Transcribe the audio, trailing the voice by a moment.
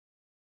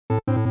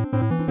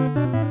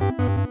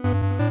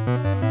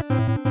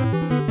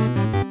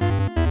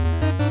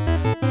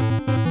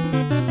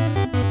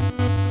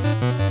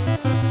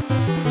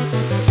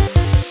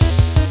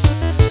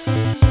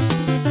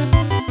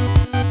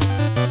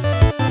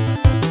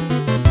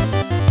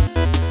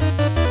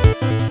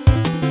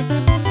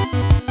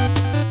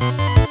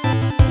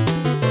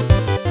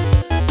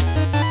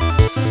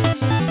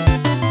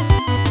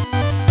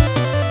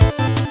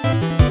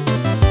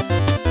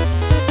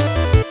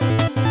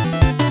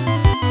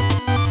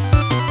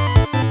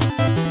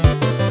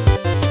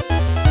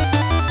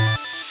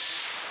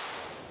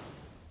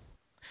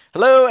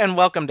Hello and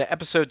welcome to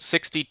episode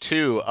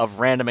 62 of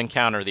Random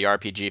Encounter, the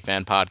RPG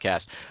fan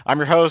podcast. I'm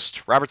your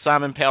host, Robert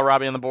Simon, Pale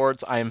Robbie on the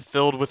boards. I am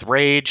filled with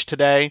rage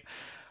today.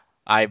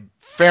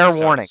 Fair So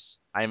warning. it's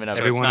I am in a so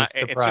it's Everyone is not. It's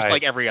just like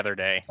surprised. every other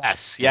day.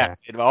 yes, Yeah.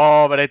 yes.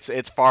 But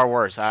it's far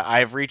worse.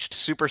 I've reached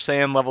Super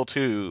Saiyan level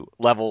 2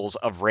 levels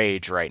of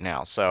rage right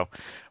now. So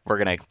we're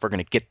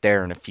gonna get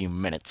there in a few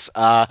minutes.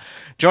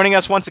 Joining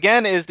us once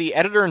again is the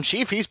editor in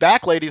chief. He's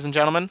back, ladies and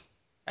gentlemen.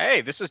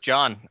 Hey, this is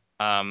John.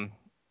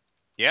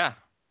 Yeah.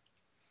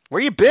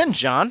 Where you been,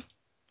 John?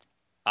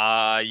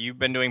 You've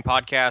been doing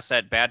podcasts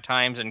at bad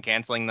times and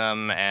canceling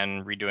them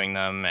and redoing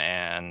them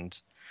and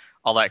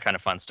all that kind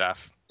of fun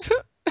stuff.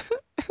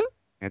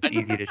 It's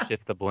easy to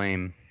shift the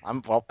blame.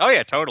 Well. Oh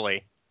yeah,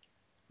 totally.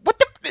 What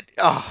the?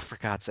 Oh, for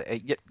God's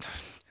sake!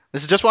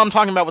 This is just what I'm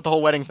talking about with the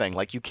whole wedding thing.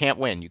 Like, you can't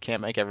win. You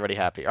can't make everybody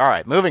happy. All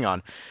right, moving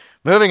on.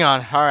 Moving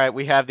on. All right,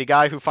 we have the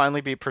guy who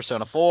finally beat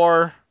Persona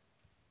 4.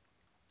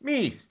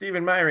 Me,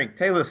 Stephen Meyering,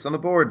 Talus on the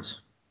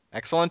boards.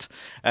 Excellent.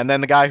 And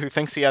then the guy who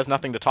thinks he has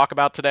nothing to talk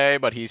about today,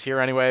 but he's here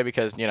anyway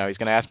because, he's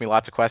going to ask me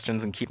lots of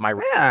questions and keep my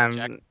rage Yeah, in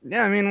check.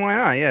 yeah. I mean, why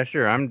not? Yeah,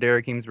 sure. I'm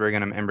Derek Eamsberg,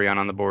 and I'm Embryon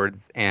on the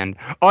boards, and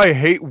I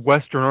hate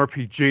Western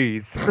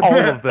RPGs, all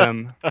of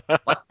them.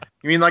 Like,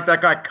 you mean like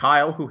that guy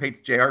Kyle who hates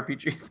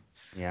JRPGs?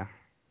 Yeah,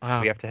 Uh,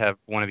 we have to have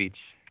one of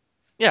each.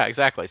 yeah,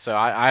 exactly. So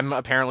I'm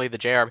apparently the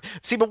JRPG.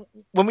 See, but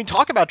when we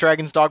talk about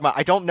Dragon's Dogma,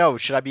 I don't know.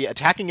 Should I be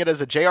attacking it as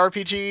a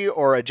JRPG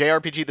or a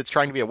JRPG that's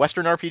trying to be a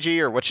Western RPG,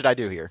 or what should I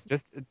do here?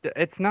 Just,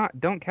 it's not.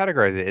 Don't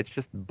categorize it. It's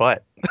just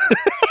butt.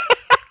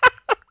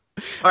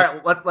 All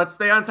right, let's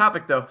stay on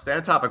topic though. Stay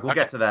on topic. We'll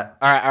Okay. get to that.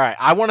 All right, all right.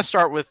 I want to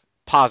start with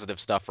positive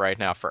stuff right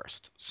now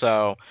first.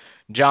 So,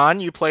 John,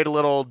 you played a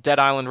little Dead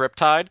Island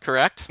Riptide,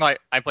 correct? I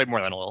played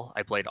more than a little.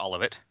 I played all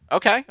of it.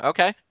 Okay,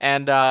 okay.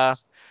 And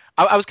Yes.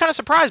 I was kind of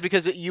surprised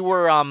because you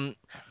were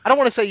I don't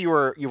want to say you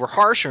were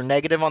harsh or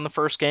negative on the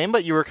first game,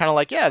 but you were kind of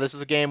like, yeah, this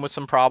is a game with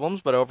some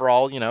problems, but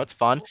overall, it's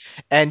fun.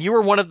 And you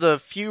were one of the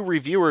few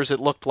reviewers it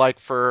looked like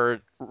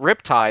for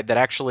Riptide that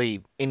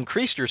actually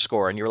increased your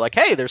score, and you were like,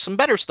 hey, there's some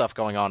better stuff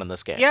going on in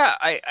this game. Yeah,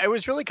 I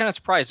was really kind of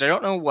surprised. I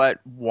don't know what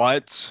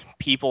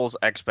people's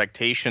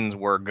expectations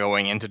were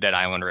going into Dead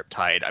Island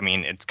Riptide. I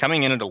mean, it's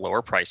coming in at a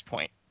lower price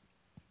point,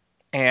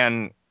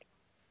 and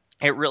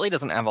it really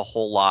doesn't have a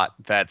whole lot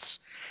that's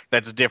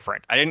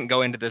different. I didn't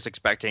go into this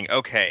expecting,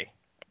 okay,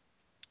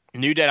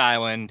 New Dead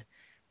Island,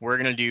 we're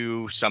gonna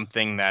do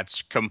something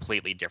that's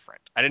completely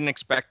different. I didn't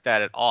expect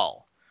that at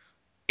all.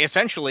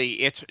 Essentially,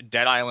 it's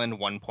Dead Island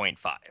 1.5.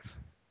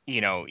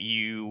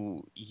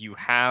 You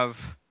have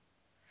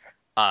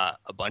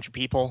a bunch of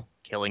people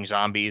killing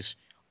zombies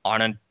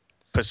on a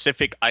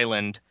Pacific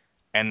island,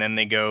 and then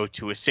they go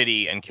to a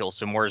city and kill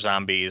some more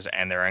zombies,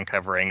 and they're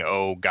uncovering,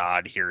 oh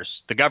God,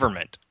 here's the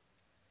government.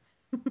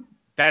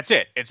 That's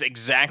it. It's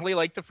exactly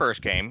like the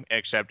first game,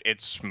 except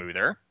it's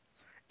smoother,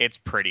 it's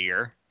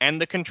prettier,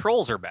 and the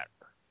controls are better.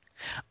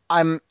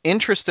 I'm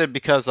interested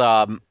because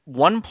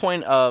one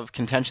point of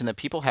contention that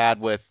people had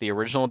with the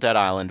original Dead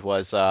Island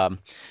was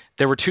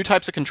there were two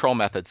types of control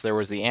methods. There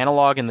was the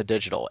analog and the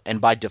digital. And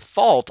by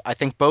default, I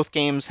think both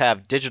games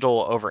have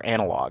digital over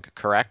analog,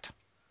 correct?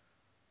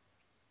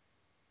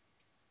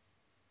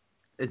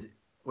 Is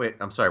Wait,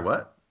 I'm sorry.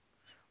 What?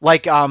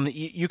 Like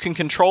you can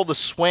control the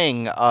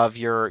swing of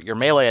your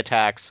melee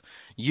attacks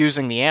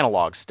using the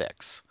analog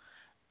sticks.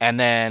 And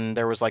then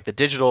there was like the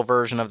digital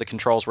version of the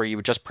controls where you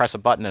would just press a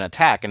button and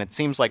attack. And it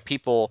seems like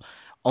people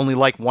only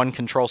like one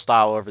control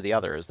style over the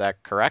other. Is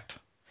that correct?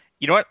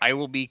 You know what? I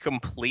will be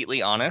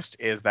completely honest,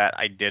 is that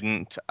I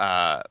didn't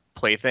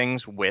play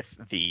things with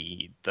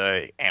the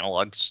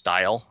analog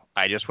style.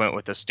 I just went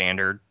with the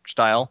standard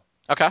style.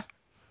 Okay.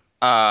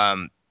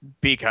 Um,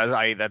 because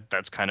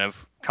that's kind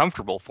of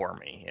comfortable for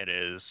me. It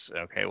is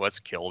okay, let's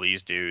kill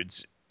these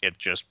dudes. It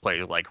just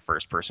plays like a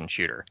first person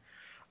shooter.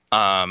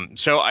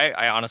 So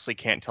I honestly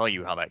can't tell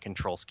you how that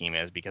control scheme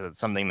is because it's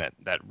something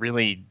that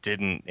really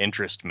didn't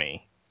interest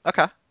me.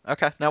 Okay.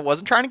 Okay. Now, I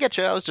wasn't trying to get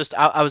you.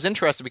 I was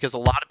interested because a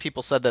lot of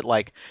people said that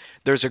like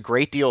there's a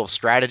great deal of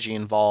strategy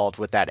involved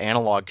with that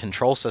analog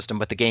control system,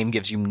 but the game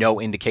gives you no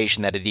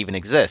indication that it even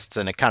exists,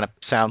 and it kind of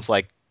sounds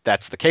like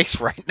that's the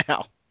case right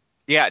now.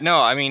 Yeah,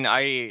 no, I mean,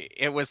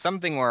 it was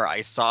something where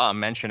I saw a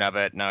mention of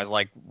it and I was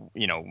like,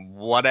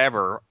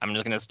 whatever. I'm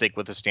just gonna stick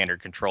with the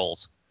standard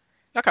controls.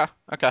 Okay.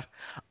 Okay.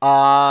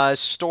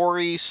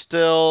 Story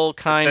still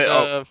kind The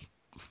oh,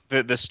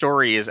 of. the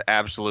story is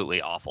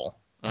absolutely awful.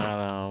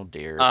 Oh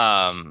dear.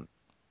 Um,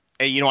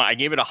 you know what? I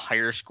gave it a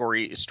higher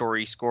story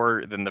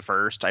score than the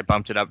first. I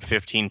bumped it up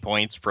 15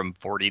 points from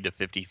 40 to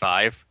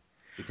 55.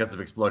 Because of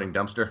exploding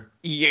dumpster?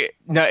 Yeah,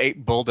 no,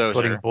 Exploding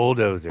bulldozer.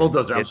 bulldozer.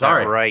 Bulldozer. I'm Get that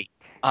sorry. right.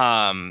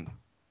 Um,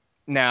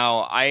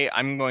 Now,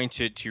 I'm going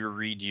to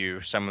read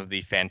you some of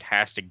the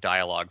fantastic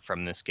dialogue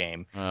from this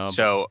game. Oh boy.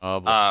 So, Oh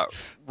boy.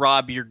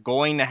 Rob, you're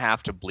going to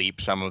have to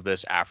bleep some of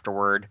this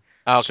afterward.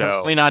 Oh, can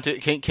So, we not do?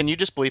 Can you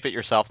just bleep it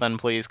yourself then,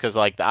 please? Because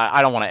like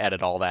I don't want to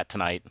edit all that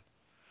tonight.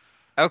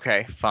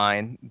 okay,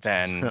 fine.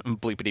 Then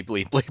Bleepity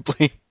bleep bleep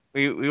bleep.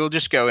 we will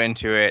just go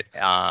into it.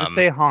 Just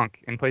say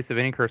honk in place of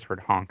any curse word.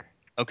 Honk.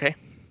 Okay,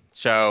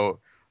 So,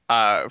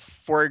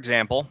 for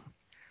example,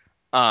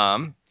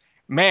 um,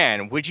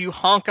 man, would you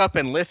honk up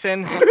and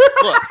listen?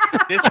 Look,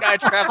 this guy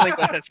traveling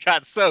with us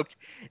got soaked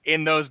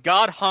in those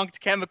god honked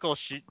chemical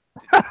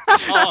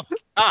honk.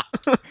 Ah.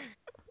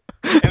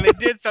 And they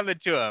did something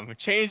to him,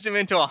 changed him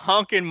into a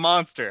honking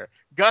monster.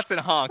 Guts and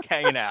Honk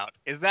hanging out.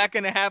 Is that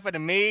going to happen to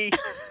me?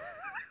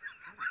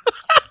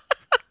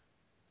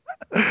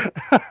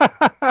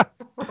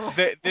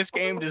 This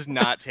game does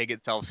not take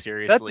itself That's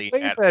seriously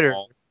way at better.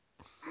 all.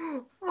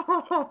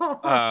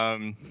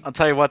 Um, I'll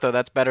tell you what though,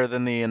 that's better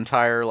than the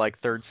entire like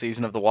third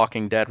season of The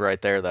Walking Dead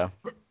right there though.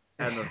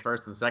 And the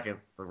first and second,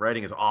 the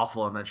writing is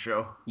awful on that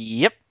show.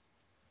 Yep.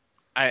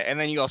 and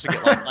then you also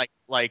get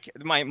like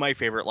my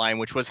favorite line,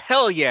 which was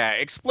 "Hell yeah,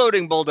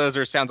 exploding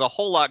bulldozer sounds a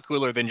whole lot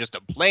cooler than just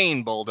a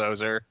plain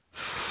bulldozer."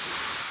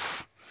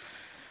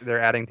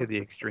 They're adding to the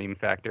extreme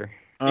factor.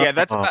 Yeah,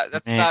 that's Oh,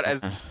 about man.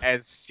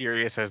 as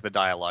serious as the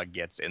dialogue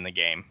gets in the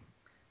game.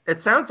 It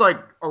sounds like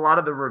a lot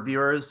of the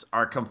reviewers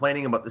are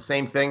complaining about the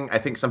same thing I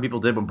think some people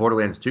did when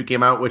Borderlands 2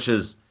 came out, which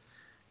is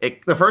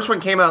the first one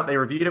came out, they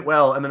reviewed it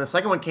well, and then the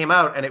second one came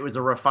out, and it was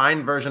a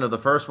refined version of the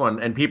first one,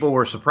 and people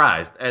were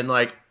surprised. And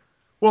like,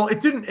 well,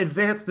 it didn't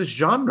advance the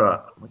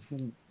genre.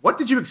 Like, what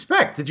did you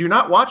expect? Did you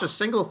not watch a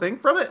single thing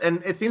from it?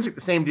 And it seems like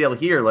the same deal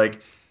here.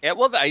 Like, Yeah,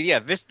 well, yeah,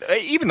 this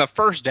even the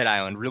first Dead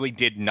Island really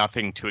did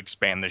nothing to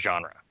expand the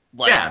genre.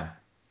 Like, yeah,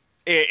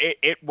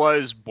 it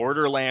was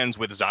Borderlands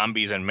with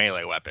zombies and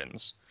melee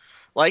weapons.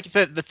 Like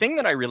the thing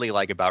that I really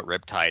like about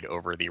Riptide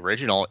over the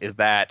original is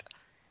that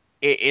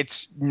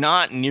it's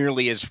not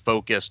nearly as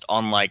focused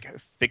on like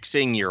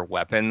fixing your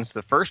weapons.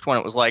 The first one,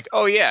 it was like,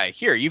 oh yeah,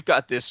 here you've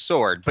got this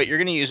sword, but you're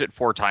going to use it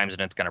 4 times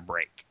and it's going to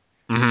break.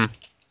 Hmm.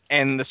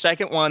 And the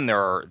second one, there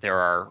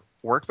are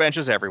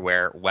workbenches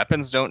everywhere.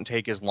 Weapons don't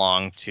take as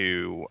long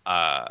to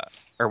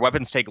or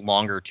weapons take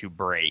longer to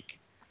break.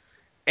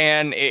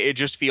 And it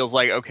just feels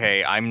like,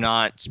 okay, I'm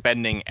not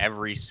spending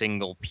every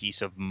single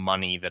piece of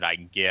money that I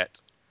get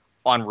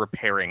on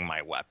repairing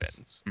my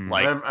weapons. Mm.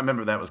 Like I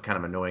remember that was kind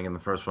of annoying in the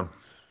first one.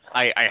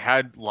 I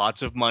had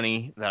lots of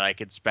money that I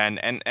could spend,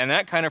 and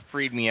that kind of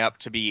freed me up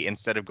to be,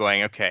 instead of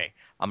going, okay,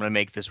 I'm gonna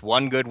make this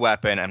one good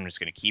weapon, I'm just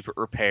gonna keep it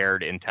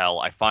repaired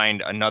until I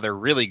find another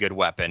really good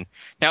weapon.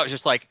 Now it's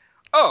just like,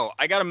 oh,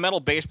 I got a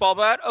metal baseball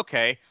bat.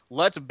 Okay,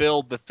 let's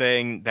build the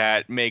thing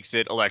that makes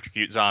it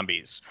electrocute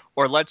zombies,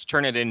 or let's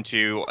turn it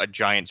into a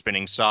giant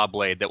spinning saw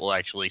blade that will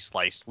actually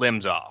slice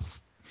limbs off.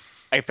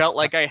 I felt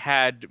like I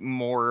had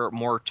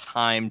more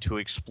time to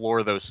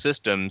explore those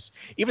systems,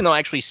 even though I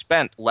actually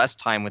spent less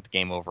time with the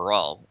game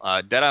overall.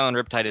 Dead Island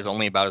Riptide is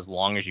only about as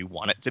long as you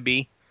want it to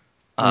be.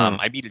 Hmm.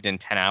 I beat it in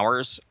 10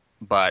 hours,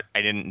 but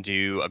I didn't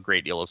do a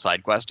great deal of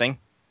side questing.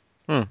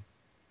 Hmm.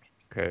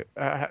 Okay.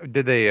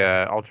 Did they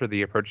alter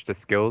the approach to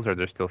skills? Are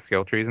there still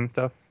skill trees and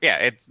stuff? Yeah,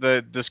 it's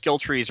the skill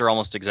trees are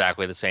almost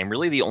exactly the same.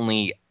 Really, the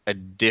only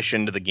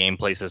addition to the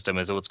gameplay system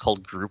is what's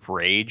called Group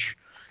Rage.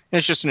 And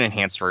it's just an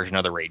enhanced version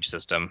of the Rage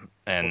system,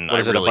 and What I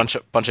is it? A really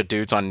bunch of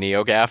dudes on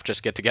NeoGaf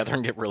just get together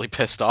and get really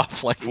pissed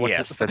off? Like what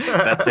is yes,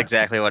 that's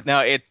exactly what. No,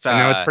 it's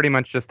I know it's pretty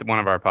much just one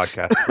of our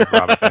podcasts with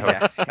Rob at the yeah,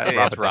 host. Rob it's at the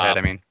head, Rob.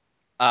 I mean.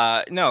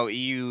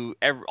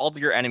 No, all of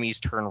your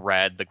enemies turn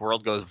red. The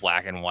world goes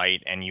black and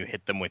white, and you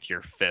hit them with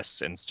your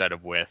fists instead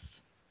of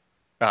with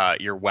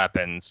your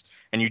weapons,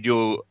 and you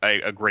do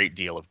a great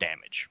deal of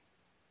damage.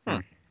 Hmm.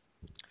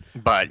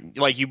 But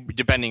like you,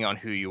 depending on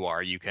who you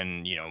are, you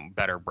can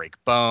better break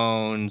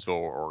bones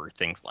or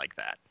things like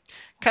that.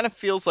 kind of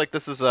feels like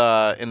this is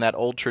in that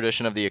old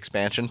tradition of the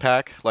expansion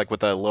pack, like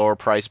with a lower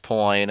price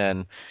point,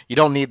 and you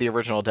don't need the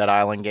original Dead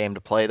Island game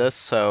to play this,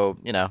 so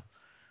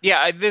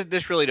Yeah,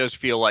 this really does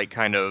feel like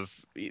kind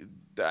of.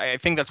 I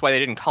think that's why they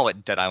didn't call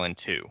it Dead Island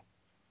 2.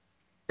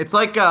 It's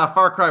like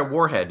Far Cry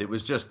Warhead. It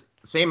was just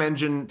same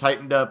engine,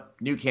 tightened up,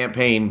 new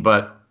campaign,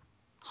 but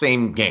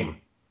same game.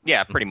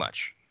 Yeah, pretty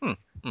much. hmm,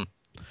 hmm.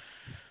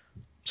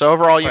 So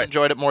overall, you But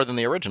enjoyed it more than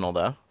the original,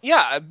 though.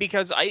 yeah,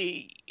 because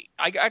I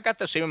got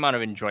the same amount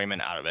of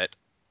enjoyment out of it.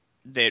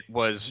 That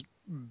was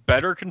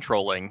better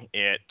controlling.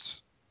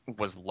 It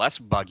was less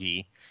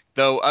buggy,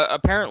 though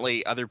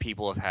apparently other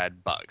people have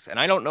had bugs, and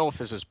I don't know if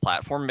this is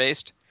platform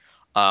based.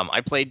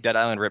 I played Dead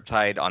Island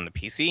Riptide on the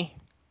PC.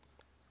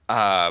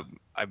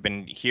 I've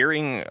been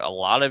hearing a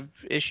lot of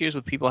issues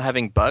with people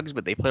having bugs,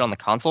 but they played on the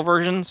console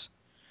versions,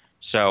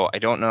 so I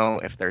don't know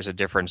if there's a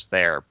difference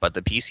there. But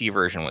the PC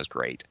version was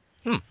great.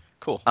 Hmm.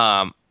 Cool.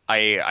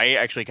 I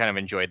actually kind of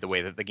enjoyed the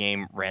way that the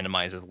game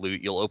randomizes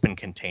loot. You'll open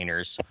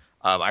containers.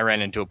 I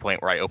ran into a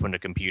point where I opened a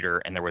computer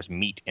and there was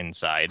meat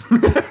inside.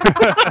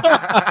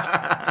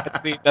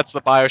 That's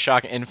the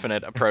Bioshock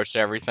Infinite approach to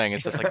everything.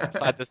 It's just like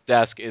inside this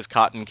desk is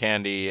cotton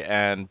candy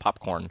and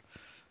popcorn.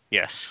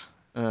 Yes,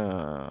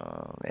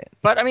 Man.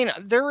 but I mean,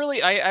 they're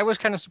really. I was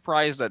kind of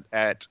surprised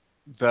at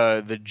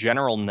the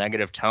general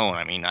negative tone.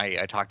 I mean,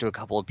 I talked to a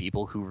couple of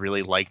people who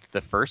really liked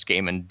the first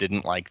game and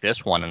didn't like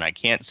this one, and I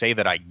can't say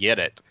that I get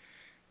it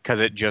because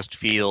it just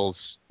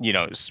feels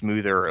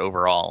smoother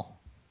overall.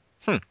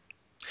 Hmm.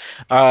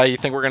 You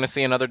think we're going to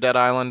see another Dead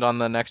Island on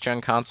the next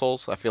gen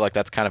consoles? I feel like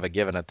that's kind of a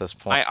given at this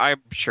point.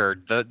 I'm sure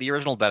the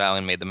original Dead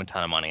Island made them a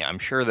ton of money. I'm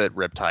sure that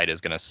Riptide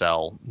is going to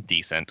sell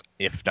decent,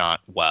 if not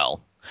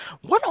well.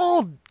 What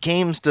all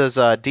games does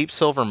Deep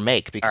Silver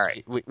make? All Because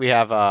right. we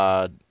have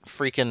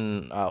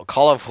freaking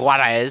Call of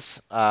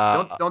Juarez.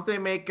 Don't they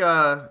make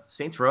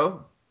Saints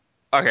Row?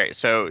 Okay,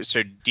 so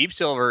Deep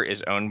Silver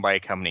is owned by a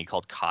company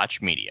called Koch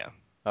Media,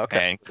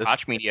 Okay, and this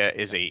Koch Media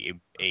is a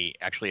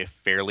actually a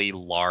fairly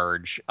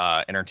large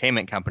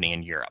entertainment company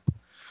in Europe.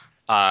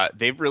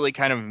 They've really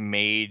kind of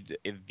made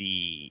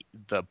the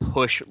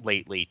push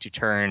lately to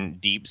turn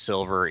Deep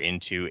Silver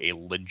into a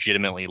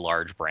legitimately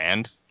large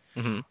brand.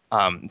 mhm.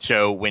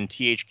 So when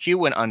THQ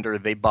went under,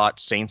 they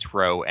bought Saints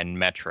Row and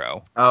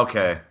Metro.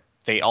 Okay.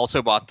 They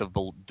also bought the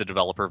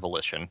developer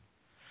Volition.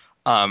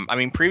 I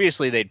mean,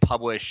 previously they'd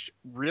published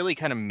really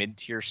kind of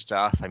mid-tier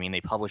stuff. I mean,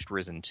 they published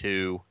Risen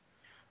 2.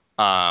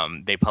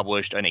 They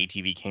published an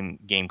ATV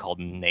game called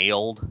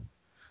Nailed.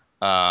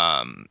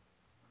 Um,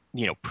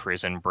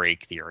 Prison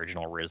Break, the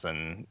original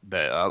Risen,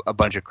 a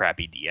bunch of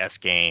crappy DS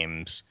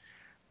games.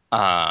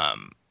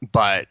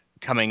 But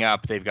coming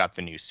up, they've got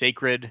the new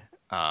Sacred.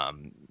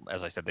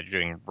 As I said, they're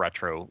doing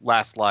Retro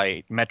Last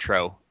Light,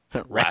 Metro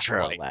Last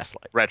Retro Light, Last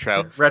Light.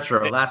 Retro.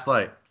 Retro, They, Last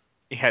Light.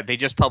 yeah, they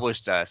just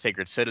published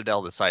Sacred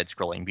Citadel, the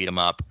side-scrolling beat 'em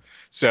up.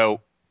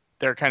 So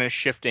they're kind of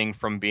shifting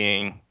from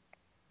being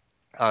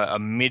a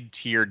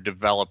mid-tier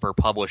developer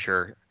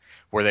publisher,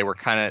 where they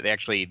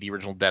actually the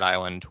original Dead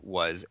Island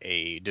was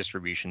a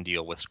distribution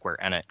deal with Square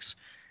Enix.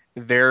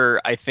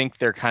 I think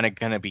they're kind of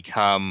going to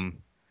become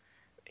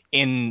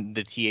in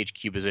the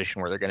THQ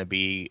position where they're going to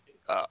be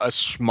a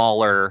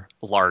smaller,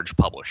 large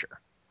publisher.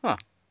 Huh.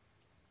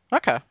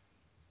 Okay.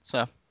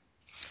 So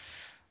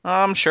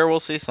I'm sure we'll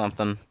see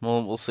something.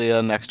 We'll see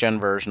a next gen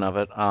version of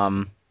it.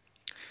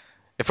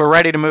 If we're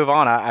ready to move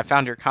on, I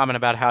found your comment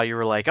about how you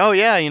were like, oh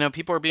yeah,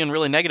 people are being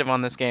really negative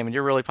on this game, and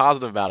you're really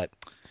positive about it.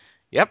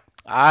 Yep,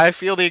 I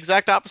feel the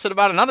exact opposite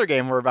about another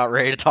game we're about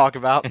ready to talk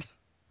about.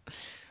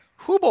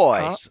 Who Uh,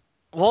 boys?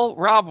 well,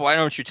 Rob, why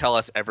don't you tell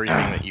us everything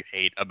that you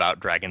hate about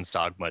Dragon's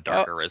Dogma Oh,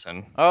 Dark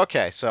Arisen?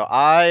 okay, so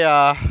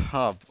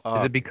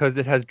Is it because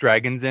it has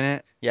dragons in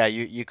it? yeah,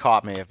 you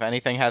caught me. If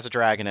anything has a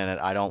dragon in it,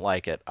 I don't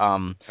like it.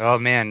 Oh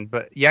man,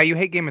 but yeah, you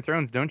hate Game of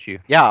Thrones, don't you?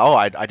 Yeah,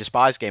 I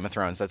despise Game of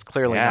Thrones. That's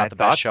clearly Yeah, not I the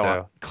best thought show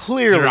on. so.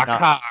 Clearly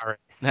not.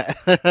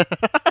 Dracarys.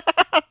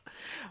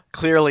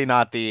 Clearly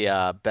not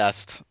the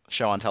best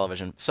show on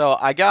television. So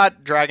I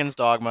got Dragon's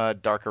Dogma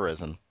Dark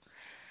Arisen.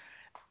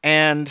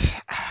 And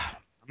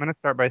I'm gonna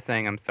start by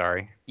saying I'm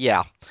sorry.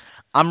 yeah,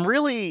 I'm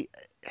really.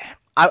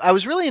 I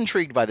was really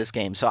intrigued by this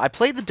game. So I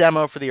played the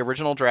demo for the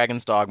original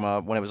Dragon's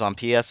Dogma when it was on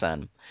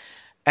PSN.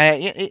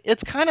 And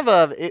it's kind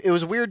of it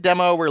was a weird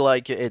demo where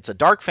like it's a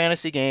dark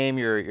fantasy game.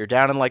 You're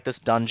down in like this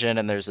dungeon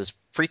and there's this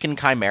freaking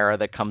chimera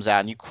that comes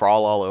out and you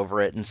crawl all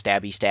over it and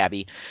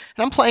stabby.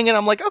 And I'm playing it.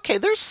 I'm like, okay,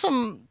 there's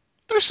some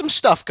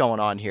stuff going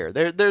on here.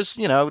 There's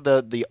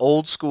the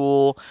old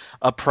school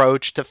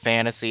approach to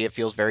fantasy. It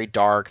feels very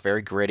dark,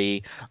 very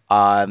gritty.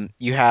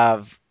 You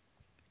have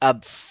a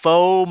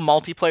faux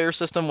multiplayer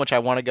system, which I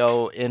want to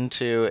go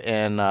into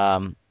in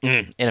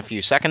a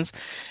few seconds.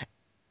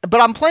 But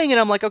I'm playing it.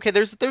 I'm like, okay,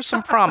 there's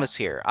some promise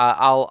here.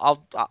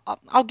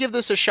 I'll give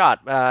this a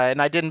shot.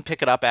 And I didn't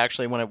pick it up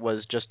actually when it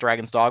was just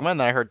Dragon's Dogma, and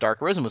then I heard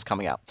Dark Arisen was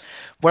coming out.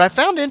 What I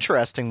found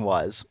interesting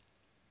was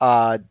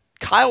uh,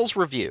 Kyle's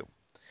review.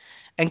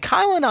 And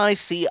Kyle and I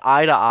see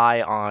eye to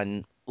eye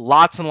on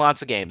lots and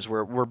lots of games.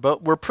 We're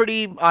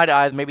pretty eye to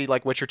eye. Maybe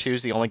like Witcher 2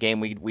 is the only game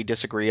we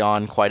disagree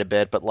on quite a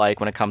bit. But like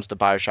when it comes to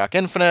Bioshock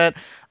Infinite,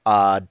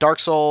 Dark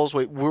Souls,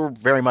 we're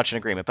very much in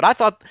agreement. But I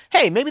thought,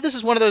 hey, maybe this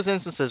is one of those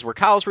instances where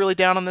Kyle's really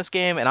down on this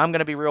game, and I'm going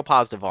to be real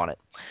positive on it.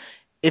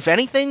 If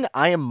anything,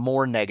 I am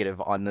more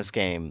negative on this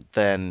game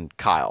than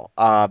Kyle.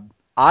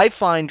 I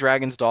find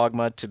Dragon's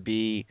Dogma to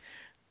be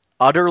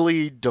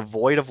utterly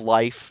devoid of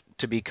life,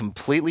 to be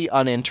completely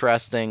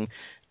uninteresting,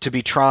 to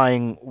be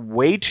trying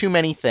way too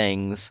many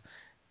things,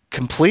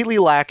 completely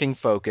lacking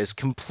focus,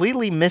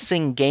 completely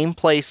missing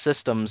gameplay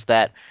systems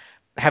that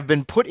have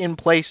been put in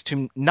place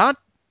to not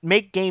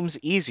make games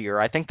easier.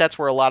 I think that's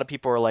where a lot of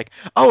people are like,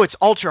 "Oh, it's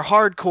ultra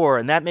hardcore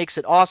and that makes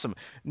it awesome."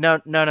 No.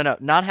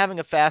 Not having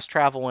a fast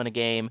travel in a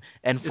game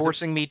and Is it?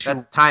 forcing me to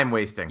That's time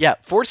wasting. yeah,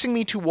 forcing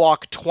me to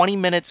walk 20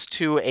 minutes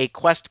to a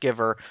quest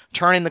giver,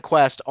 turning the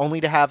quest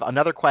only to have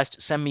another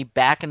quest send me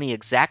back in the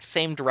exact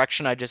same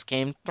direction I just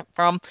came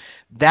from.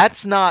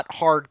 That's not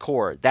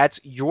hardcore. That's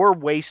you're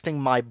wasting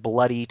my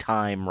bloody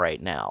time right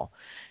now.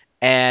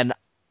 And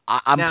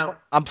Now,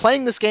 I'm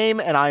playing this game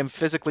and I am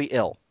physically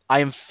ill. I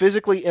am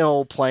physically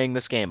ill playing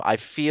this game. I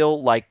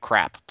feel like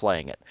crap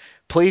playing it.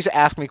 Please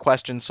ask me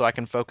questions so I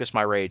can focus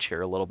my rage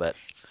here a little bit.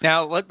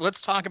 Now let's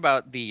talk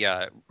about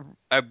the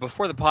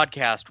before the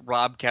podcast.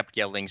 Rob kept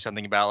yelling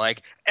something about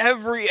like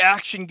every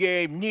action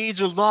game needs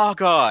a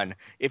lock on.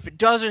 If it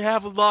doesn't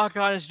have a lock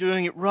on, it's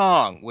doing it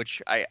wrong, which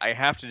I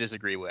have to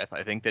disagree with.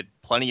 I think that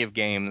plenty of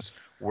games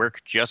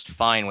work just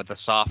fine with a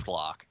soft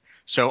lock.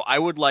 So I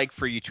would like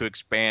for you to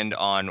expand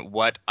on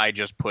what I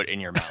just put in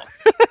your mouth.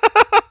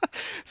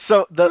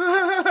 So the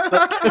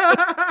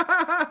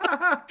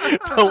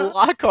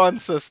lock-on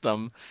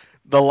system,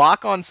 the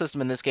lock-on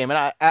system in this game,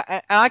 and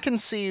I can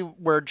see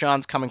where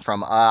John's coming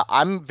from.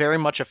 I'm very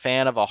much a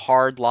fan of a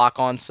hard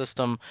lock-on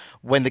system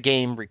when the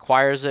game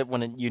requires it,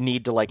 when you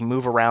need to like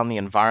move around the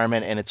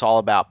environment, and it's all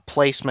about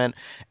placement.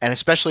 And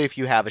especially if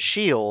you have a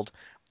shield,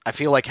 I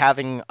feel like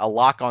having a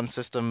lock-on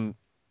system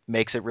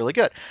makes it really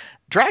good.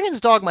 Dragon's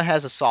Dogma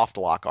has a soft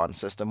lock-on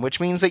system, which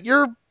means that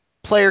your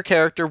player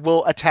character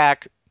will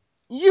attack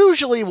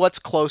usually what's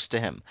close to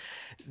him.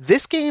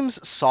 This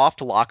game's soft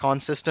lock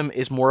on system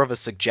is more of a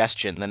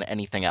suggestion than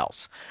anything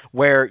else,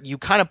 where you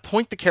kind of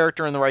point the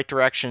character in the right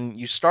direction,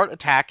 you start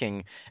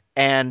attacking,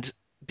 and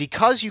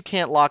because you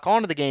can't lock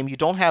onto the game, you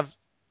don't have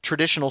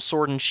traditional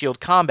sword and shield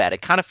combat.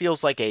 It kind of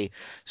feels like a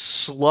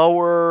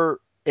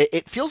slower.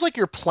 It feels like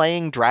you're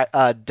playing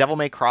Devil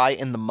May Cry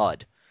in the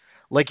mud.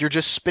 Like you're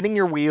just spinning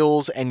your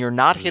wheels and you're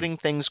not hitting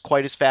things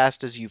quite as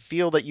fast as you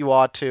feel that you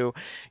ought to.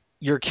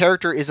 Your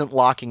character isn't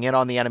locking in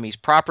on the enemies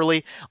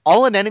properly.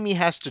 All an enemy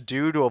has to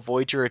do to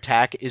avoid your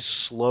attack is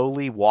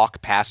slowly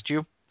walk past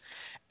you.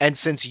 And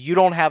since you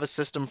don't have a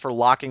system for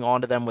locking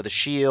onto them with a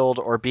shield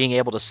or being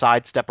able to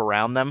sidestep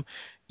around them,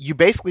 you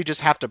basically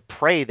just have to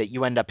pray that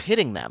you end up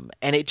hitting them.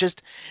 And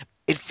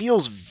it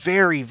feels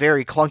very,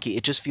 very clunky.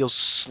 It just feels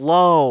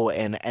slow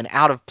and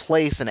out of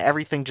place, and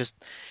everything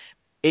just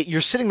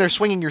you're sitting there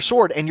swinging your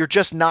sword and you're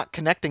just not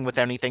connecting with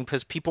anything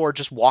because people are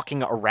just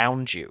walking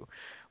around you.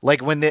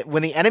 Like when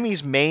the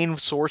enemy's main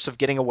source of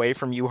getting away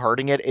from you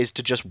hurting it is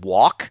to just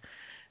walk,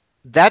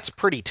 that's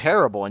pretty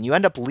terrible, and you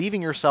end up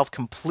leaving yourself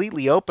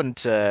completely open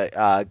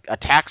to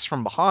attacks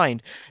from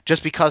behind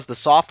just because the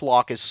soft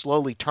lock is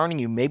slowly turning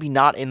you, maybe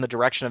not in the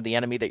direction of the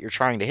enemy that you're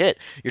trying to hit.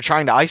 You're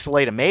trying to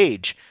isolate a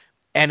mage,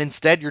 and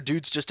instead your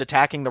dude's just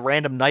attacking the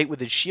random knight with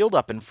his shield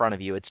up in front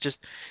of you. It's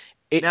just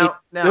it Now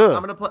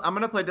ugh. I'm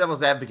gonna play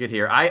devil's advocate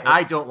here.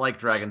 I don't like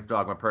Dragon's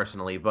Dogma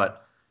personally,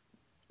 but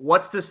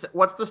what's to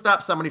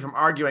stop somebody from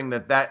arguing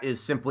that that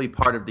is simply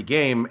part of the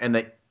game, and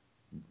that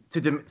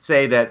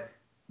say that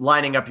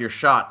lining up your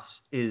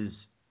shots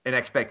is an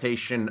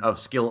expectation of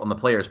skill on the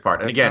player's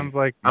part. And That again, sounds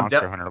like I'm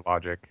Monster Hunter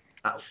logic.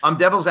 I'm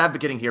devil's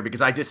advocating here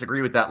because I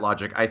disagree with that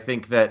logic. I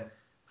think that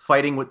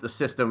fighting with the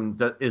system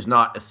is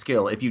not a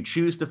skill. If you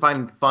choose to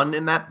find fun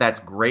in that, that's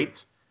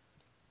great,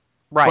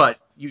 Right. but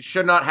you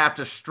should not have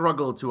to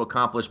struggle to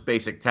accomplish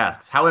basic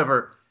tasks.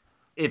 However,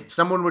 if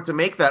someone were to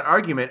make that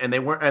argument and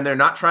they're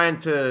not trying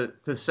to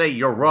say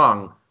you're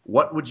wrong,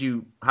 how would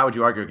you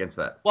argue against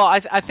that? Well, I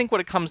think what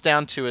it comes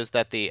down to is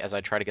that as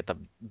I try to get the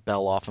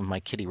bell off of my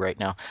kitty right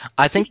now,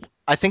 I think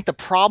the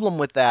problem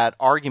with that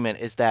argument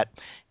is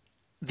that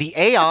the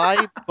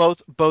AI,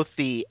 both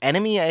the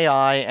enemy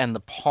AI and the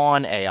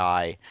pawn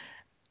AI,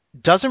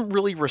 doesn't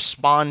really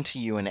respond to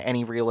you in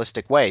any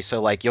realistic way.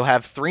 So like you'll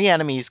have three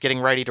enemies getting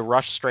ready to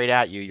rush straight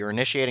at you. You're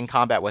initiating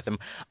combat with them.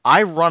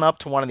 I run up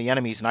to one of the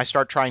enemies and I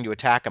start trying to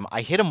attack him.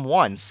 I hit him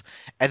once,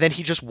 and then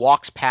he just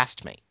walks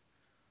past me.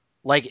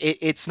 Like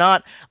it's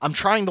not. I'm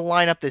trying to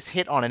line up this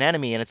hit on an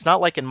enemy, and it's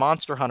not like in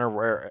Monster Hunter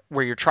where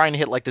you're trying to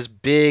hit like this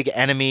big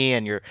enemy,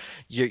 and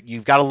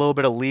you've got a little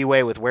bit of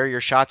leeway with where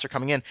your shots are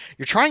coming in.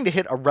 You're trying to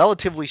hit a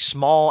relatively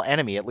small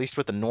enemy, at least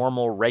with the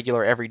normal,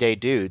 regular, everyday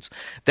dudes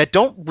that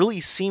don't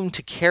really seem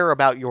to care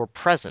about your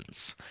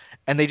presence,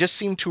 and they just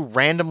seem to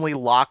randomly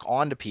lock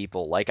onto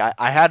people. Like I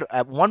had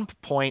at one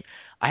point,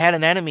 I had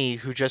an enemy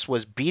who just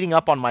was beating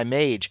up on my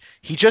mage.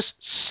 He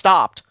just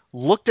stopped,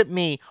 looked at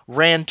me,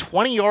 ran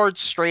 20 yards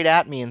straight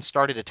at me, and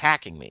started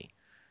attacking me.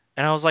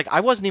 And I was like,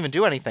 I wasn't even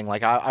doing anything.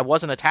 Like, I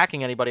wasn't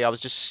attacking anybody. I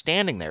was just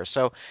standing there.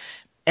 So,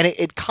 and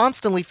it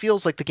constantly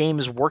feels like the game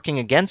is working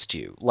against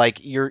you. Like,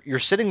 you're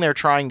sitting there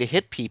trying to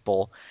hit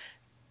people,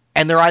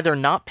 and they're either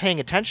not paying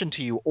attention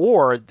to you,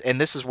 or, and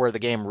this is where the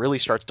game really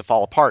starts to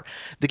fall apart,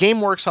 the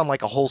game works on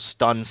like a whole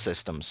stun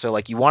system. So,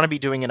 like, you want to be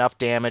doing enough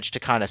damage to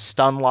kind of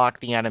stun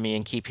lock the enemy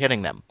and keep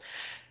hitting them.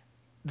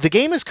 The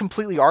game is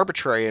completely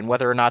arbitrary in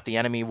whether or not the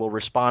enemy will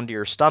respond to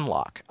your stun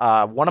lock.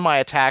 One of my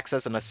attacks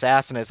as an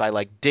assassin is I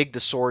like dig the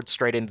sword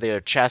straight into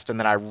their chest and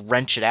then I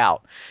wrench it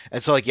out.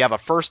 And so like you have a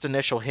first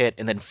initial hit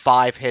and then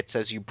 5 hits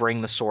as you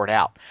bring the sword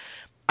out.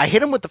 I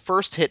hit him with the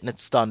first hit and it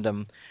stunned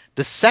him.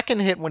 The second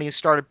hit, when he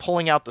started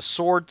pulling out the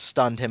sword,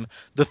 stunned him.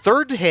 The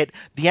third hit,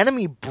 the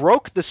enemy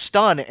broke the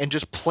stun and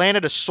just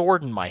planted a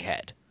sword in my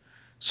head.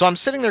 So I'm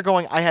sitting there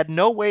going, I had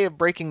no way of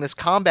breaking this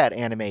combat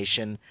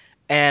animation,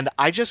 and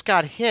I just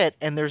got hit,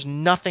 and there's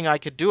nothing I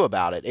could do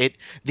about it.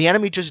 The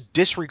enemy just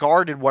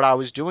disregarded what I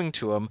was doing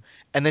to him,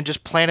 and then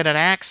just planted an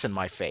axe in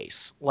my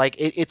face. Like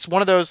it's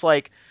one of those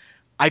like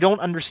I don't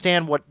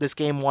understand what this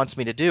game wants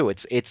me to do.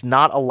 It's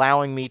not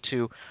allowing me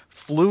to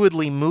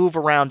fluidly move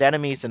around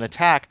enemies and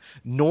attack,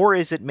 nor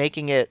is it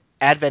making it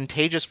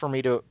advantageous for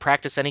me to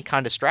practice any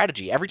kind of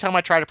strategy. Every time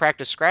I try to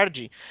practice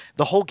strategy,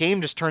 the whole game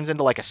just turns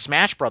into like a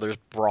Smash Brothers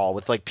brawl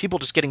with like people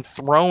just getting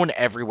thrown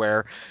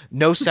everywhere,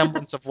 no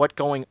semblance of what's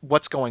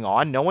going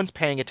on. No one's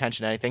paying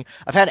attention to anything.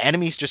 I've had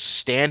enemies just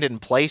stand in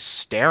place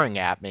staring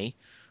at me.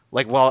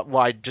 Like, well,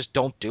 I just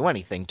don't do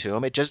anything to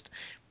them.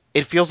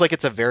 It feels like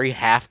it's a very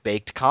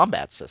half-baked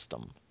combat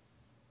system.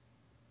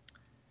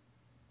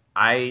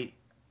 I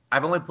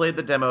I've only played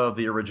the demo of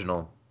the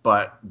original,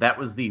 but that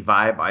was the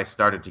vibe I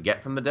started to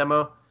get from the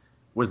demo,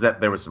 was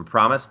that there was some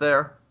promise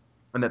there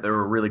and that there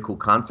were really cool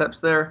concepts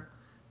there,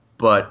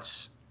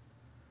 but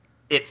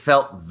it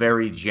felt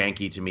very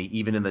janky to me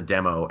even in the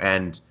demo.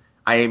 And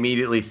I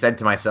immediately said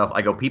to myself,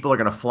 I go, people are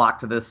going to flock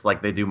to this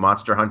like they do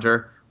Monster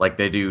Hunter, like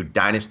they do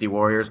Dynasty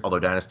Warriors, although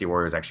Dynasty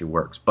Warriors actually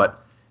works.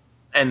 But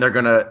and they're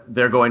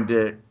going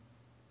to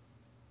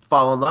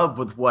fall in love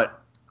with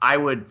what I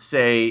would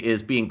say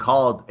is being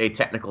called a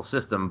technical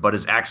system, but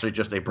is actually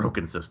just a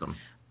broken system.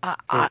 I,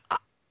 I,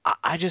 So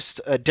I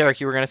just,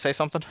 Derek, you were going to say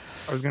something?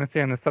 I was gonna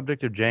say on the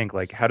subject of jank,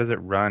 like how does it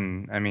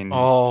run? I mean,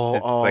 Oh,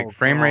 is like oh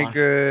frame rate God.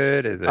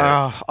 good? Is it?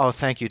 Oh,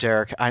 thank you,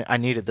 Derek. I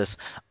needed this.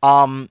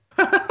 Um,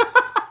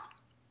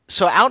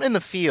 so out in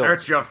the field,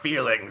 Search your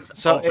feelings,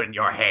 so open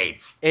your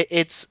hate.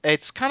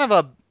 it's kind of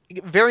a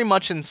very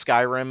much in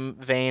Skyrim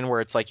vein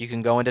where it's like you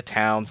can go into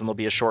towns and there'll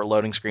be a short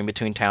loading screen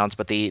between towns,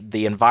 but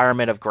the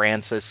environment of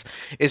Gransys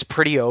is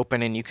pretty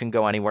open and you can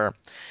go anywhere.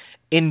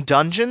 In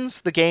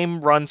dungeons, the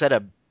game runs at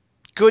a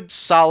good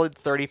solid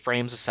 30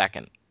 frames a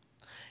second.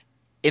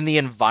 In the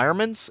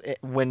environments,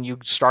 when you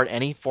start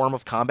any form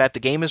of combat, the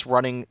game is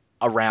running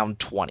around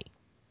 20.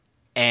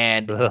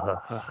 And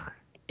Ugh.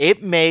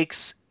 it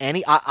makes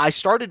any I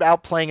started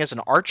out playing as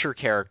an archer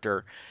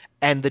character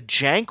and the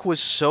jank was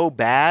so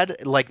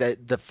bad, like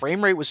the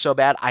frame rate was so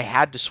bad, I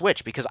had to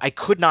switch because I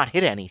could not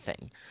hit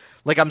anything.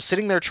 Like I'm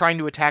sitting there trying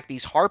to attack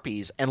these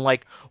harpies and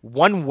like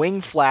one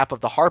wing flap of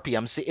the harpy,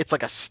 it's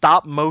like a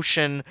stop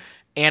motion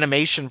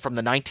animation from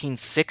the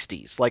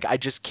 1960s. Like I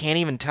just can't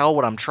even tell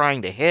what I'm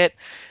trying to hit.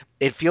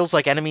 It feels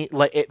like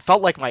it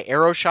felt like my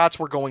arrow shots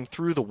were going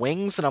through the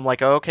wings and I'm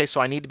like, oh, okay, so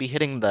I need to be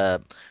hitting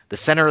the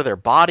center of their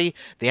body.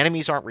 The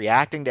enemies aren't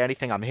reacting to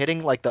anything I'm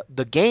hitting. Like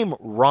the game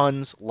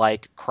runs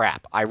like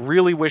crap. I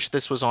really wish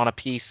this was on a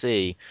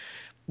PC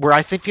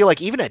where feel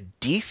like even a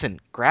decent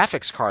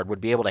graphics card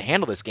would be able to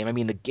handle this game. I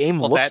mean,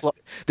 Well, that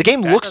the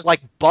game that looks does,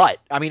 like butt.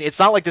 I mean, it's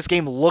not like this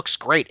game looks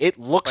great. It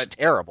looks but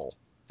terrible.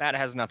 that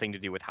has nothing to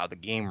do with how the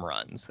game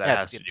runs. That Yeah,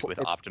 has to do with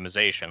it's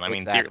optimization. I mean,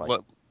 exactly.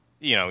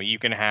 you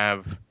can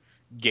have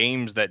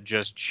games that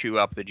just chew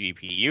up the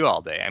GPU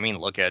all day. I mean,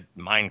 look at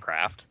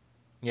Minecraft.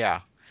 Yeah.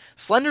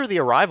 Slender the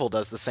Arrival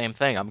does the same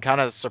thing. I'm kind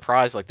of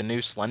surprised, like the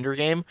new Slender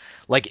game,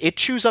 like it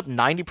chews up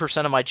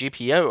 90% of my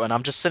GPU, and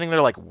I'm just sitting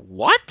there like,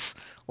 what?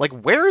 Like,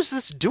 where is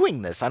this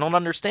doing this? I don't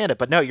understand it.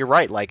 But no, you're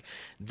right. Like,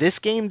 this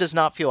game does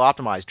not feel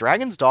optimized.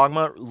 Dragon's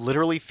Dogma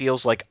literally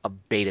feels like a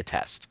beta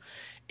test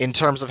in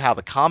terms of how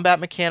the combat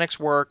mechanics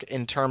work,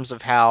 in terms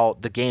of how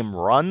the game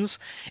runs.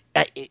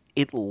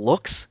 It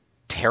looks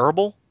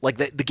terrible. Like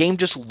the game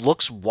just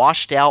looks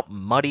washed out,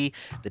 muddy.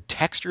 The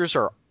textures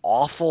are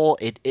awful.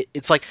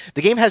 It's like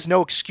the game has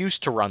no excuse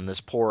to run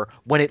this poor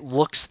when it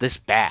looks this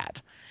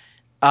bad.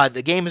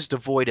 The game is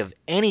devoid of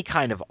any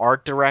kind of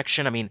art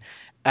direction. I mean,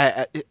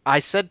 I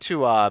said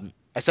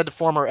to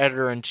former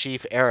editor in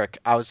chief Eric,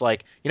 I was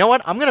like, you know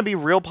what? I'm going to be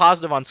real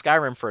positive on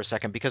Skyrim for a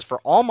second because for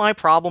all my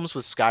problems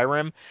with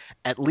Skyrim,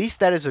 at least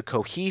that is a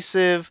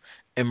cohesive,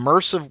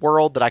 immersive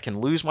world that I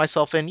can lose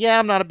myself in. Yeah,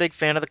 I'm not a big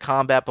fan of the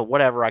combat, but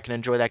whatever, I can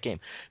enjoy that game.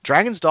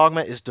 Dragon's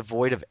Dogma is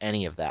devoid of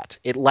any of that.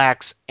 It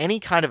lacks any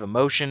kind of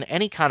emotion,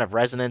 any kind of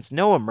resonance,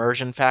 no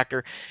immersion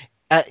factor.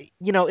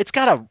 It's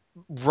got a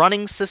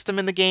running system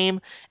in the game,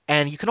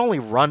 and you can only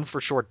run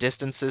for short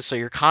distances, so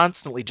you're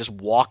constantly just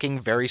walking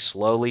very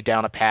slowly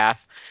down a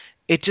path.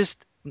 It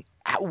just,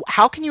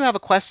 how can you have a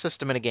quest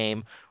system in a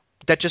game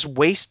that just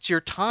wastes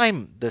your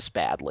time this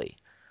badly?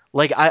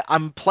 Like,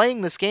 I'm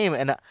playing this game,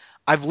 and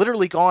I've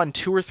literally gone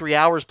 2 or 3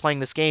 hours playing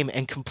this game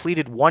and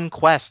completed one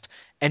quest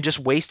and just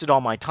wasted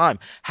all my time.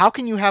 How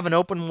can you have an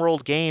open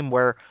world game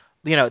where,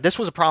 this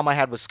was a problem I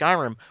had with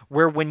Skyrim,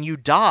 where when you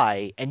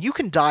die, and you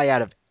can die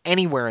out of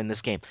anywhere in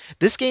this game,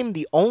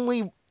 the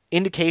only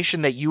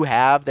indication that you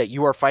have that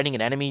you are fighting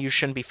an enemy you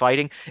shouldn't be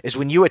fighting is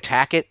when you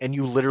attack it and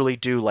you literally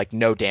do like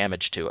no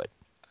damage to it.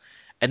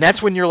 And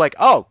that's when you're like,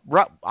 oh,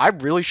 I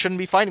really shouldn't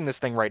be fighting this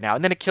thing right now.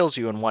 And then it kills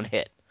you in one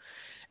hit.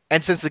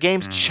 And since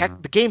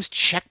Mm. the game's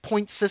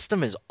checkpoint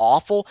system is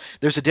awful,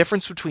 there's a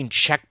difference between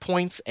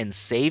checkpoints and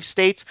save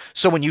states.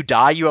 So when you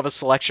die, you have a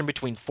selection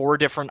between four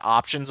different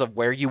options of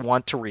where you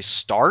want to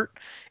restart.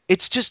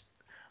 It's just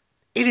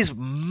it is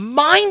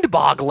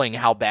mind-boggling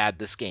how bad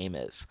this game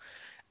is.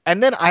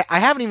 And then I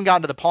haven't even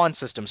gotten to the pawn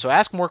system, so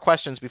ask more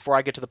questions before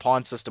I get to the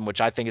pawn system,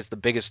 which I think is the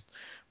biggest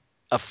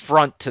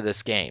affront to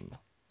this game.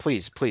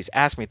 Please, please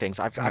ask me things.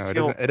 I don't I know. It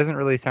feel doesn't. It doesn't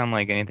really sound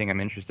like anything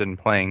I'm interested in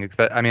playing.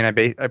 I mean, I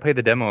played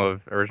the demo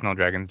of original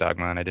Dragon's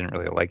Dogma and I didn't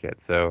really like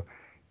it. So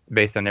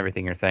based on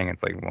everything you're saying,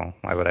 it's like, well,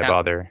 why would I Now,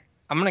 bother?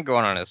 I'm going to go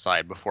on a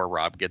side before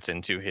Rob gets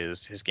into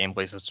his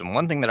gameplay system.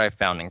 One thing that I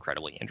found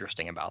incredibly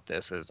interesting about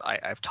this is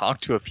I've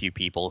talked to a few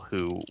people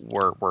who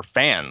were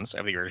fans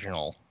of the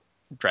original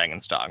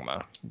Dragon's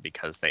Dogma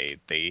because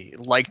they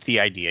liked the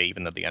idea,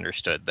 even though they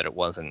understood that it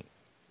wasn't,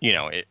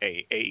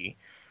 a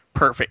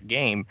perfect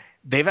game.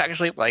 They've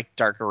actually liked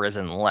Dark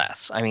Arisen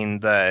less. I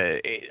mean,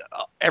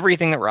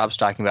 everything that Rob's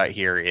talking about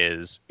here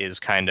is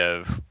kind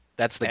of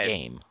that's the eh,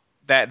 game.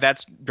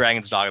 that's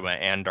Dragon's Dogma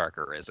and Dark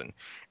Arisen,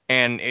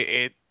 and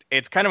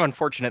it's kind of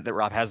unfortunate that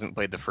Rob hasn't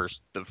played the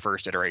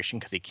first iteration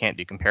because he can't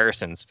do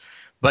comparisons.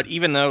 But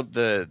even though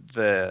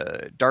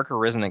the Dark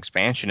Arisen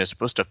expansion is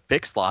supposed to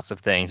fix lots of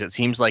things, it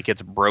seems like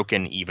it's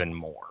broken even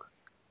more.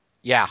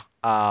 Yeah.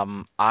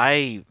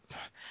 I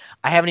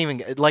haven't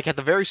even like at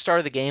the very start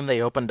of the game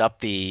they opened up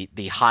the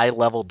high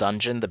level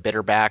dungeon, the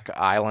Bitterback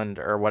Island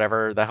or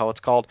whatever the hell it's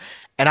called,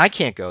 and I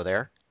can't go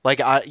there. Like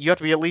you have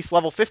to be at least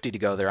level 50 to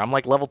go there. I'm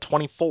like level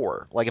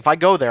 24. Like if I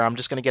go there, I'm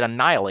just going to get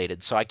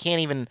annihilated. So I can't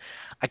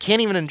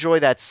even enjoy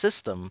that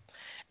system.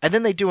 And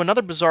then they do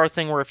another bizarre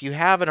thing where if you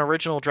have an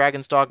original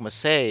Dragon's Dogma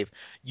save,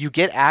 you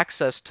get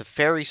access to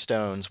fairy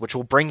stones, which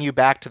will bring you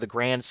back to the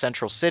Grand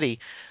Central City.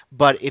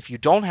 But if you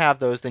don't have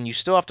those, then you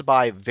still have to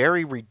buy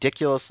very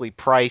ridiculously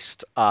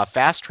priced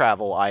fast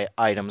travel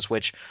items,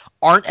 which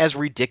aren't as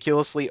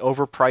ridiculously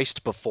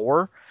overpriced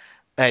before.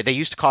 They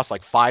used to cost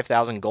like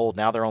 5,000 gold.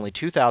 Now they're only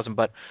 2,000.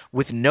 But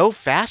with no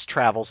fast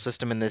travel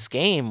system in this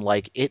game,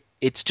 like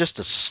it's just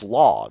a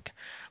slog.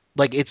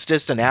 Like it's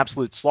just an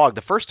absolute slog.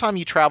 The first time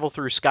you travel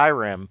through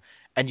Skyrim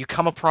and you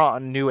come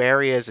upon new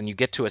areas and you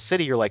get to a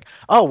city, you're like,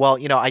 oh well,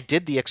 I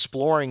did the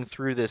exploring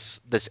through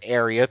this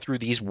area through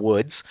these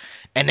woods,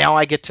 and now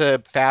I get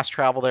to fast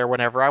travel there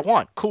whenever I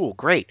want. Cool,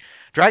 great.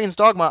 Dragon's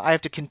Dogma, I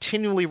have to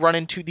continually run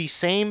into the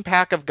same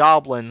pack of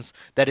goblins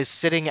that is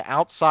sitting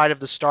outside of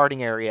the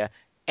starting area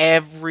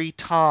every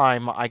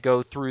time I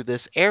go through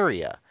this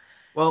area.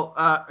 Well,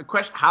 a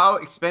question: how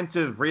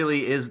expensive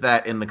really is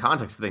that in the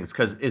context of things?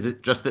 Because is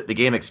it just that the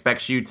game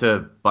expects you to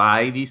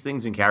buy these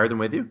things and carry them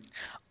with you?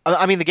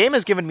 I mean, the game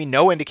has given me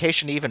no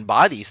indication to even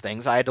buy these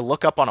things. I had to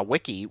look up on a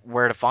wiki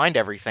where to find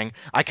everything.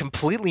 I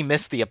completely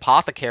missed the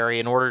apothecary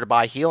in order to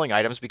buy healing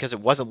items because it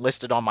wasn't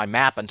listed on my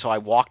map until I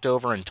walked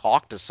over and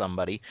talked to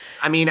somebody.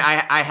 I mean,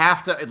 I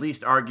have to at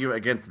least argue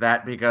against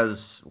that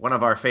because one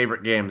of our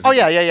favorite games Oh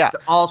yeah, yeah, yeah.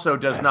 also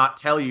does not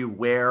tell you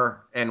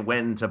where and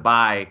when to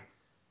buy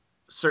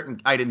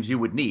certain items you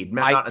would need.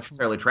 I Not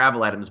necessarily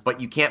travel items, but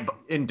you can't.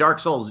 In Dark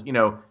Souls,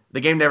 the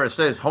game never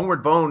says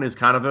Homeward Bone is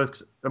kind of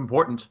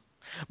important.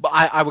 But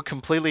I would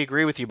completely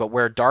agree with you. But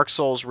where Dark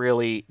Souls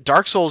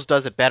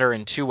does it better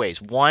in two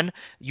ways. One,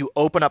 you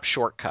open up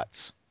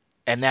shortcuts,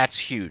 and that's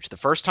huge. The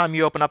first time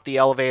you open up the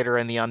elevator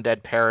in the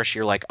Undead Parish,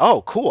 you're like,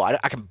 oh, cool,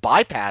 I can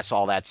bypass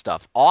all that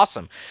stuff.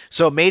 Awesome.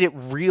 So it made it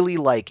really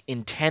like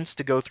intense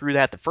to go through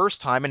that the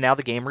first time, and now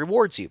the game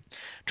rewards you.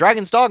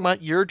 Dragon's Dogma,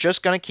 you're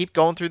just gonna keep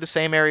going through the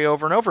same area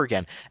over and over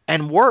again,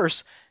 and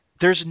worse.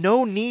 There's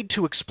no need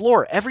to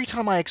explore. Every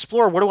time I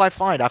explore, what do I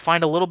find? I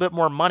find a little bit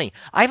more money.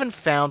 I haven't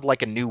found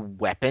like a new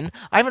weapon.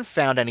 I haven't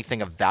found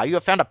anything of value. I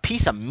found a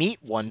piece of meat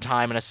one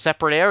time in a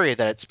separate area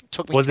that it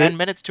took me Was 10 it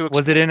minutes to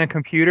was it explore. in a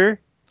computer?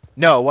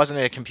 No, it wasn't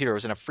in a computer. It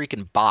was in a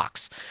freaking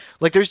box.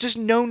 Like, there's just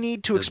no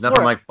need to There's nothing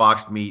explore. like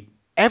boxed meat.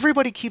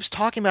 Everybody keeps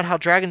talking about how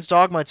Dragon's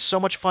Dogma it's so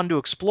much fun to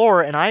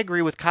explore, and I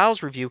agree with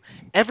Kyle's review.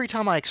 Every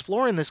time I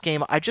explore in this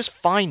game, I just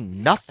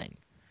find nothing.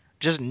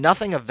 Just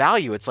nothing of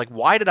value. It's like,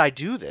 why did I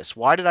do this?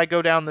 Why did I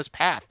go down this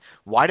path?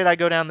 Why did I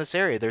go down this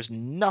area? There's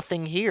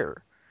nothing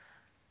here.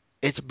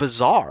 It's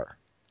bizarre.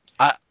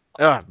 I,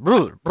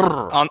 brr,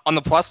 brr. On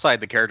the plus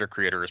side, the character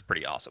creator is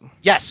pretty awesome.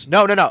 Yes,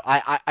 no, no, no.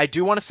 I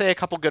do want to say a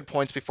couple good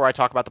points before I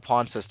talk about the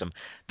pawn system.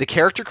 The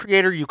character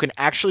creator, you can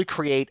actually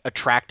create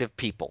attractive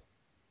people.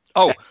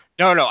 Oh That's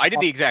no, I did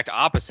the awesome. exact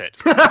opposite.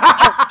 Oh,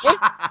 really?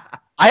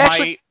 I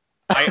actually,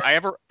 My I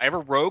have a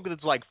rogue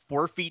that's like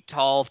 4 feet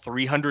tall,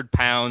 300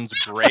 pounds,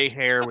 gray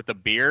hair with a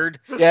beard.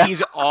 yeah.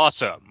 He's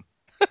awesome.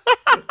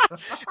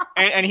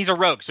 And he's a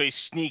rogue, so he's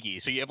sneaky.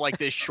 So you have like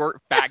this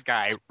short, fat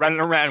guy running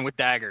around with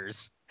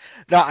daggers.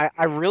 No,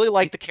 I really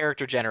like the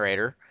character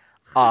generator.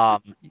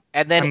 Um,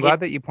 and then I'm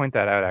glad that you point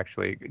that out,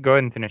 actually. Go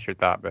ahead and finish your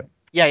thought, but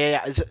yeah,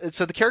 yeah, yeah.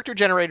 So the character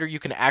generator, you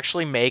can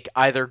actually make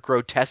either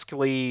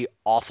grotesquely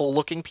awful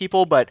looking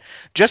people, but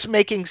just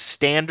making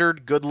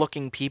standard good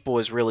looking people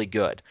is really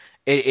good.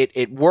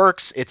 It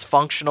works. It's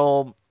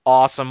functional.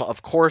 Awesome.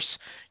 Of course,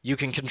 you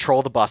can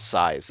control the bus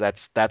size.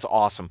 That's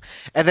awesome.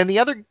 And then the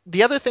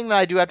other thing that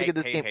I do have to Hey, give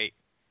this hey, game. hey.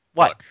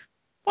 What? Look,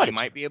 What? you It's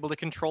might be able to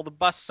control the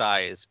bus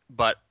size,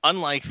 but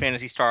unlike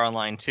Phantasy Star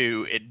Online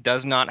 2, it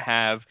does not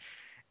have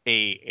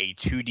a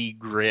 2D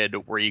grid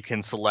where you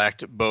can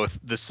select both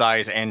the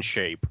size and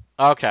shape.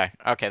 okay.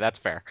 Okay, that's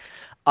fair.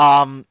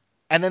 Um,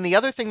 and then the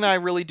other thing that I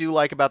really do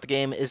like about the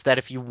game is that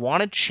if you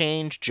want to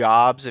change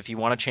jobs, if you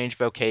want to change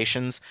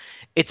vocations,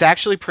 it's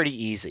actually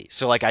pretty easy.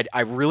 So, like,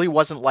 I really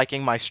wasn't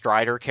liking my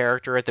Strider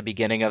character at the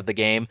beginning of the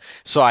game,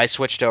 so I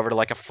switched over to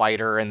like a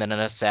fighter and then an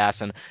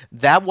assassin.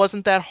 That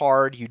wasn't that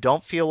hard. You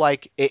don't feel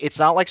like it's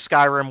not like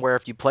Skyrim where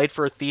if you played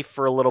for a thief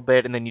for a little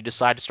bit and then you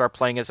decide to start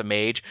playing as a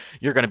mage,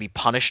 you're going to be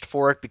punished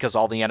for it because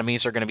all the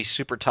enemies are going to be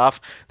super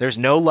tough. There's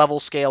no level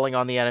scaling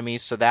on the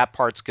enemies, so that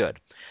part's good.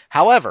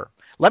 However,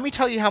 let me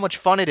tell you how much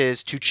fun it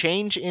is to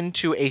change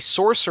into a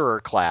sorcerer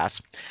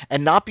class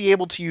and not be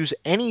able to use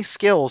any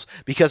skills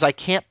because I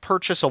can't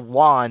purchase a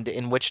wand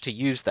in which to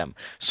use them.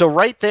 So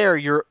right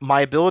there,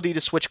 my ability to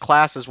switch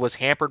classes was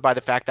hampered by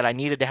the fact that I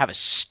needed to have a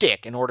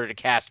stick in order to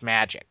cast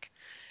magic.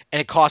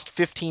 and it cost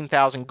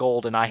 15,000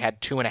 gold, and I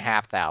had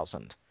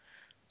 2,500.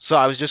 So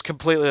I was just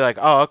completely like,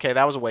 oh, okay,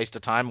 that was a waste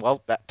of time.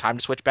 Well, time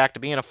to switch back to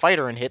being a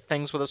fighter and hit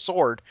things with a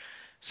sword.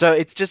 So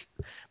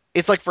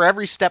it's like for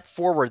every step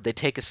forward, they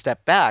take a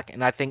step back.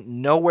 And I think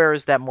nowhere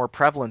is that more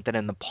prevalent than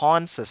in the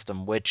pawn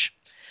system, which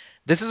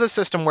this is a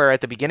system where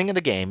at the beginning of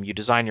the game, you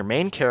design your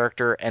main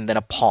character and then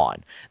a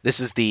pawn. This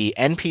is the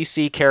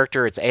NPC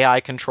character, it's AI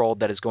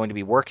controlled, that is going to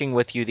be working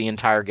with you the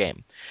entire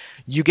game.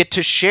 You get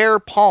to share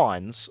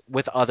pawns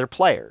with other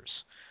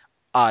players.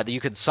 You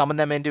can summon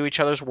them into each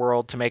other's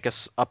world to make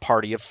a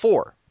party of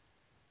four.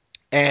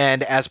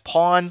 And as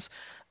pawns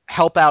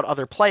help out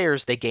other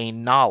players, they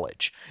gain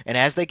knowledge. And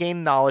as they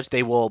gain knowledge,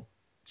 they will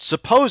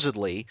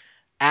supposedly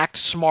act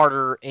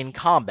smarter in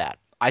combat.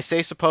 I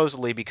say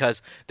supposedly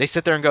because they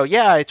sit there and go,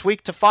 yeah, it's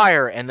weak to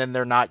fire, and then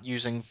they're not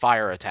using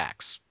fire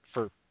attacks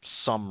for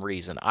some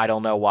reason. I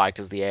don't know why,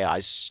 because the AI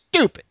is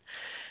stupid.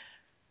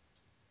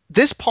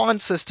 This pawn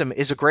system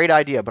is a great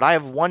idea, but I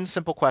have one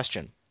simple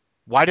question.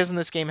 Why doesn't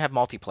this game have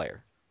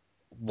multiplayer?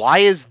 Why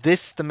is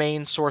this the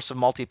main source of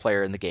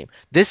multiplayer in the game?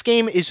 This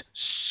game is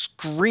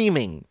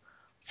screaming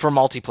for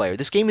multiplayer.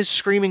 This game is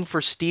screaming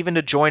for Steven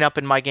to join up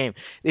in my game.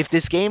 If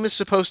this game is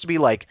supposed to be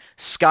like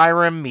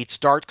Skyrim meets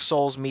Dark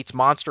Souls meets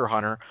Monster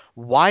Hunter,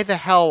 why the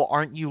hell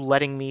aren't you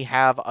letting me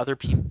have other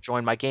people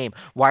join my game?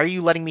 Why are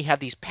you letting me have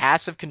these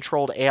passive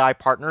controlled AI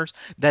partners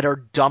that are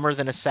dumber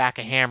than a sack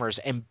of hammers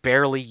and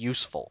barely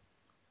useful?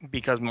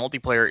 Because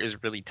multiplayer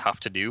is really tough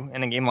to do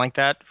in a game like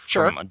that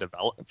Sure, from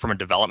a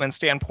development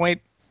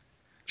standpoint.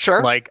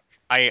 sure. Like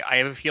I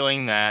have a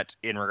feeling that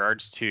in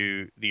regards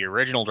to the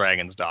original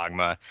Dragon's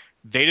Dogma,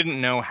 they didn't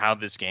know how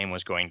this game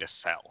was going to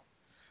sell.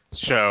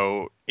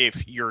 So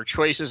if your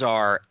choices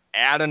are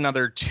add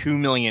another $2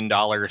 million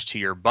to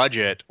your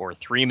budget, or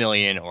 3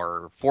 million,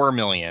 or 4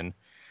 million,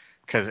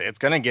 because it's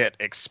going to get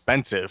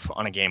expensive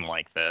on a game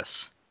like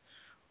this,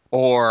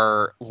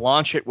 or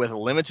launch it with a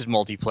limited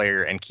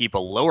multiplayer and keep a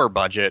lower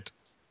budget.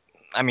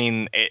 I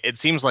mean, it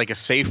seems like a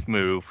safe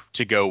move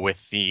to go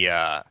with the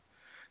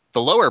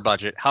lower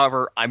budget.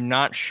 However, I'm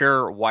not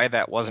sure why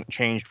that wasn't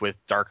changed with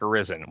Dark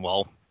Arisen.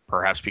 Well,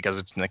 perhaps because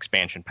it's an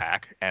expansion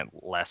pack and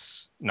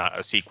less, not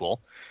a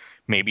sequel.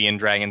 Maybe in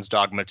Dragon's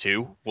Dogma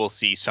 2, we'll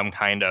see some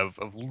kind of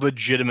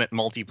legitimate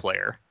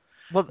multiplayer.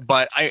 Well,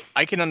 But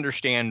I can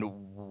understand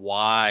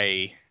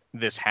why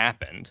this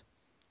happened.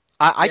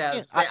 I Yeah,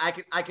 can't. say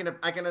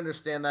I can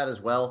understand that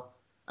as well.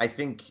 I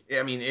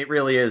mean it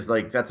really is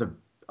like that's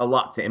a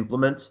lot to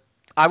implement.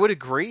 I would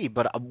agree,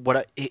 but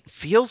it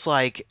feels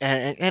like,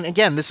 and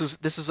again, this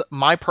is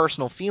my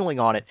personal feeling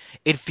on it.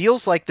 It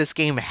feels like this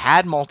game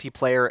had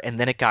multiplayer and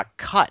then it got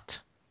cut.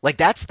 Like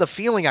that's the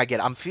feeling I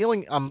get. I'm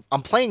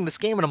playing this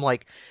game and I'm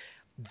like,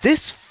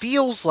 this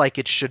feels like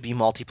it should be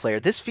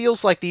multiplayer. This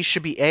feels like these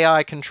should be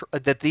AI control,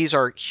 that these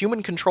are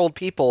human controlled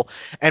people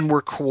and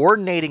we're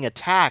coordinating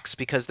attacks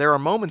because there are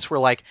moments where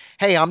like,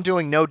 hey, I'm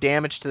doing no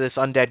damage to this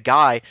undead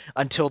guy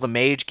until the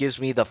mage gives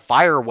me the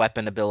fire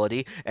weapon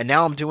ability and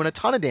now I'm doing a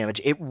ton of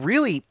damage.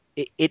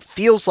 It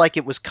feels like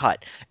it was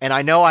cut. And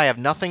I know I have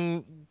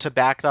nothing to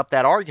back up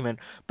that argument,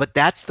 but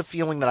that's the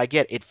feeling that I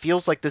get. It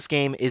feels like this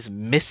game is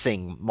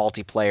missing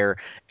multiplayer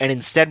and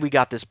instead we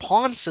got this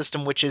pawn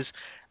system which is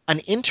an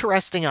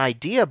interesting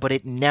idea, but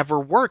it never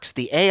works.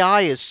 The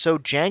AI is so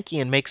janky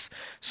and makes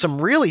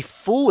some really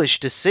foolish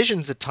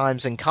decisions at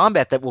times in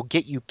combat that will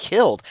get you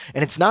killed.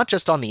 And it's not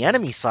just on the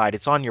enemy side,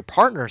 it's on your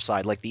partner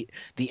side. Like the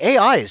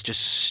AI is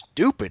just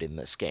stupid in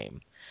this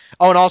game.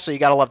 Oh, and also you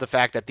got to love the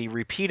fact that the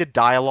repeated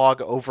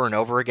dialogue over and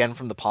over again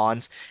from the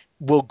pawns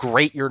will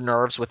grate your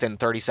nerves within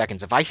 30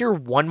 seconds. If I hear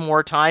one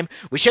more time,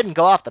 we shouldn't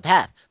go off the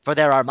path, for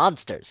there are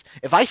monsters.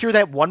 If I hear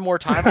that one more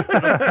time,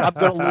 I'm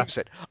gonna lose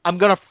it. I'm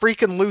gonna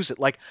freaking lose it.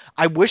 Like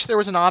I wish there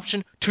was an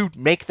option to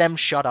make them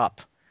shut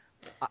up.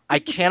 I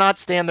cannot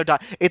stand their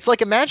It's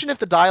like imagine if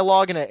the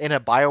dialogue in a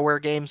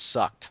Bioware game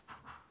sucked.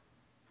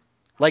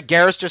 Like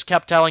Garrus just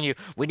kept telling you,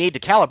 we need to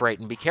calibrate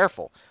and be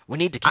careful. We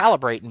need to I,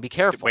 calibrate and be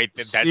careful. Wait,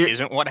 so, that you're,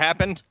 isn't what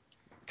happened?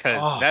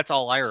 Because Oh, that's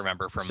all I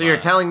remember so from. you're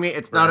telling me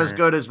it's not as Right.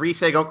 good as Rise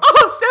going,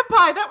 "Oh,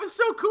 senpai, that was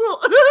so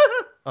cool."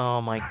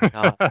 oh my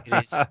god, it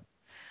is.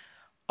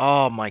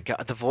 Oh my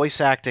god, the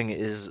voice acting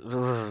is.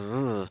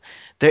 Ugh.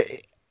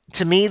 The,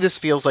 to me, this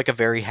feels like a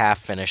very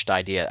half-finished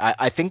idea.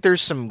 I think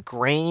there's some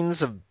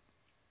grains of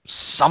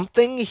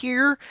something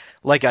here,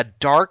 like a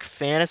dark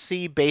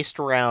fantasy based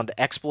around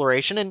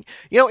exploration. And,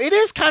 it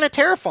is kind of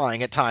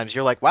terrifying at times.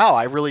 You're like, wow,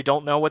 I really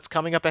don't know what's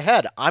coming up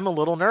ahead. I'm a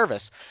little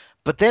nervous.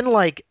 But then,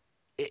 like,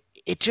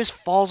 it just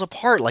falls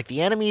apart. Like,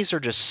 the enemies are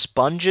just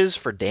sponges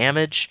for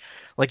damage.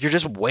 Like, you're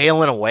just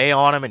wailing away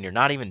on them and you're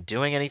not even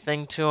doing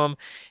anything to them.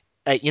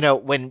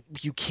 When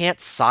you can't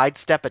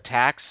sidestep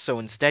attacks, so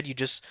instead you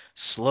just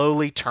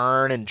slowly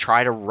turn and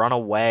try to run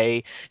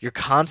away. You're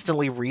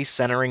constantly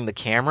recentering the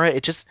camera.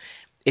 It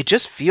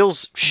just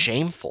feels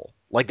shameful.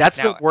 Like that's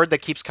the Now, word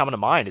that keeps coming to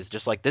mind is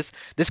just like this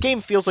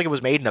game feels like it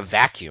was made in a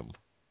vacuum.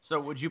 So,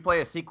 would you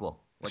play a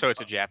sequel? so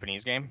it's a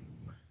Japanese game.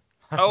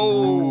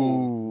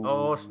 Oh,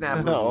 Oh, Ooh.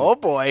 snafu. Oh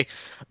boy.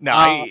 no, Uh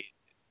I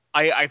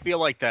I feel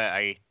like that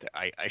I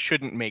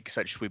shouldn't make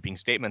such sweeping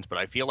statements, but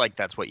I feel like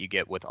that's what you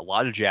get with a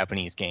lot of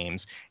Japanese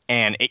games,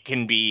 and it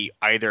can be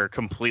either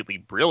completely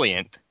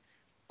brilliant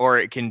or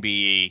it can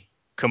be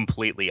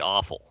completely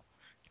awful.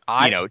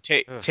 I ugh,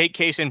 Take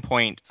case in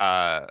point,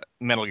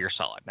 Metal Gear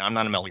Solid. Now I'm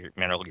not a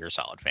Metal Gear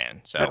Solid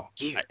fan, so Metal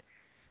Gear.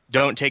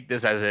 don't take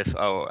this as if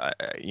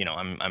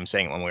I'm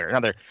saying it one way or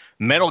another.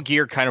 Metal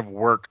Gear kind of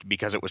worked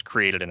because it was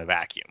created in a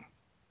vacuum.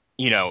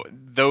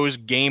 Those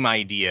game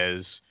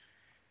ideas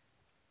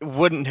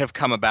wouldn't have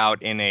come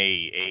about in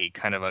a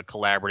kind of a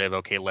collaborative,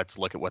 okay, let's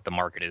look at what the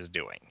market is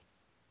doing.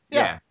 Yeah,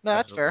 Yeah, no,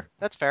 that's absolutely. fair.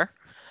 That's fair.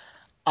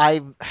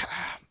 I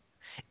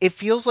it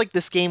feels like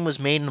this game was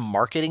made in a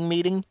marketing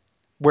meeting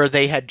where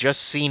they had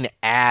just seen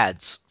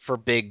ads for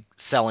big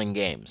selling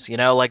games.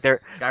 Like they're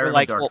Skyrim and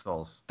like Dark Well,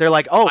 Souls. they're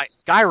like, "Oh, I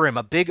Skyrim,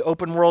 a big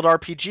open world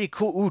RPG.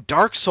 Cool. Ooh,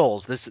 Dark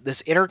Souls,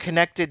 this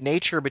interconnected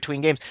nature between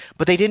games."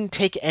 But they didn't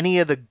take any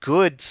of the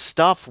good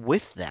stuff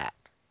with that.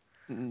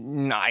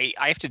 I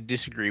have to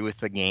disagree with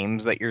the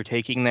games that you're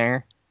taking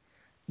there.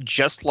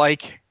 Just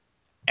like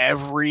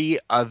every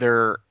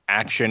other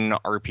action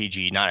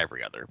RPG, not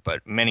every other,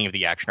 but many of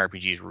the action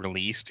RPGs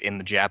released in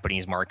the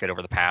Japanese market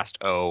over the past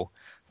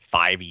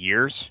 5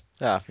 years.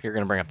 You're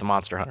going to bring up the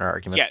Monster Hunter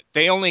argument. Yeah,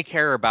 they only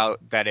care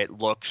about that it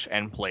looks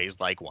and plays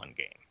like one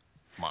game,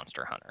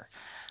 Monster Hunter.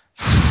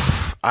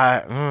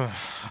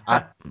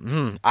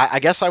 I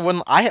guess I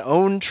wouldn't. I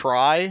own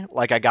Try.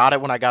 Like I got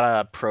it when I got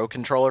a Pro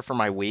controller for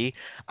my Wii.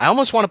 I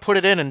almost want to put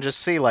it in and just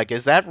see like,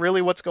 is that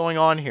really what's going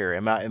on here?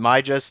 Am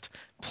I just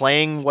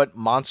playing what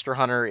Monster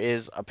Hunter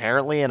is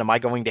apparently, and am I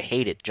going to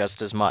hate it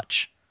just as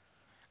much?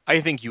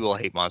 I think you will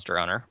hate Monster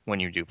Hunter when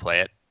you do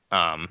play it.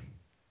 Um,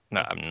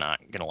 no, I'm not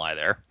gonna lie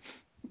there,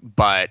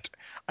 but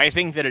I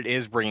think that it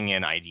is bringing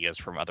in ideas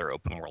from other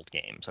open world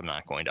games. I'm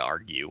not going to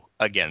argue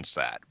against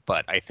that,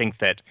 but I think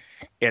that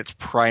its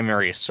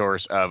primary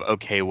source of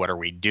okay, what are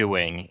we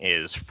doing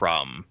is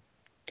from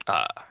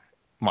uh, And,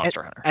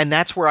 Monster Hunter. and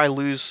that's where I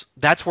lose.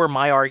 That's where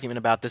my argument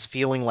about this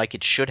feeling like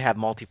it should have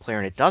multiplayer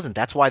and it doesn't.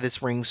 That's why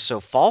this rings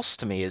so false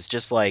to me. Is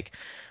just like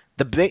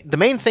the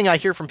main thing I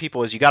hear from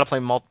people is you got to play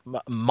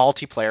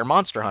multiplayer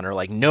Monster Hunter.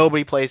 Like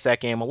nobody plays that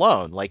game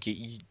alone. Like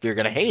you're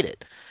gonna hate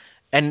it.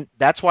 And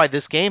that's why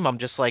this game, I'm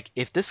just like,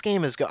 if this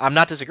game is, I'm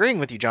not disagreeing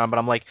with you, John, but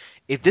I'm like,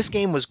 if this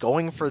game was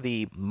going for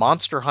the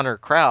Monster Hunter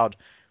crowd,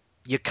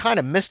 you kind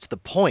of missed the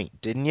point,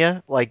 didn't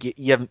you? Like,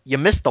 you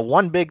missed the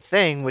one big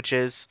thing, which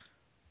is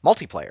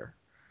multiplayer.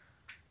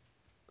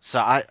 So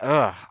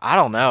I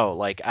don't know.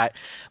 Like,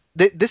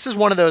 this is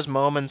one of those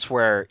moments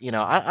where,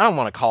 I don't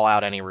want to call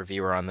out any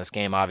reviewer on this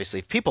game, obviously.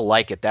 If people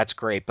like it, that's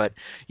great. But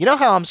you know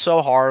how I'm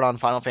so hard on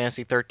Final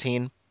Fantasy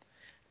 13?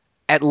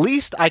 At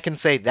least I can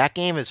say that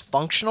game is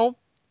functional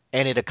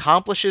and it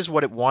accomplishes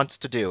what it wants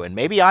to do. And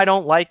maybe I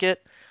don't like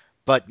it,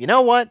 but you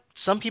know what?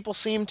 Some people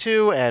seem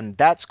to, and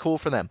that's cool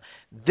for them.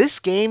 This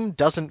game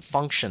doesn't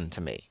function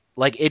to me.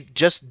 Like, it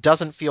just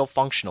doesn't feel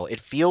functional. It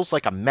feels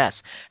like a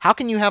mess. How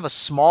can you have a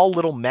small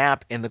little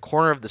map in the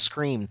corner of the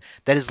screen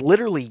that is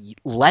literally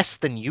less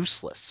than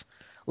useless?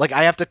 Like,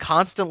 I have to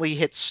constantly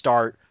hit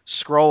start,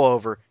 scroll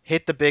over,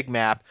 hit the big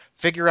map,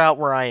 figure out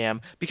where I am,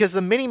 because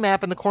the mini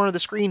map in the corner of the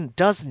screen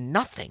does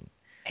nothing.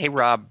 Hey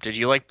Rob, did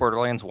you like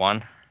Borderlands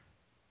 1?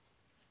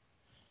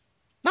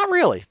 Not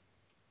really.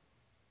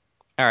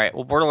 All right,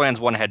 well Borderlands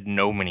 1 had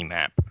no mini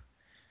map.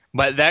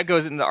 But that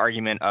goes into the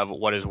argument of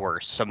what is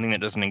worse, something that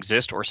doesn't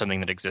exist or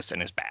something that exists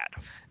and is bad.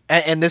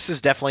 And this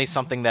is definitely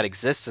something that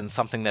exists and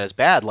something that is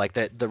bad. Like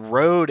the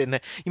road and you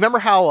remember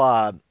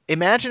how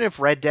imagine if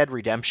Red Dead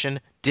Redemption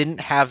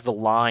didn't have the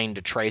line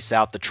to trace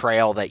out the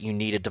trail that you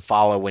needed to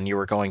follow when you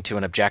were going to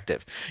an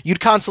objective. You'd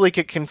constantly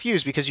get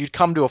confused because you'd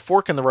come to a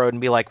fork in the road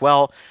and be like,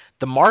 well,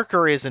 the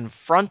marker is in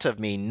front of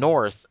me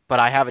north, but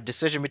I have a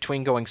decision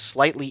between going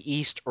slightly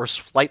east or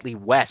slightly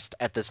west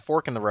at this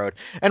fork in the road.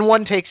 And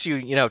one takes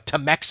you, to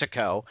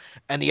Mexico,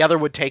 and the other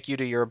would take you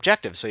to your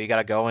objective. So you got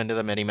to go into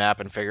the mini map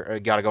and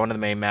got to go into the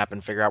main map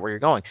and figure out where you're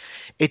going.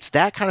 It's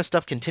that kind of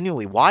stuff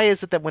continually. Why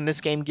is it that when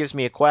this game gives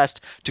me a quest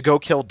to go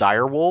kill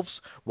dire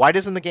wolves, why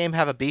doesn't the game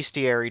have a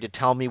bestiary to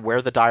tell me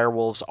where the dire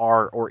wolves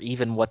are or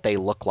even what they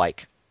look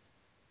like?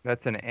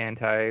 That's an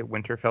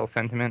anti-Winterfell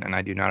sentiment, and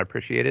I do not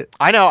appreciate it.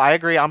 I know, I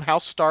agree. I'm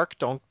House Stark.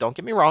 Don't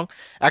get me wrong.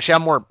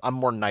 Actually, I'm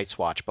more Night's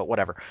Watch, but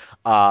whatever.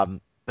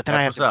 But then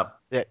I That's have what's to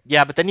be up.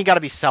 yeah, but then you got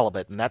to be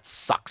celibate, and that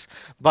sucks.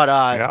 But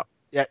Yeah.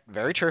 yeah,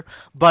 very true.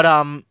 But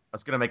I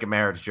was gonna make a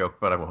marriage joke,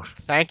 but I won't.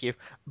 thank you.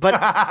 But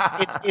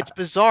it's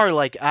bizarre.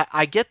 Like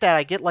I get that.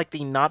 I get like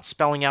the not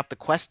spelling out the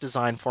quest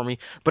design for me.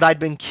 But I'd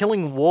been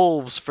killing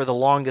wolves for the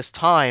longest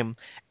time,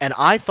 and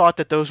I thought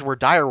that those were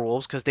dire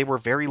wolves because they were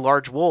very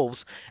large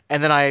wolves.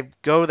 And then I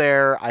go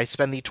there. I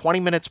spend the 20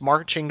 minutes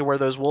marching to where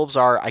those wolves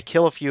are. I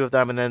kill a few of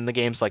them, and then the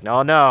game's like,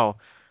 no, no,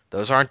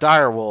 those aren't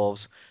dire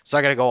wolves. So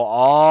I got to go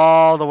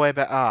all the way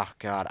back. Oh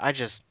God, I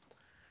just.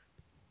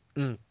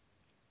 Mm,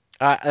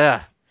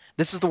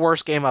 this is the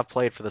worst game I've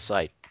played for the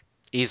site.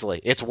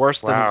 Easily. It's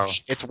worse than Wow.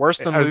 it's worse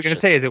than I was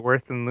gonna say, Lucius. is it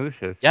worse than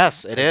Lucius?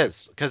 Yes, it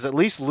is. Because at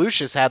least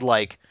Lucius had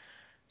like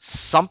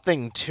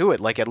something to it.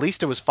 Like at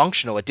least it was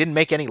functional. It didn't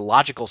make any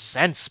logical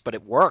sense, but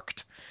it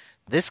worked.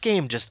 This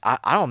game just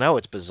I don't know.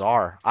 It's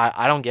bizarre.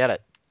 I don't get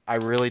it. I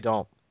really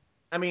don't.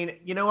 I mean,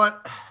 you know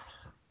what?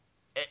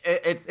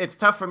 It's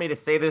tough for me to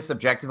say this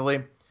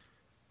objectively,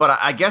 but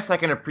I guess I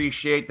can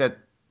appreciate that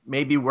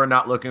maybe we're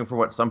not looking for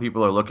what some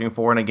people are looking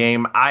for in a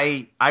game.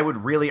 I would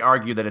really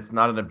argue that it's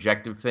not an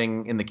objective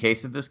thing in the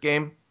case of this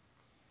game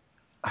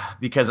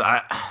because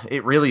I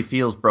it really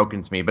feels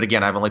broken to me. But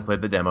again, I've only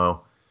played the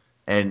demo,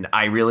 and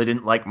I really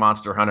didn't like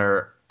Monster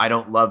Hunter. I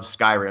don't love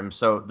Skyrim,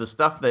 so the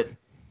stuff that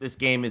this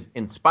game is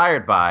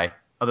inspired by,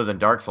 other than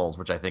Dark Souls,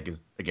 which I think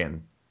is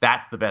again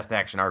that's the best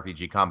action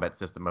RPG combat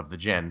system of the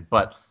gen.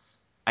 But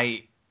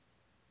I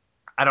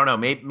I don't know.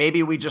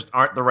 Maybe we just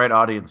aren't the right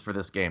audience for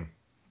this game.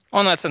 Well,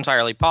 and that's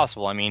entirely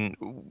possible. I mean,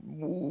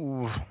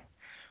 well,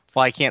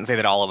 I can't say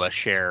that all of us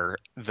share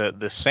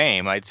the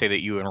same. I'd say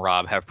that you and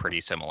Rob have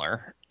pretty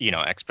similar,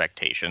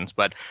 expectations,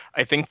 but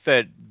I think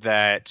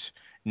that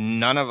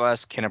none of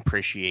us can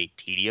appreciate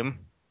tedium.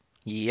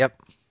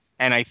 Yep.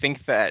 And I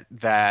think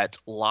that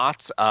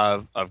lots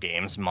of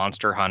games,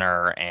 Monster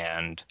Hunter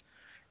and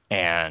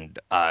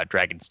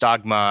Dragon's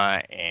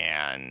Dogma,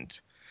 and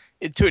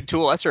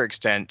to a lesser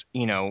extent,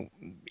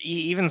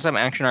 even some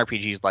action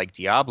RPGs like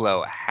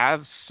Diablo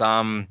have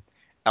some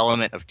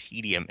element of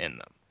tedium in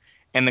them.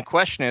 And the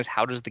question is,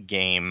 how does the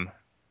game,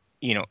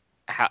 you know,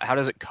 how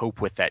does it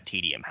cope with that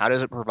tedium? How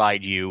does it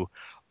provide you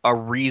a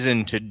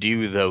reason to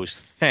do those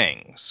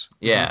things?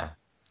 Hmm. Yeah.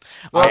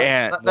 I Well,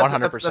 And that's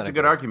 100% a good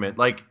agree. argument.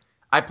 Like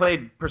I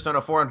played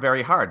Persona 4 on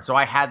very hard, so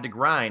I had to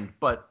grind,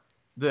 but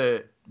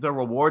the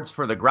rewards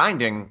for the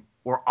grinding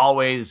were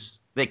always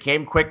they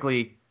came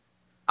quickly.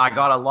 I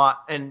got a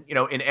lot and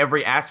in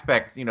every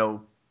aspect,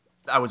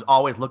 I was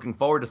always looking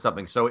forward to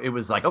something. So it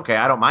was like, okay,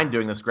 I don't mind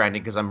doing this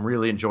grinding because I'm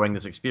really enjoying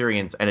this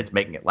experience and it's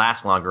making it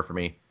last longer for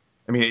me.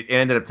 I mean, it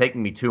ended up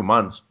taking me 2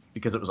 months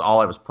because it was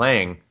all I was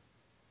playing,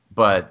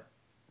 but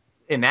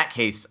in that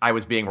case, I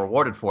was being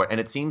rewarded for it. And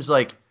it seems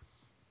like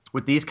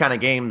with these kind of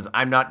games,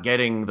 I'm not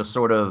getting the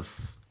sort of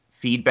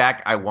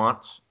feedback I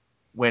want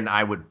when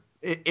I would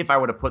if I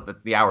would have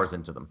put the hours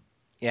into them.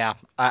 Yeah,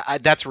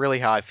 that's really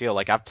how I feel.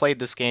 Like I've played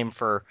this game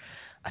for,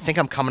 I think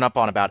I'm coming up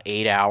on about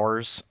 8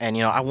 hours, and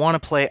I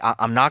want to play.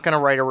 I'm not going to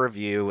write a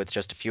review with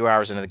just a few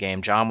hours into the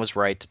game. John was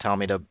right to tell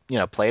me to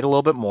play it a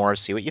little bit more,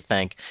 see what you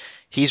think.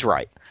 He's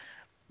right,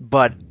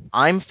 but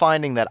I'm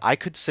finding that I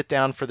could sit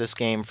down for this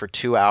game for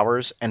 2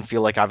 hours and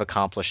feel like I've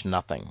accomplished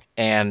nothing.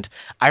 And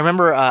I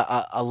remember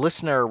a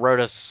listener wrote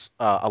us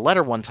a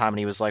letter one time, and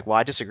he was like, "Well,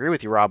 I disagree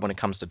with you, Rob, when it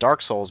comes to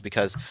Dark Souls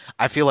because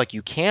I feel like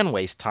you can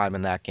waste time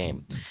in that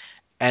game."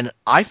 And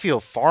I feel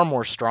far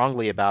more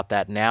strongly about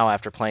that now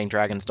after playing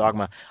Dragon's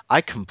Dogma.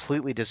 I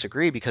completely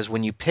disagree because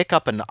when you pick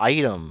up an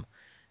item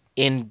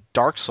in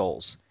Dark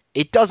Souls,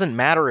 it doesn't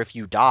matter if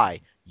you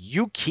die.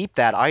 You keep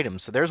that item.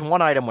 So there's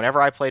one item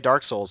whenever I play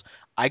Dark Souls,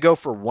 I go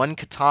for one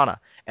katana,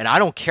 and I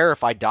don't care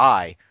if I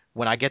die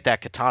when I get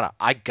that katana.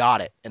 I got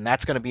it, and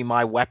that's going to be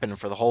my weapon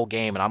for the whole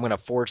game, and I'm going to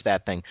forge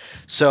that thing.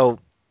 So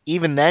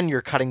even then,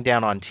 you're cutting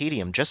down on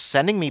tedium. Just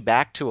sending me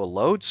back to a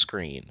load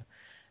screen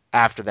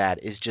after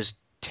that is just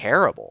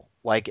terrible.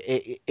 Like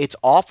it's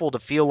awful to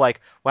feel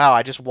like, wow,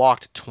 I just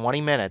walked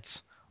 20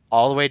 minutes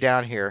all the way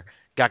down here,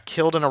 got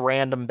killed in a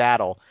random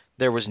battle.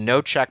 There was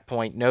no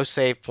checkpoint, no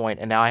save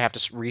point, and now I have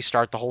to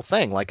restart the whole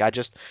thing. Like I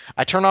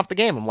turn off the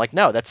game. I'm like,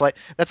 no, that's like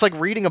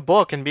reading a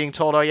book and being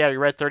told, oh yeah, you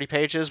read 30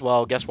 pages.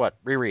 Well, guess what?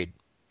 Reread.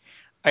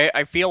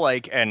 I feel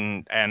like,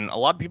 and a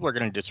lot of people are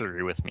going to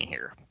disagree with me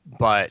here,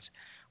 but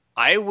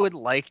I would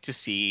like to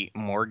see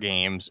more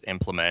games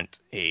implement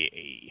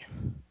a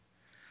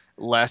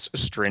less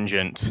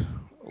stringent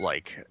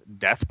like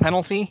death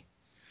penalty.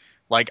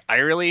 Like I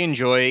really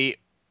enjoy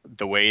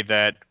the way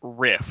that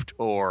Rift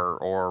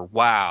or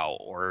WoW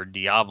or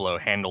Diablo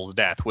handles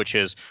death, which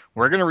is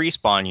we're going to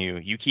respawn you.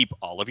 You keep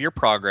all of your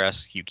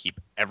progress. You keep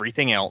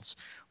everything else.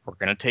 We're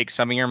going to take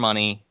some of your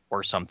money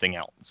or something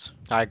else.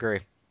 I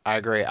agree. I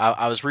agree.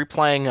 I was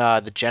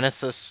replaying the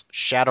Genesis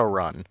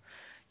Shadowrun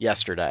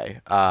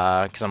yesterday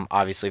because I'm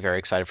obviously very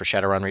excited for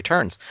Shadowrun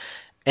Returns,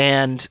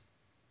 and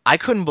I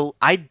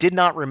did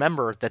not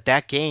remember that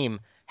that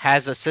game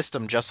has a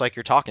system just like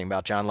you're talking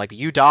about, John. Like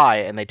you die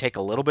and they take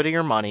a little bit of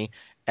your money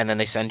and then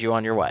they send you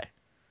on your way.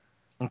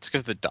 It's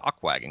because the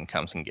dock wagon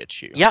comes and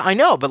gets you. Yeah, I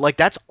know, but like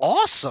that's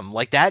awesome.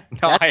 Like that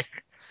No, that's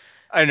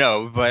I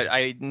know, but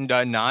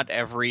not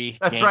every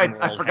That's right. game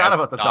I world forgot has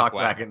about the dock talk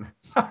wagon.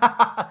 wagon.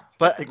 That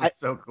but thing I was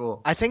so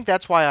cool. I think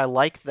that's why I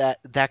like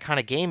that kind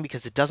of game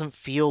because it doesn't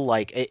feel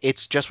like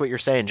it's just what you're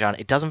saying, John.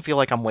 It doesn't feel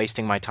like I'm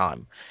wasting my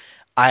time.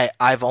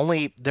 I've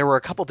only there were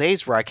a couple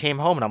days where I came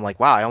home and I'm like,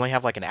 wow, I only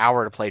have like an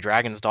hour to play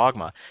Dragon's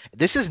Dogma.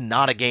 This is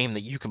not a game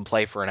that you can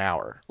play for an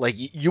hour. Like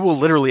you will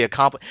literally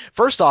accomplish.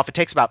 First off, it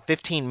takes about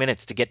 15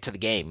 minutes to get to the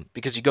game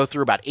because you go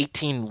through about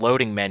 18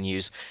 loading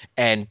menus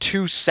and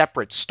two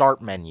separate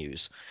start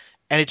menus,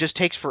 and it just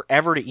takes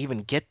forever to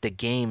even get the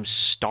game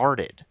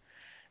started.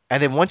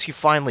 And then once you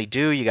finally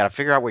do, you got to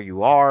figure out where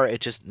you are. It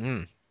just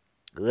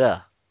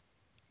ugh,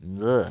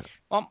 ugh.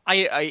 Well,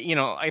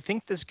 I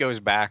think this goes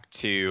back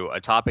to a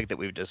topic that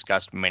we've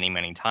discussed many,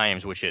 many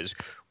times, which is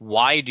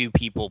why do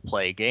people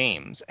play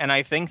games? And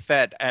I think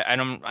that,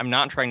 and I'm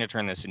not trying to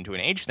turn this into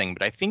an age thing,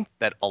 but I think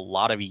that a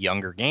lot of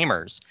younger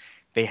gamers,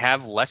 they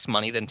have less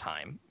money than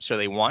time, so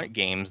they want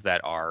games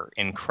that are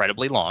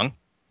incredibly long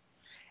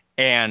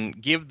and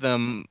give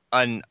them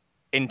an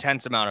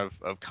intense amount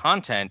of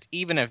content,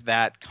 even if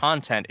that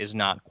content is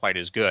not quite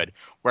as good.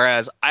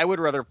 Whereas I would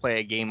rather play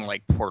a game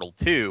like Portal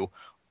 2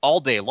 all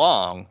day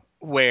long,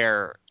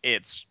 where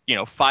it's,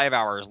 5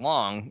 hours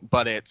long,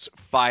 but it's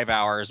 5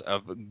 hours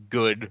of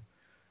good,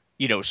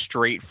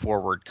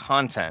 straightforward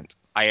content.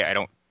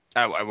 I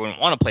wouldn't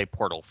want to play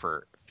Portal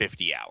for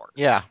 50 hours.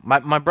 Yeah,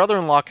 my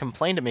brother-in-law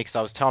complained to me because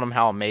I was telling him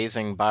how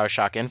amazing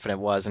BioShock Infinite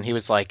was, and he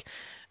was like,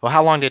 "Well,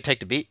 how long did it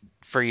take to beat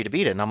for you to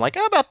beat it?" And I'm like,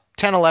 about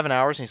 10, 11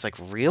 hours. And he's like,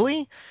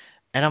 "Really?"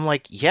 And I'm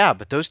like, "Yeah,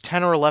 but those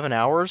 10 or 11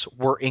 hours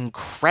were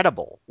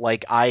incredible.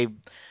 Like I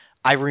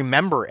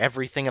remember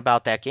everything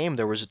about that game.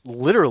 There was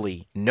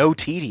literally no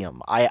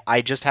tedium.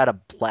 I just had a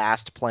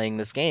blast playing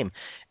this game."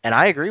 And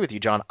I agree with you,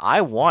 John.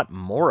 I want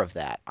more of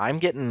that. I'm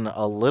getting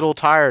a little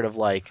tired of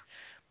like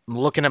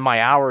looking at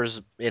my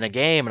hours in a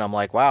game and I'm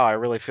like, wow, I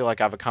really feel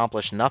like I've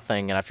accomplished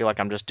nothing and I feel like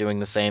I'm just doing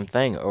the same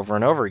thing over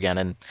and over again.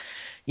 And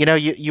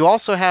you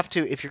also have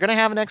to, if you're going to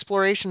have an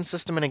exploration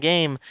system in a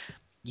game,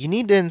 you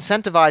need to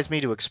incentivize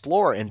me to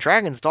explore. And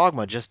Dragon's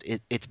Dogma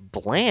it's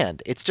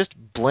bland. It's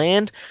just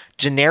bland,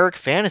 generic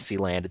fantasy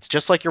land. It's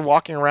just like you're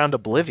walking around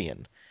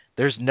Oblivion.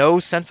 There's no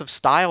sense of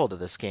style to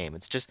this game.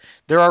 It's just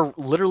there are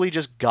literally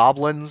just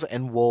goblins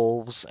and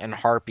wolves and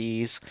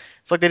harpies.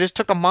 It's like they just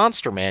took a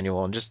monster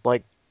manual and just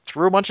like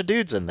threw a bunch of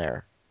dudes in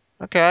there.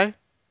 Okay, I,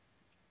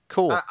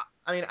 cool.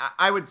 I mean,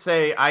 I would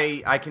say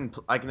I can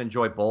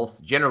enjoy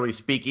both. Generally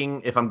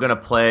speaking, if I'm gonna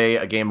play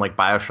a game like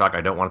Bioshock,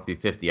 I don't want it to be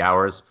 50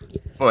 hours.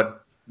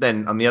 But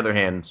then on the other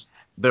hand,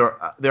 there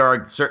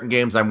are certain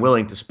games I'm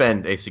willing to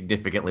spend a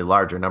significantly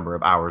larger number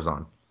of hours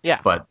on. Yeah.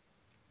 But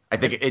I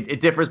think it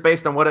differs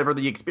based on whatever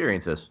the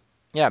experience is.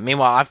 Yeah,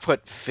 meanwhile, I've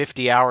put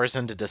 50 hours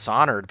into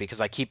Dishonored because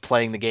I keep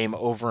playing the game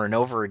over and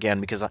over again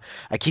because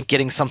I keep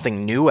getting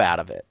something new out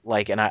of it.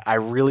 Like, and I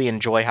really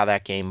enjoy how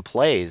that game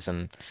plays.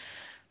 And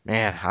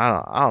man,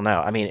 I don't know.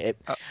 I mean,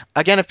 Uh,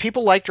 again, if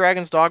people like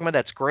Dragon's Dogma,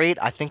 that's great.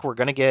 I think we're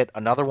going to get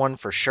another one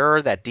for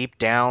sure. That Deep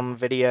Down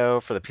video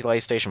for the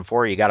PlayStation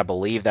 4, you got to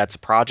believe that's a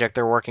project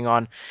they're working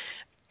on.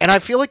 And I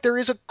feel like there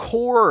is a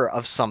core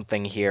of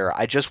something here.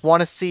 I just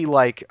want to see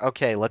like,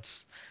 okay,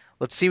 let's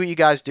see what you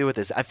guys do with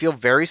this. I feel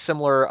very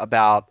similar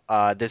about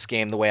this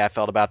game the way I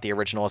felt about the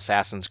original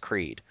Assassin's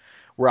Creed,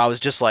 where I was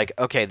just like,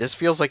 okay, this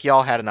feels like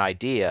y'all had an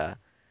idea,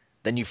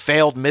 then you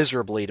failed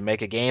miserably to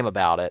make a game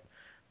about it,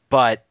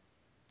 but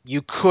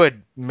you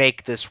could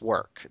make this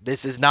work.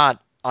 This is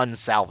not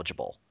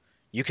unsalvageable.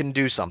 You can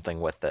do something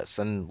with this,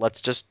 and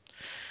let's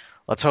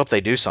hope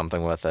they do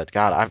something with it.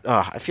 God,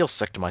 I feel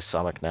sick to my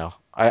stomach now.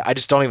 I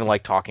just don't even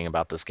like talking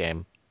about this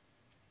game.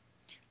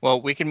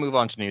 well, we can move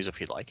on to news if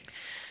you'd like.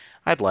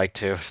 I'd like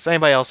to. Does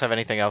anybody else have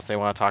anything else they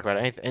want to talk about?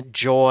 Anything,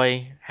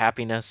 joy,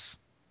 happiness?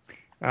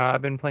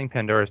 I've been playing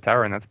Pandora's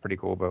Tower, and that's pretty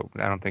cool, but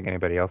I don't think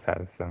anybody else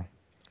has. So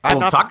I've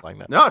Well, not been playing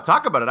that.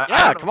 talk about it. I Yeah,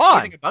 don't know come on.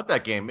 anything about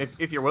that game.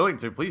 If you're willing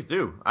to, please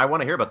do. I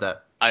want to hear about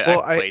that.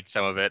 well, I've I played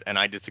some of it, and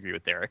I disagree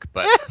with Derek,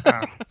 but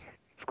uh,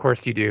 of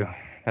course you do.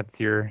 That's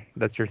your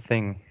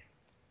thing.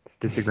 It's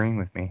disagreeing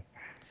with me.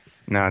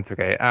 No, it's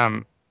okay.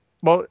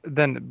 Well,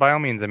 then by all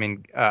means, I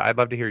mean, I'd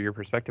love to hear your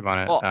perspective on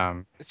it.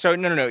 well, so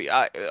no.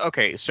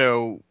 Okay,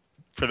 so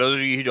for those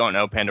of you who don't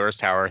know, Pandora's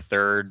Tower,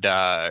 third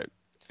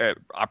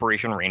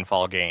Operation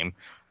Rainfall game,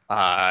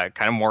 kind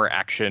of more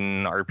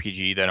action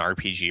RPG than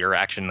RPG or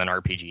action than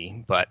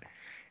RPG, but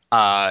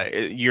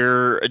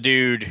you're a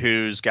dude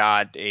who's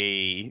got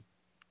a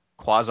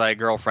quasi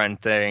girlfriend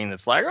thing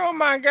that's like, oh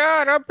my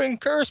god, I've been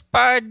cursed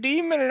by a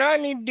demon and I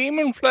need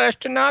demon flesh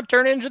to not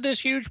turn into this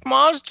huge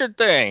monster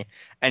thing.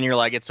 And you're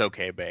like, it's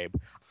okay, babe.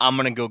 I'm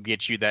gonna go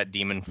get you that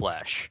demon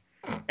flesh.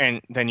 And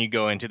then you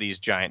go into these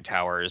giant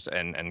towers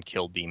and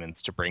kill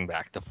demons to bring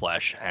back the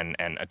flesh and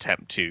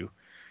attempt to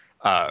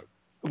uh,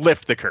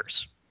 lift the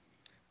curse.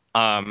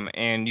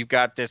 And you've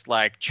got this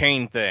like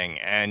chain thing,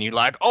 and you're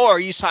like, oh, are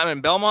you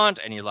Simon Belmont?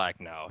 And you're like,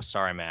 no,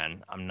 sorry,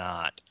 man, I'm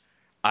not.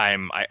 I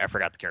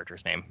forgot the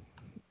character's name.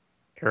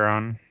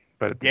 Aaron,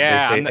 but they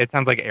Yeah, say it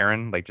sounds like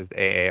Aaron, like just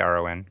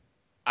Aaron.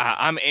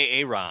 I'm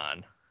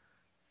Aaron,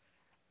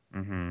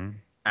 Mm-hmm.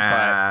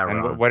 but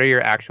And Ron. what are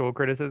your actual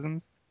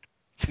criticisms?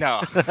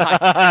 no,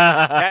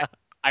 that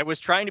I was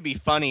trying to be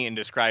funny in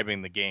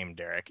describing the game,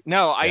 Derek.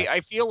 No, Yeah.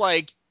 I feel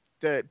like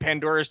the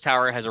Pandora's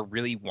Tower has a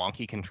really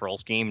wonky control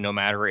scheme. No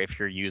matter if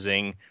you're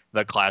using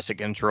the classic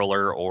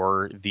controller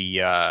or the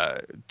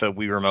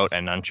Wii Remote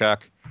and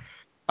nunchuck,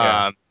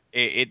 Yeah.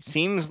 it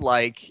seems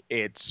like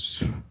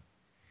it's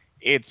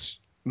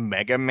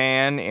Mega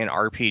Man in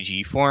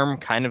RPG form,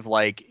 kind of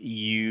like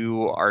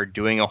you are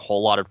doing a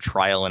whole lot of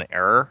trial and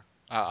error.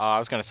 I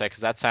was gonna say because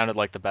that sounded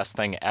like the best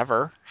thing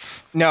ever.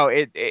 No,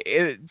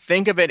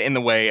 think of it in the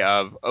way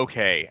of,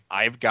 okay,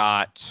 I've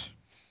got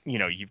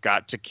you've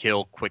got to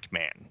kill Quick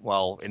Man.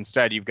 Well,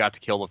 instead, you've got to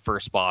kill the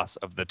first boss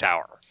of the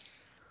tower.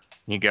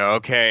 You go,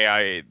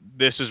 okay,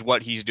 this is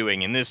what he's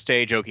doing in this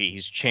stage. Okay,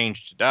 he's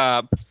changed it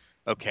up.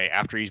 Okay,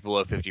 after he's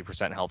below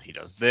 50% health, he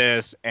does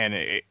this, and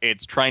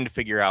it's trying to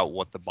figure out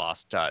what the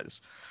boss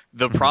does.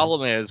 The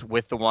problem is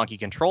with the wonky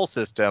control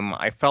system,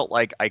 I felt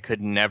like I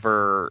could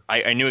never.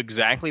 I knew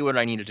exactly what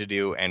I needed to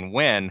do and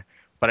when,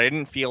 but I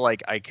didn't feel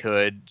like I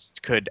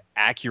could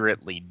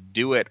accurately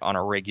do it on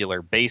a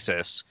regular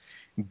basis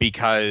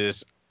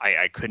because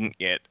I couldn't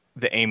get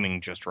the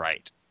aiming just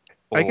right.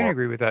 I can Or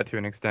agree with that to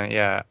an extent.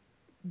 Yeah,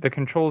 the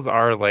controls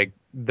are like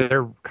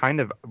they're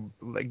kind of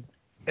like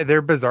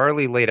they're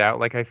bizarrely laid out.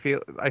 Like I feel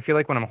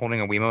like when I'm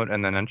holding a Wiimote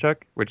and the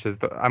nunchuck, which is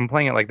I'm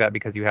playing it like that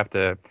because you have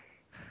to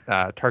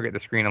target the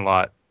screen a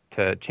lot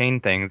to chain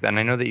things. And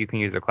I know that you can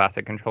use a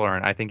classic controller,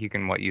 and I think you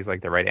can use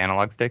like the right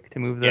analog stick to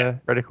move yeah,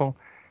 the reticle.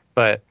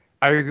 But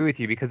I agree with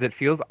you because it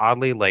feels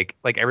oddly like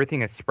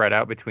everything is spread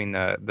out between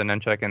the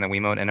nunchuck and the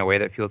Wiimote in a way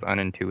that feels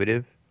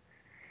unintuitive.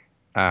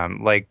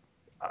 Like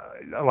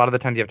a lot of the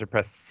times you have to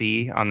press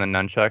C on the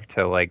nunchuck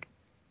to like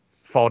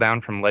fall down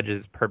from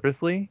ledges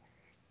purposely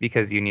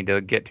because you need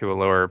to get to a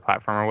lower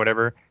platform or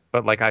whatever.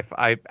 But like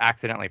I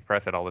accidentally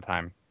press it all the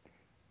time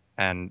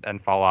and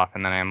fall off,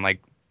 and then I'm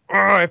like, oh,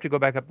 I have to go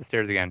back up the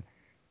stairs again.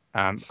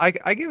 I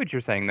get what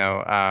you're saying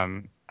though.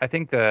 I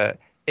think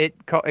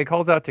it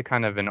calls out to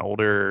kind of an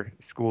older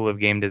school of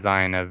game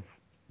design of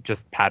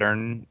just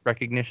pattern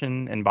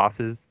recognition in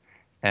bosses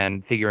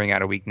and figuring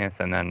out a weakness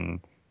and then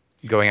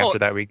going well, after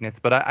that weakness.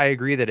 But I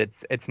agree that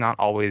it's not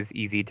always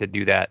easy to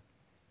do that.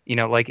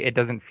 Like it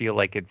doesn't feel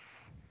like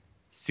it's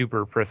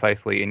super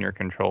precisely in your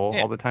control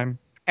yeah. all the time.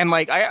 And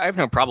like I have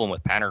no problem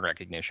with pattern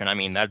recognition. I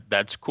mean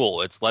that's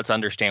cool. It's let's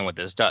understand what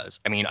this does.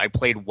 I mean, I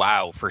played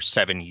WoW for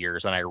 7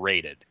 years and I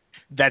rated.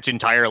 That's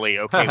entirely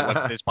okay.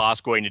 What's this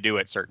boss going to do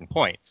at certain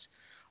points?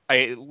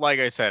 Like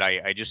I said,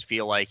 I just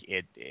feel like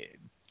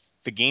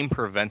the game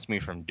prevents me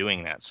from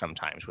doing that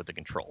sometimes with the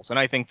controls, and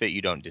I think that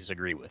you don't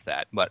disagree with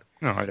that. But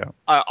No, I don't.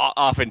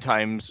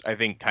 oftentimes, I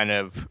think kind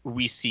of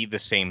we see the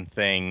same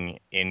thing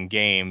in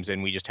games,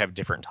 and we just have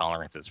different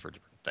tolerances for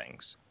different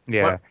things.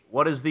 Yeah.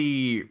 What is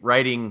the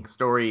writing,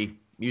 story,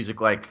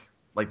 music like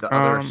the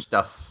other Um.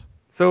 stuff?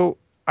 So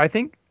I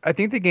think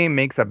the game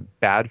makes a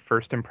bad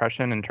first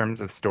impression in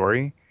terms of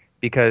story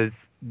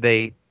because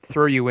they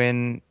throw you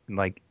in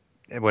like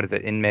what is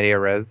it in media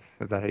res?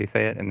 Is that how you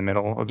say it? In the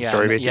middle of the Yeah,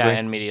 story, yeah, basically,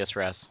 and medias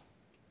res,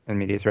 in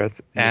medias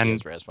res, and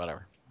medias res,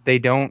 whatever. they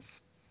don't.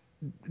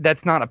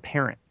 That's not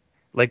apparent.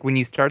 Like when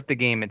you start the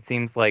game, it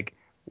seems like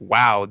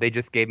wow, they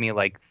just gave me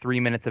like 3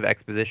 minutes of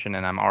exposition,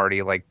 and I'm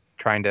already like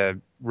trying to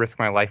risk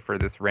my life for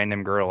this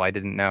random girl I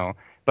didn't know.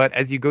 But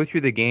as you go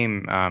through the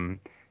game,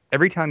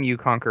 every time you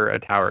conquer a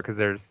tower, because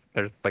there's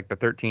like the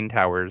 13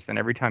 towers, and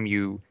every time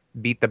you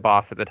beat the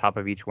boss at the top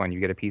of each one, you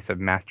get a piece of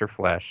master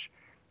flesh.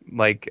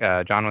 Like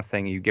John was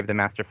saying, you give the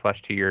master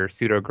flesh to your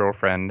pseudo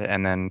girlfriend,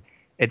 and then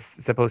it's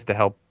supposed to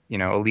help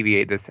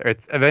alleviate this. Or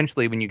it's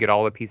eventually when you get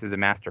all the pieces of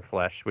master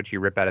flesh, which you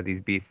rip out of these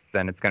beasts,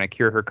 then it's going to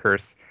cure her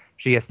curse.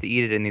 She has to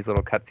eat it in these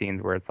little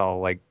cutscenes where it's all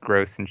like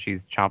gross and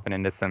she's chomping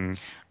into some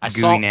I gooey,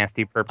 saw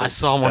nasty I purple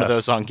saw one of stuff.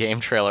 those on game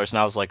trailers, and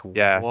I was like,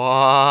 Yeah.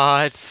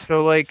 what?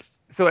 So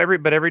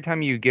every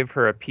time you give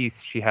her a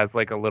piece, she has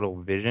like a little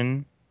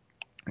vision,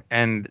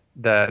 and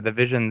the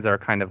visions are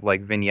kind of like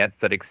vignettes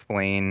that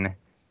explain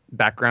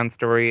background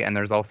story, and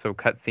there's also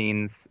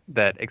cutscenes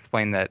that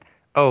explain that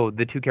oh,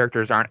 the two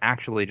characters aren't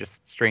actually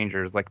just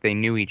strangers, like they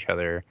knew each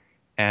other,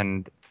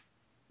 and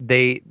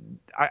they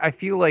I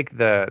feel like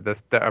the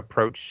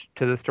approach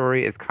to the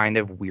story is kind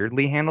of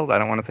weirdly handled. I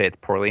don't want to say it's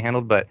poorly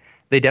handled, but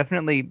they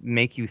definitely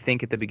make you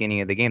think at the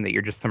beginning of the game that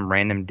you're just some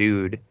random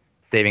dude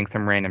saving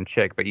some random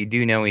chick, but you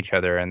do know each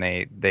other, and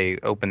they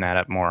open that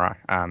up more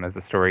as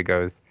the story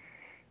goes.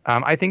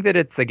 I think that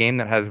it's a game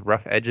that has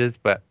rough edges,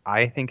 but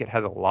I think it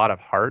has a lot of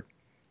heart,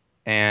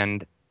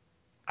 and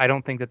I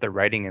don't think that the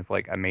writing is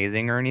like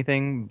amazing or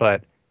anything,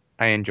 but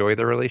I enjoy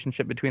the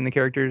relationship between the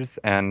characters,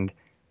 and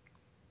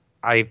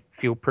I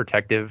feel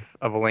protective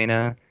of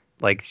Elena.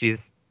 Like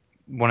she's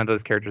one of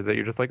those characters that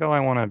you're just like, oh, I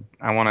want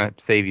to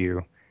save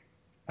you.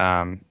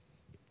 Um,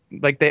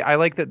 I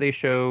like that they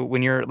show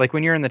when you're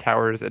in the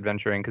towers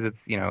adventuring because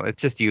it's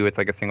just you. It's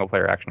like a single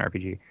player action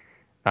RPG.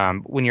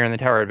 When you're in the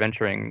tower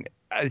adventuring,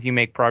 as you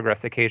make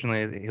progress,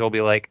 occasionally he'll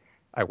be like,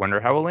 I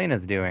wonder how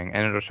Elena's doing,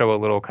 and it'll show a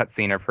little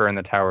cutscene of her in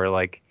the tower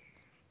like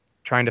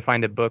trying to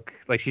find a book,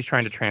 like she's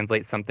trying to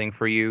translate something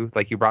for you,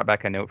 like you brought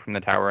back a note from the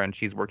tower and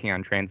she's working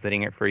on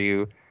translating it for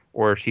you,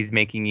 or she's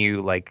making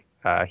you like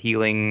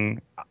healing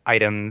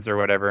items or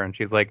whatever, and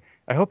she's like,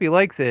 I hope he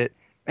likes it.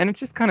 And it's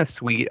just kind of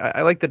sweet.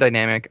 I like the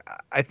dynamic.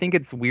 I think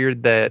it's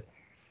weird that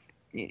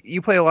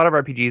you play a lot of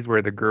RPGs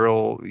where the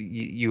girl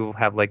you'll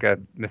have like a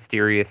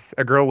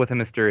girl with a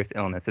mysterious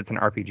illness. It's an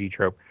RPG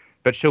trope,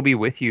 but she'll be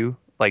with you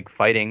like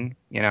fighting.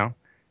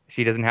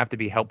 She doesn't have to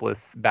be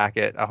helpless back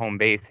at a home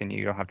base, and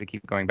you don't have to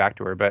keep going back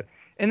to her. But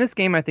in this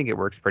game, I think it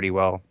works pretty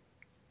well.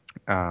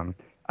 Um,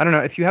 I don't know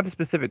if you have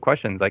specific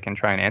questions, I can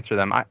try and answer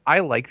them. I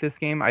like this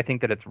game. I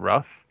think that it's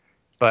rough,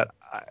 but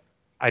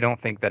I don't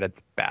think that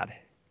it's bad.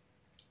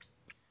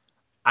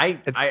 I,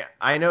 It's I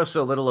I know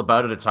so little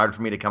about it. It's hard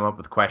for me to come up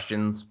with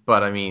questions.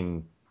 But I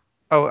mean,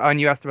 Oh, and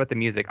you asked about the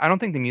music. I don't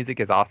think the music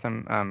is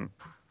awesome.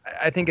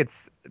 I think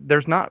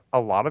there's not a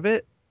lot of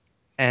it,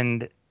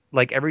 and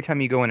like every time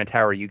you go in a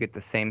tower, you get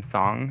the same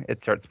song.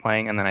 It starts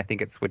playing, and then I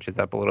think it switches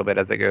up a little bit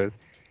as it goes.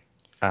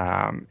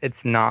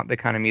 It's not the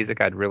kind of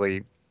music I'd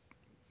really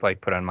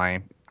like put on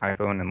my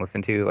iPhone and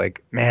listen to.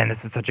 Like, man,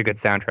 this is such a good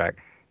soundtrack.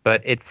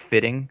 But it's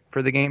fitting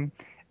for the game,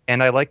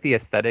 and I like the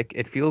aesthetic.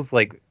 It feels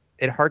like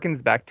it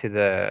harkens back to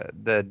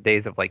the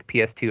days of like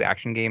PS2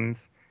 action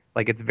games.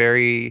 Like it's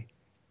very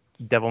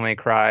Devil May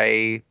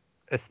Cry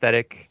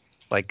aesthetic,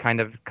 like kind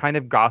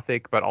of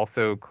gothic, but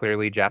also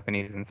clearly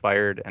Japanese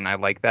inspired, and I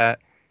like that.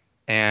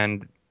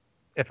 And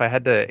if I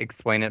had to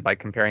explain it by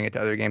comparing it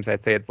to other games,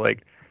 I'd say it's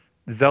like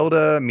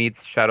Zelda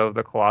meets Shadow of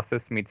the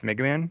Colossus meets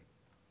Mega Man,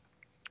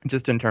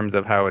 just in terms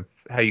of how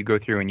you go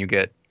through and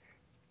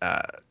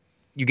uh,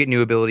 you get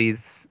new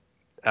abilities.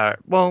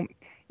 Well,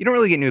 you don't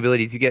really get new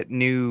abilities. You get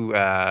new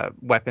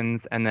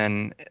weapons, and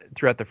then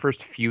throughout the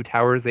first few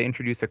towers, they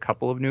introduce a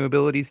couple of new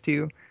abilities to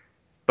you.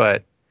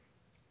 But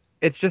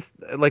it's just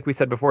like we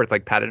said before. It's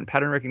like pattern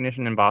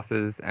recognition and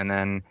bosses, and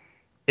then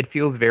it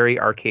feels very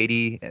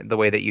arcadey the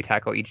way that you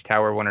tackle each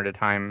tower one at a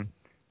time,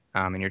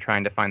 and you're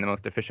trying to find the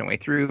most efficient way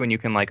through. And you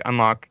can like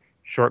unlock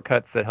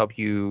shortcuts that help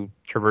you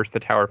traverse the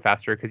tower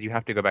faster because you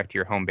have to go back to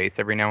your home base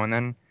every now and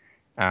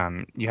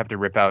then. You have to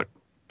rip out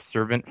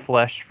servant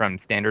flesh from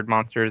standard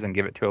monsters and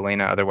give it to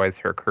Elena, otherwise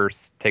her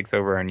curse takes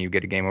over and you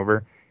get a game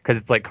over because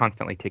it's like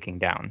constantly ticking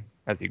down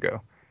as you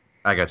go.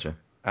 I gotcha.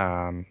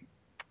 Um,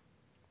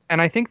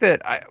 and I think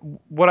that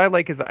what I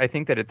like is I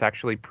think that it's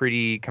actually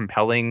pretty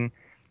compelling,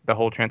 the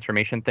whole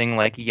transformation thing.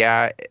 Like,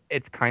 yeah,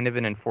 it's kind of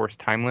an enforced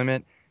time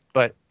limit,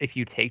 but if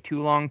you take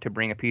too long to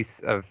bring a piece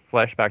of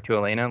flesh back to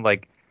Elena,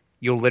 like,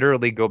 you'll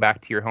literally go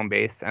back to your home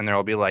base and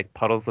there'll be like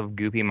puddles of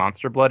goopy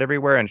monster blood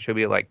everywhere, and she'll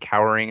be like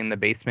cowering in the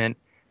basement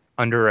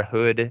under a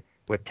hood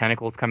with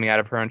tentacles coming out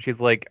of her, and she's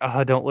like,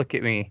 "Oh, don't look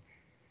at me."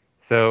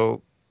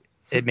 So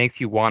it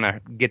makes you want to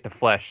get the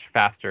flesh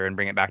faster and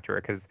bring it back to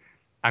her because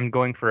I'm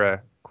going for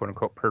a quote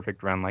unquote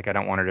perfect run. Like I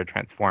don't want her to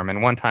transform.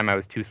 And one time I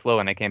was too slow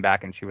and I came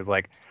back and she was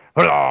like,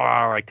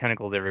 like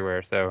tentacles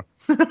everywhere. So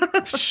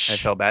I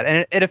felt bad.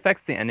 And it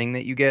affects the ending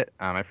that you get.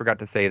 I forgot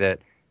to say that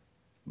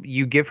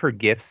you give her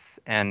gifts,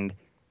 and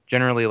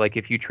generally, like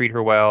if you treat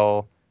her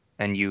well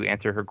and you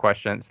answer her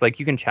questions, like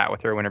you can chat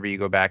with her whenever you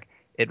go back.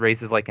 It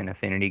raises like an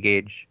affinity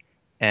gauge,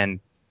 and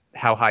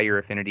how high your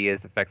affinity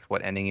is affects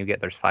what ending you get.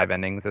 There's 5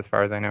 endings as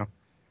far as I know.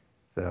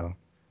 So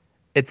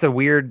it's a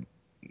weird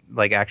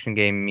like action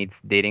game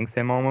meets dating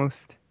sim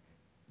almost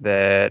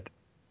that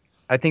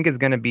I think is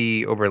going to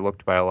be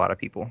overlooked by a lot of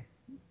people.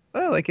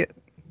 But I like it.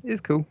 It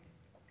is cool.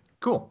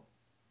 Cool.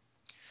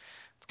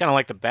 It's kind of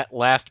like the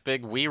last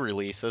big Wii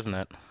release, isn't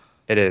it?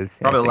 It is.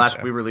 Yeah, I Probably the think last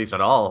so. we release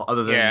at all,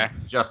 other than Yeah.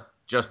 just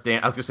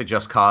dance. I was gonna say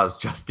Just Cause.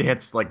 Just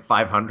Dance like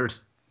 500.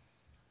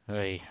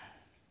 Hey,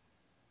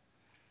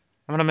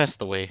 I'm gonna miss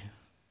the Wii.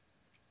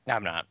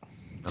 I'm not.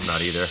 I'm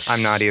not either.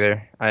 I'm not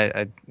either.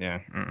 I yeah.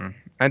 Mm-mm.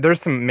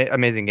 There's some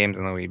amazing games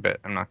on the Wii, but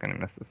I'm not going to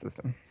miss the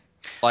system.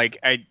 Like,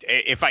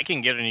 if I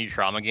can get a new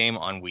Trauma game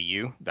on Wii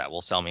U, that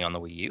will sell me on the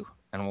Wii U,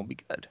 and we'll be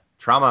good.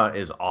 Trauma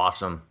is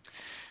awesome.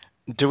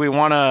 Do we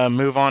want to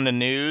move on to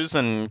news?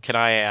 And can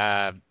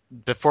I,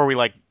 before we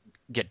like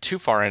get too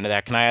far into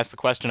that, can I ask the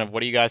question of what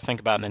do you guys think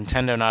about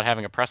Nintendo not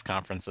having a press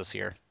conference this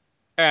year?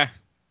 Eh,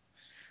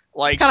 It's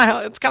like, kind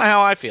of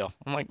how I feel.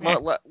 I'm like, eh.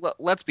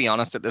 let's be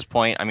honest at this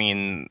point. I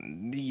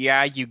mean,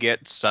 yeah, you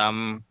get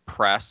some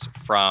press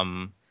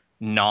from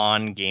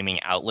non-gaming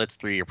outlets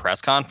through your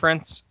press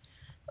conference.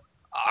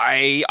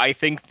 I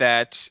think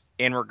that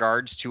in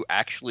regards to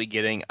actually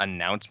getting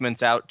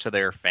announcements out to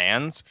their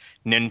fans,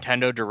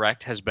 Nintendo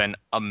Direct has been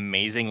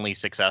amazingly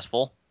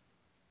successful.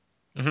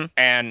 Mhm.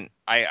 And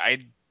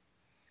I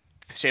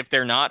if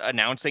they're not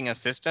announcing a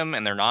system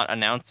and they're not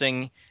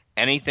announcing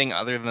anything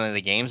other than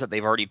the games that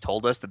they've already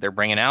told us that they're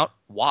bringing out,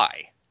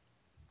 why?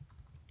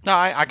 No,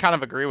 I kind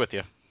of agree with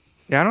you.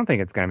 Yeah, I don't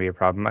think it's going to be a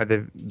problem.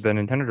 The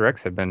Nintendo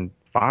Directs have been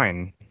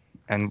fine,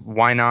 and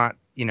why not?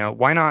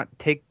 Why not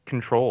take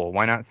control?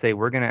 Why not say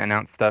we're going to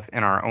announce stuff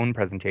in our own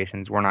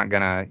presentations? We're not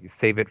going to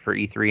save it for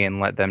E3 and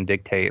let them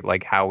dictate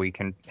like how we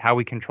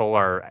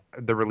control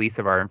the release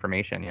of our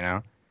information.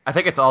 I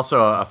think it's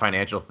also a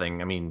financial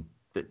thing. I mean,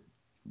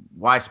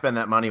 why spend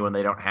that money when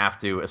they don't have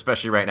to?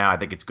 Especially right now, I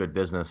think it's good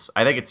business.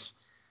 I think it's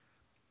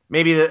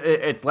maybe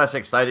it's less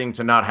exciting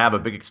to not have a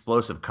big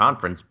explosive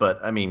conference, but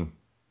I mean,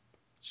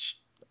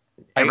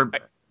 I, every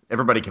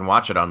everybody can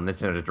watch it on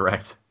Nintendo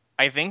Direct.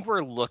 I think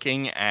we're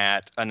looking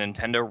at a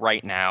Nintendo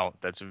right now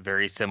that's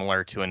very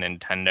similar to a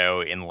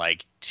Nintendo in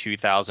like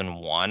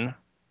 2001,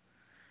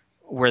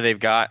 where they've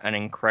got an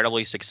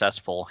incredibly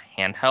successful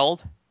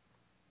handheld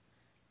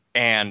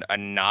and a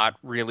not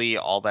really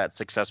all that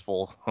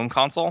successful home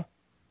console.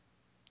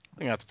 I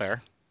think that's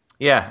fair.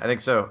 Yeah, I think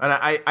so, and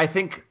I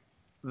think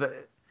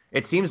the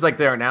it seems like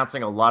they're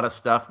announcing a lot of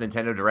stuff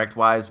Nintendo Direct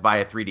wise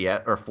via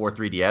 3DS or for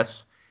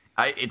 3DS.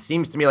 It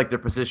seems to me like they're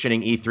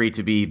positioning E3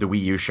 to be the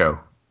Wii U show.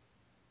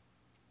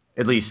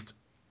 At least,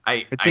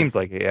 I It I seems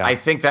like it, yeah. I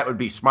think that would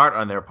be smart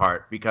on their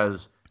part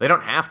because they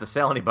don't have to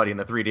sell anybody in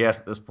the 3DS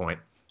at this point.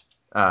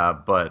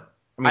 But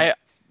I mean, I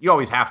you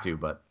always have to.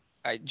 But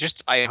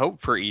I hope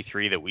for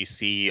E3 that we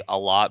see a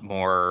lot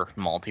more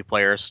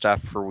multiplayer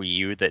stuff for Wii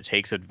U that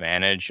takes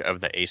advantage of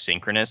the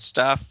asynchronous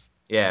stuff,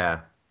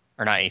 yeah,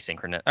 or not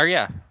asynchronous, or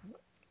yeah,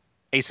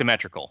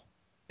 asymmetrical.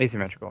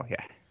 Asymmetrical,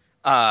 yeah.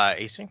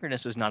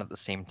 Asynchronous is not at the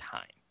same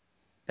time.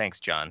 Thanks,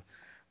 John.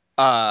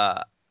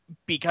 Uh,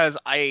 because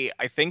I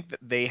think that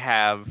they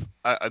have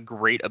a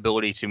great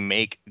ability to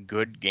make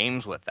good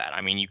games with that.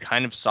 I mean, you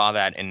kind of saw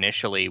that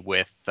initially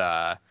with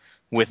the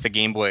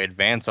Game Boy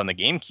Advance on the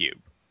GameCube.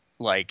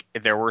 Like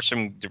there was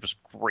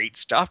great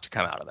stuff to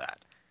come out of that.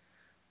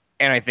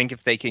 And I think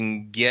if they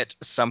can get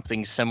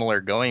something similar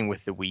going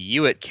with the Wii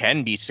U, it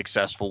can be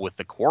successful with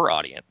the core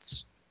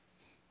audience.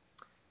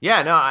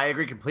 yeah, no, I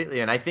agree completely,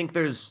 and I think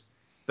there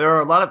are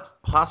a lot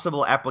of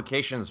possible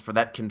applications for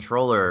that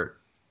controller,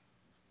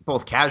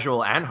 both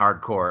casual and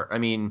hardcore. I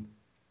mean,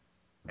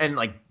 and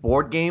like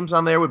board games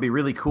on there would be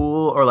really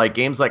cool, or like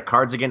games like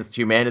Cards Against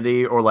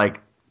Humanity, or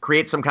like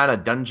create some kind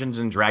of Dungeons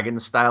and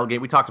Dragons style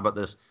game. We talked about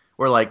this,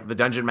 where like the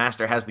dungeon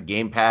master has the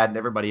gamepad and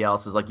everybody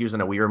else is like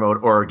using a Wii remote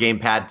or a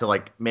gamepad to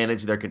like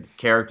manage their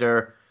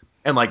character,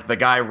 and like the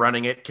guy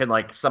running it can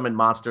like summon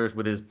monsters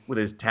with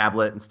his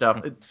tablet and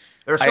stuff.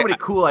 There are so I, many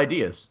cool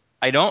ideas.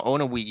 I don't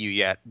own a Wii U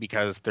yet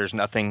because there's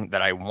nothing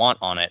that I want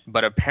on it.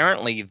 But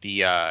apparently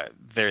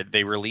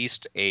they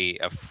released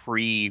a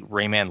free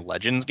Rayman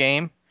Legends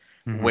game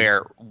Hmm.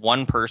 where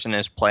one person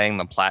is playing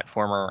the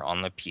platformer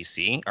on the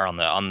PC or on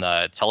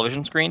the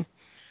television screen,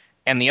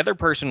 and the other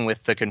person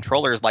with the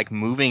controller is like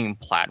moving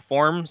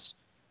platforms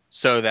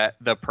so that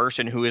the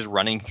person who is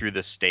running through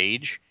the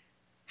stage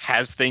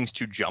has things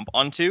to jump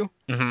onto.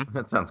 Hmm.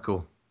 That sounds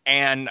cool.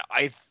 And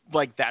I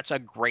like that's a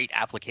great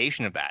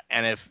application of that.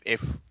 And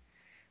if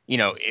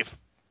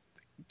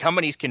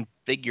companies can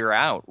figure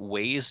out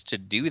ways to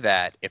do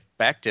that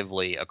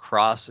effectively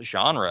across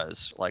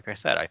genres, like I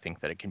said, I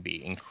think that it can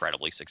be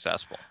incredibly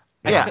successful.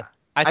 I Yeah, think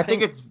I I think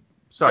think. it's.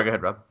 Sorry, go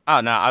ahead, Rob. Oh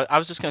no, I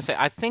was just gonna say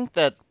I think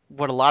that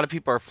what a lot of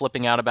people are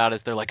flipping out about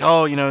is they're like,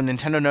 oh,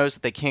 Nintendo knows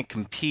that they can't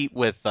compete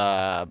with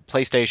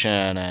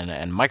PlayStation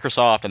and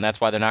Microsoft, and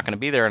that's why they're not going to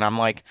be there. And I'm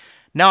like,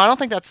 no, I don't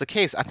think that's the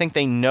case. I think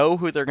they know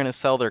who they're going to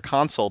sell their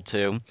console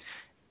to,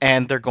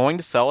 and they're going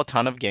to sell a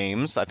ton of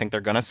games. I think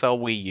they're going to sell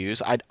Wii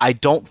U's. I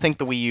don't think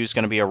the Wii U is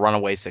going to be a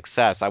runaway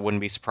success. I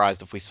wouldn't be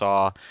surprised if we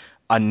saw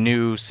a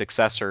new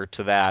successor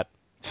to that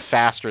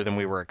faster than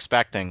we were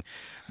expecting.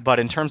 But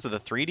in terms of the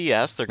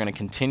 3DS, they're going to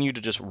continue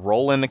to just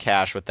roll in the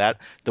cash with that.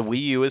 The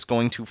Wii U is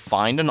going to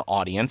find an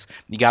audience.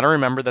 You got to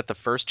remember that the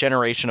first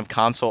generation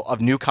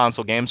of new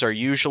console games are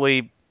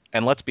usually,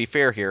 and let's be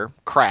fair here,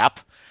 crap.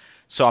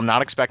 So I'm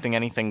not expecting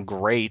anything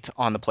great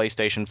on the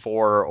PlayStation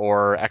 4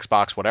 or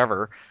Xbox,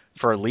 whatever,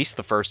 for at least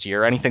the first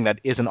year. Anything that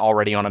isn't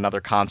already on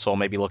another console,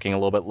 maybe looking a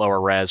little bit lower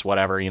res,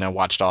 whatever,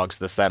 Watch Dogs,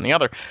 this, that, and the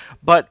other.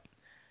 But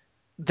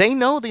they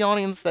know the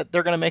audience that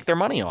they're going to make their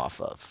money off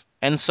of.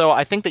 And so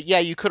I think that, yeah,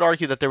 you could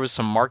argue that there was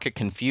some market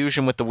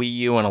confusion with the Wii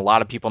U and a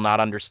lot of people not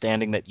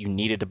understanding that you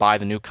needed to buy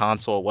the new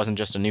console. It wasn't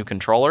just a new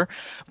controller.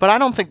 But I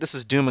don't think this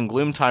is doom and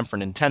gloom time for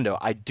Nintendo.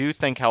 I do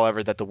think,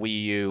 however, that the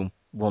Wii U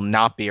will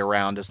not be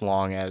around as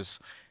long as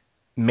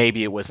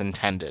maybe it was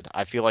intended.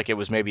 I feel like it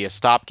was maybe a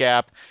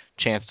stopgap,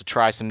 chance to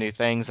try some new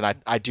things, and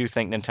I do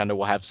think Nintendo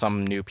will have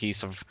some new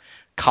piece of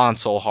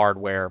console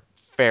hardware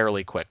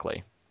fairly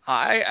quickly.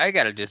 I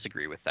gotta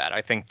disagree with that.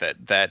 I think that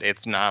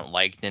it's not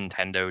like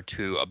Nintendo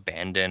to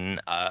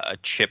abandon a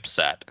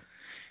chipset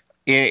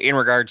in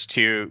regards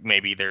to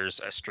maybe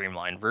there's a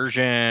streamlined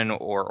version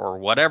or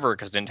whatever,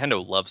 because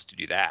Nintendo loves to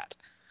do that.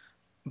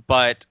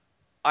 But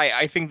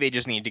I think they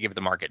just need to give the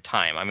market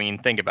time. I mean,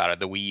 think about it.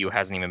 The Wii U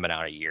hasn't even been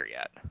out a year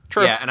yet.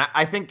 True. Yeah, and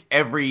I think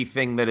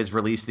everything that is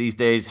released these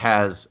days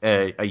has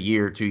a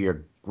year, 2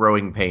 year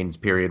growing pains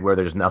period where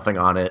there's nothing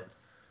on it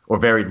or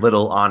very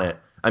little on it.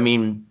 I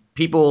mean,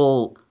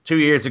 people 2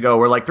 years ago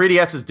were like,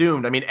 3DS is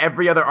doomed. I mean,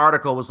 every other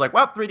article was like,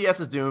 well, 3DS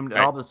is doomed. And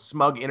Right. all the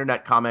smug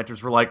internet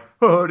commenters were like,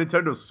 oh,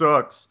 Nintendo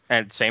sucks.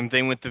 And same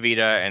thing with the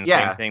Vita, and same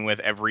Yeah, thing with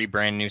every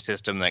brand new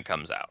system that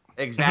comes out.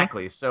 Hmm.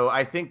 exactly. So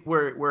I think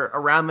we're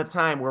around the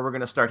time where we're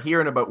going to start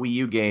hearing about Wii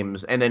U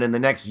games. And then in the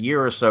next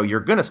year or so, you're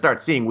going to start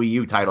seeing Wii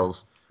U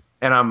titles.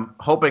 And I'm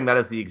hoping that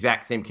is the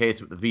exact same case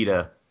with the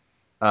Vita.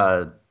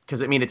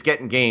 Because I mean, it's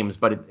getting games,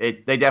 but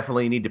they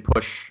definitely need to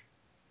push.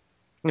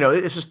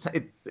 It's just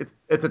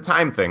it's a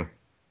time thing.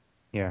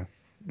 Yeah,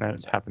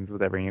 that happens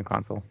with every new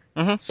console.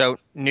 Hmm. So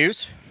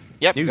news.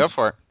 Yep, go News.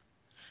 for it.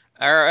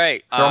 All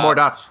right. Throw more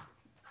dots.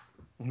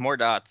 More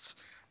dots.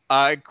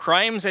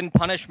 Crimes and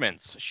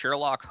Punishments.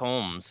 Sherlock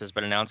Holmes has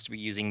been announced to be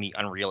using the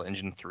Unreal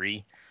Engine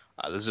 3.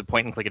 This is a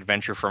point and click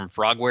adventure from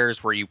Frogwares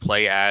where you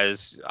play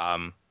as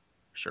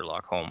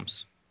Sherlock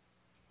Holmes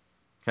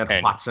And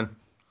and Watson.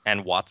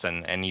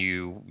 Watson, and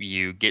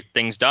you get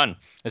things done.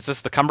 Is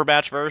this the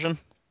Cumberbatch version?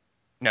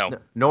 No,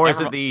 Nor is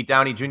Never it mind. the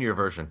Downey Jr.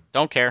 version.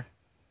 Don't care.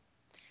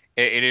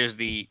 It is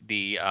the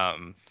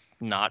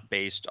not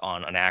based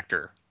on an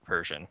actor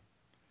version.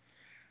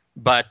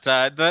 But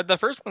the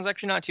first one's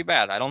actually not too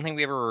bad. I don't think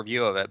we have a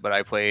review of it, but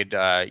I played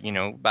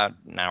about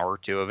an hour or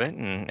two of it,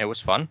 and it was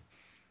fun.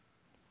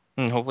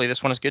 And hopefully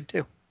this one is good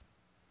too.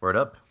 Word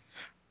up.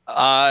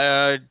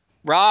 Uh,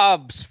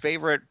 Rob's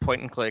favorite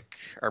click and click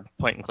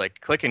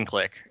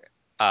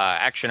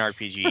action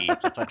RPG, Click,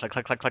 click, click,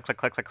 click, click, click, click,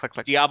 click, click, click,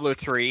 click. Diablo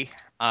 3,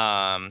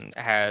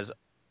 has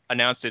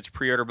announced its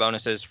pre-order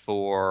bonuses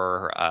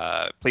for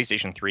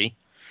PlayStation 3,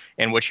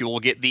 in which you will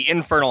get the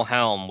Infernal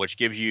Helm, which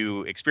gives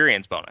you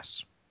experience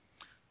bonus.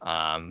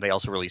 They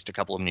also released a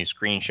couple of new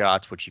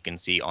screenshots, which you can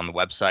see on the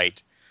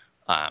website.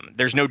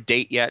 There's no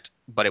date yet,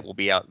 but it will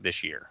be out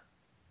this year.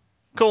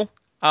 Cool.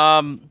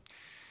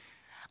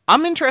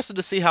 I'm interested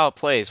to see how it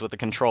plays with the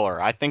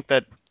controller. I think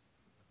that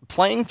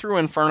playing through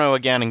Inferno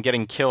again and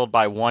getting killed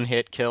by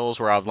one-hit kills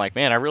where I'm like,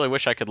 man, I really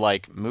wish I could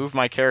like move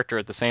my character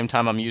at the same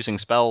time I'm using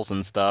spells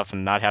and stuff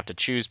and not have to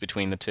choose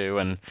between the two.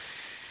 And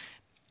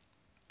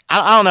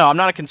I don't know. I'm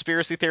not a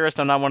conspiracy theorist.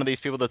 I'm not one of these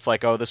people that's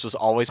like, oh, this was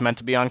always meant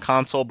to be on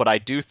console. But I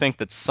do think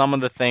that some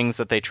of the things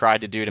that they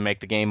tried to do to make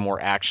the game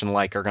more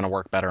action-like are going to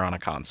work better on a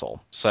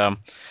console. So,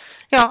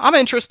 yeah, I'm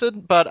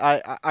interested, but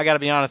I got to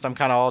be honest, I'm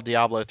kind of all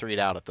Diablo 3'd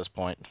out at this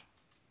point.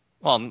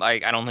 Well, I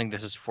don't think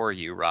this is for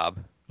you, Rob.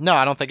 No,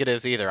 I don't think it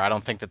is either. I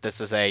don't think that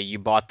this is a you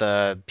bought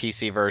the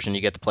PC version,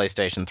 you get the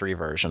PlayStation 3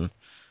 version.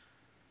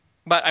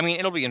 But I mean,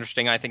 it'll be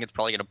interesting. I think it's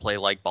probably going to play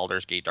like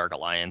Baldur's Gate Dark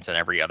Alliance and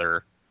every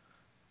other,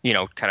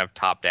 kind of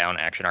top-down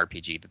action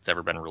RPG that's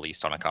ever been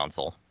released on a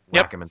console.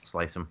 Yep. Whack him and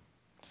slice him.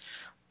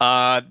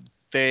 Uh,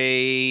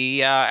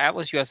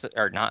 Atlas USA,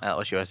 or not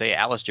Atlas USA,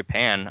 Atlas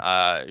Japan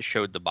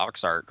showed the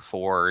box art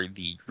for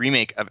the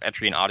remake of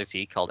Etrian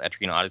Odyssey called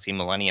Etrian Odyssey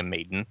Millennium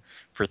Maiden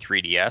for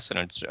 3DS, and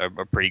it's a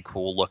pretty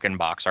cool looking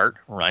box art.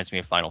 Reminds me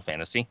of Final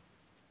Fantasy.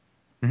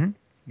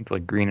 It's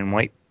like green and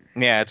white.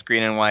 Yeah, it's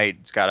green and white.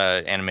 It's got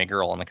an anime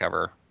girl on the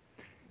cover.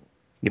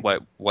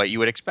 Yep. What you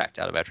would expect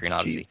out of Etrian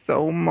Odyssey. She's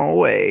so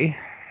moe.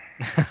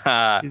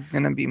 She's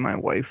gonna be my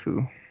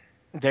waifu.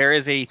 There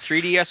is a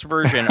 3DS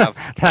version of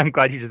I'm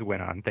glad you just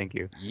went on. Thank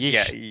you.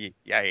 Yeesh.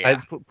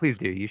 yeah. Please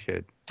do. You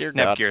should. Dear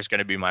God. Nepgear is going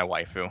to be my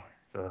waifu.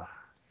 Ugh.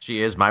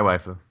 She is my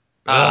waifu.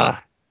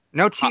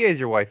 No, Chia is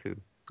your waifu.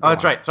 Oh,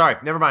 that's right. Sorry.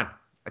 Never mind.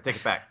 I take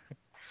it back.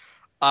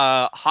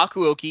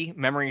 Hakuoki,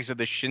 Memories of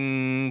the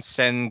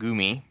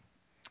Shinsengumi,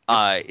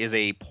 is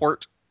a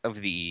port of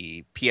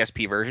the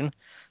PSP version.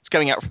 It's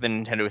coming out for the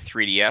Nintendo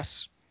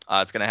 3DS.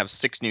 It's going to have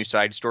 6 new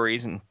side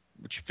stories,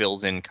 which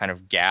fills in kind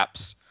of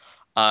gaps.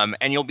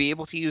 And you'll be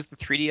able to use the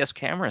 3DS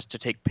cameras to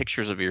take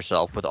pictures of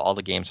yourself with all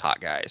the game's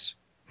hot guys.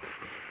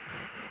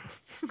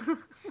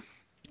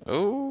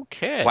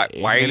 Okay. Why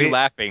are you Maybe-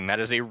 laughing? That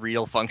is a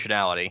real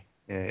functionality.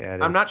 Yeah, it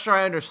is. I'm not sure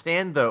I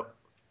understand though.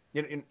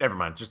 Never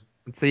mind. Just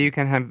So you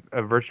can have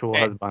a virtual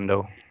Hey.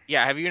 husbando.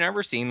 Yeah, have you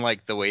never seen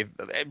like the way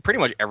pretty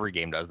much every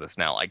game does this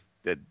now? Like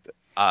the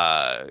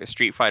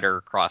Street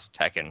Fighter Cross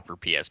Tekken for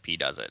PSP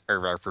does it,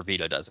 or for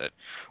Vita does it,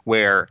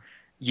 where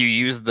you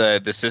use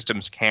the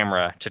system's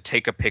camera to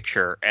take a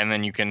picture, and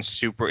then you can it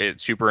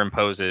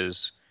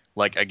superimposes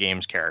like a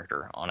game's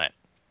character on it.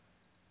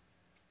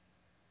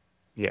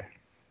 Yeah.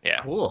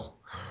 Yeah. cool.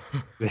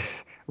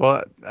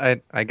 Well,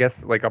 I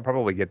guess like I'll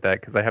probably get that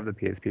because I have the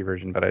PSP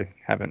version, but I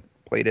haven't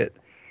played it.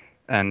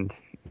 And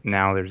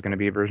now there's going to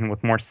be a version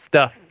with more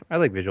stuff. I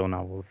like visual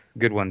novels,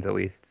 good ones at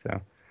least. So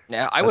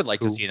Yeah, I would That's like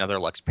to cool. see another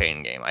Lux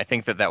Payne game. I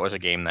think that was a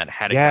game that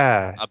had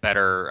Yeah. a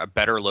better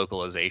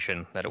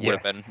localization, that it would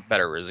have been Yes.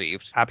 better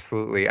received.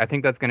 Absolutely. I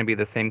think that's going to be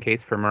the same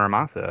case for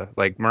Muramasa.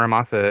 Like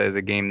Muramasa is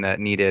a game that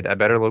needed a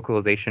better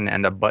localization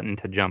and a button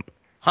to jump.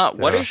 Huh?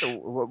 So-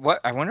 What?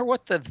 I wonder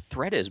what the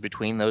thread is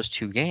between those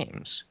two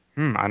games.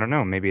 I don't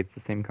know. Maybe it's the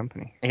same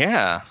company.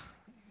 Yeah.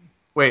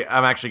 Wait,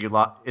 I'm actually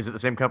Is it the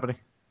same company?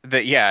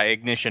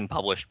 Ignition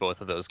published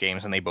both of those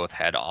games, and they both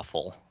had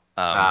awful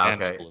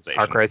Okay. localizations.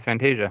 Arcrise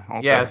Fantasia.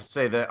 Also. Yeah,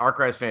 say the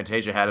Arcrise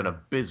Fantasia had an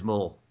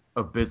abysmal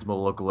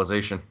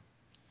localization.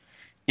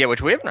 Yeah,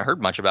 which we haven't heard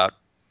much about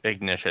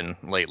Ignition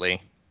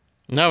lately.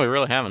 No, we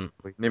really haven't.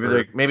 Maybe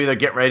they're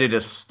getting ready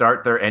to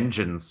start their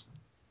engines.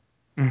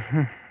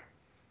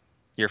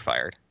 You're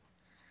fired.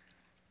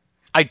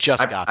 I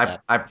just got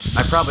that.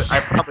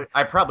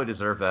 I probably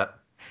deserve that.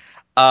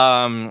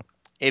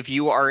 If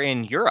you are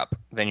in Europe,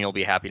 then you'll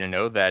be happy to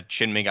know that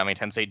Shin Megami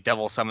Tensei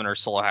Devil Summoner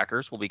Soul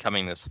Hackers will be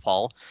coming this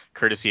fall,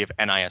 courtesy of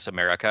NIS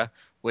America,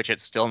 which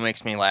it still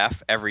makes me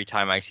laugh every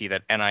time I see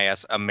that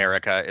NIS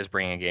America is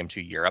bringing a game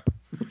to Europe.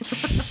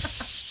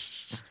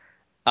 It's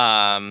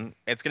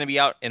going to be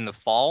out in the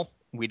fall.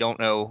 We don't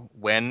know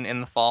when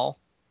in the fall.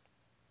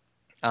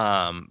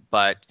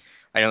 But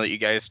I know that you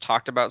guys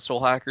talked about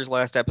Soul Hackers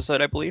last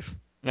episode, I believe.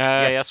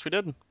 Yes, we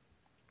did.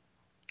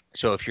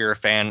 So if you're a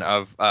fan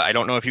of, I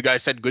don't know if you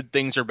guys said good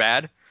things or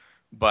bad,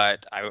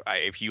 but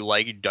if you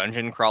like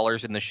dungeon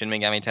crawlers in the Shin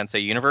Megami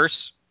Tensei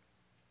universe,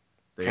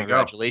 There you go.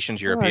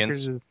 congratulations, Soul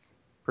Hackers Europeans. is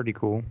pretty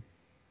cool.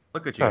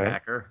 Look at you, Sorry.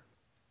 hacker.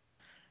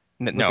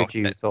 Look No, at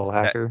you, Soul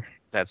Hacker.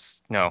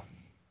 that's no.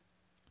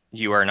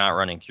 You are not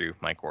running through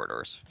my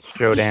corridors.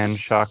 Shodan,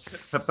 Shock,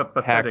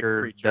 Pathetic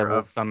Hacker, creature Devil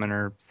of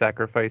Summoner,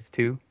 Sacrifice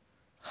 2.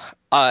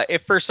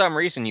 If for some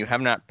reason you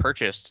have not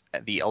purchased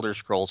the Elder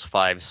Scrolls V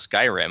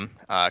Skyrim,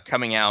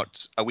 coming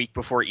out a week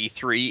before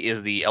E3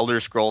 is the Elder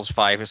Scrolls V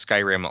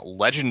Skyrim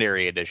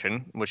Legendary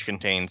Edition, which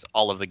contains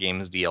all of the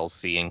game's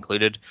DLC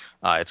included.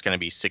 It's going to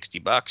be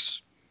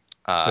 $60.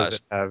 Does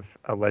it have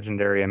a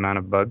legendary amount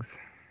of bugs?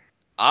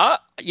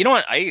 You know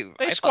what? They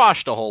I thought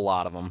squashed a whole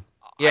lot of them.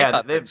 I Yeah,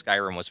 thought that they've.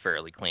 Skyrim was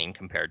fairly clean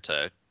compared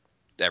to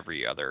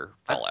every other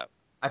Fallout.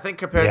 I think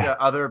compared Yeah.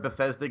 to other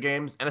Bethesda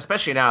games, and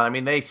especially now, I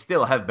mean, they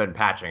still have been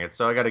patching it,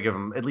 so I got to give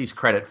them at least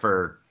credit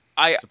for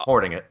I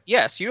supporting it.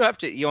 Yes, you have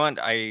to. You want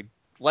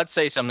let's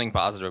say something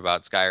positive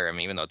about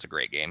Skyrim, even though it's a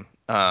great game.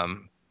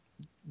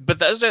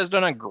 Bethesda has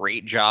done a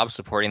great job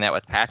supporting that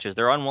with patches.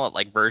 They're on what,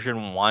 like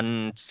version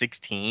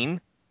 116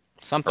 or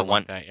Something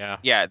one? like that, yeah.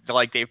 Yeah,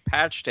 like they've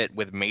patched it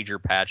with major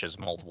patches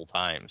multiple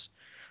times,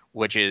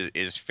 which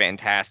is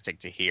fantastic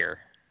to hear.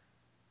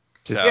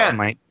 This So, Yeah,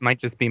 might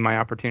just be my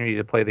opportunity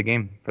to play the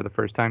game for the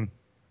first time.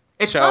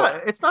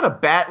 so it's not a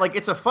bad like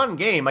it's a fun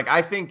game. Like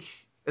I think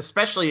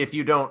especially if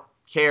you don't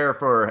care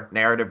for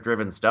narrative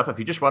driven stuff, if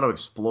you just want to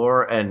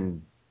explore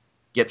and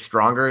get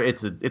stronger,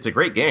 it's a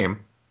great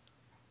game.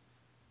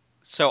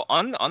 So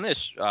on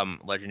this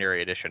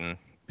Legendary Edition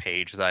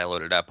page that I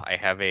loaded up, I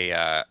have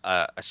a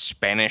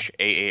Spanish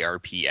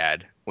AARP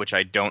ad, which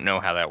I don't know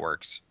how that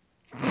works.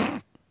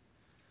 You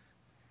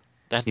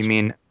That's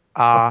mean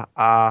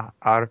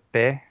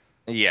arpe?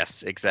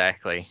 Yes,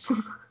 exactly.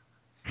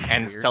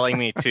 And it's weird. telling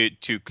me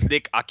to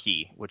click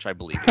aquí, which I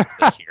believe is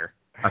click here.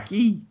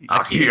 Aquí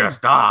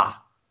está.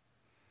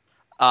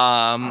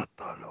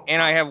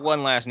 And I have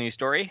one last news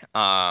story.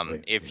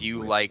 If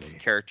you like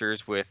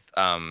characters with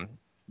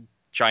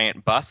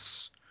giant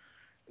busts,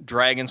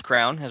 Dragon's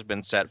Crown has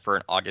been set for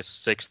an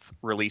August 6th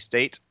release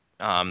date.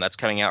 That's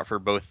coming out for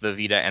both the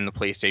Vita and the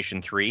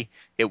PlayStation 3.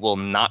 It will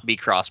not be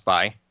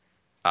cross-buy.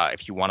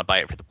 If you want to buy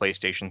it for the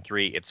PlayStation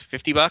 3, it's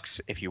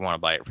 $50. If you want to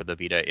buy it for the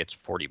Vita, it's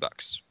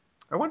 $40.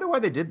 I wonder why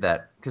they did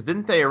that. Because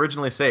didn't they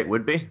originally say it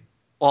would be?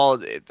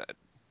 Well,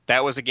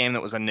 that was a game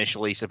that was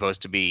initially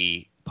supposed to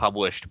be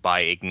published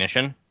by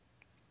Ignition,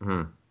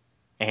 Hmm.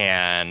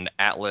 and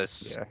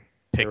Atlas Yeah.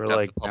 They picked were up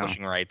like, the no,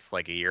 publishing rights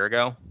like a year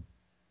ago.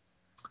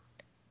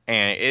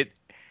 And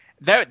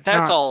that's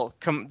not. all.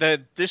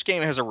 This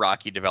game has a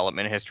rocky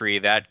development history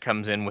that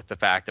comes in with the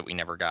fact that we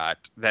never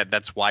got that.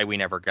 That's why we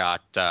never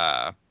got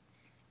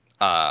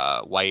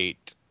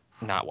White,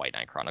 not White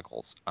Knight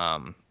Chronicles.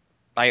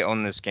 I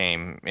own this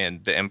game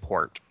in the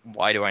import.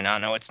 Why do I not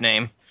know its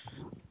name?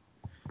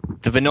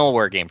 The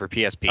Vanillaware game for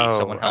PSP. Oh,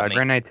 Someone help me.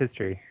 Grand Knight's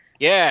History.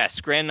 Yes,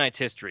 Grand Knight's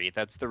History.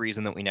 That's the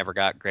reason that we never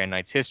got Grand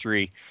Knight's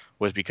History,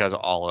 was because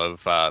all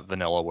of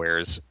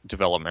Vanillaware's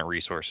development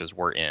resources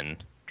were in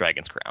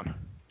Dragon's Crown.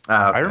 Okay.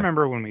 I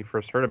remember when we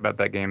first heard about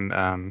that game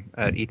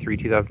at E3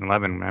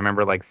 2011. I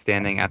remember like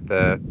standing at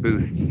the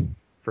booth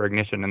for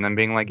Ignition and then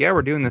being like, "Yeah,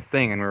 we're doing this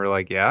thing," and we were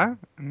like, "Yeah,"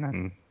 and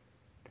then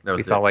That we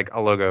was saw it. like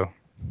a logo.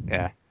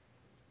 Yeah,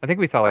 I think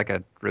we saw like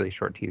a really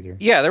short teaser.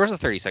 Yeah, there was a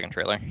 30-second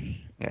trailer,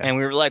 Yeah, and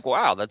we were like,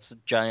 "Wow, that's a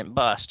giant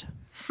bust."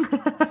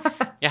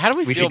 Yeah, how do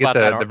we we feel should get about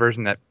that the art?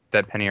 version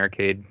that Penny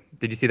Arcade.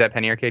 Did you see that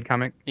Penny Arcade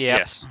comic? Yep.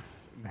 Yes.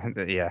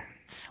 Yeah,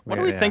 What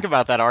do we yeah. think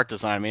about that art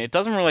design? I mean, it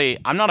doesn't really.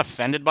 I'm not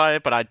offended by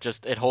it, but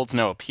it holds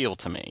no appeal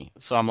to me.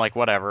 So I'm like,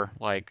 whatever.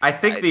 Like, I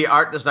think I, the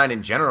art design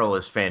in general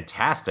is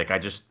fantastic.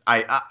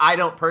 I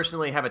don't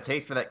personally have a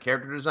taste for that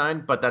character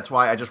design, but that's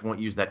why I just won't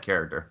use that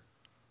character.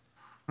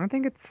 I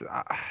think it's.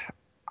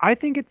 I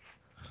think it's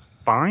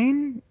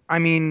fine. I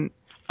mean,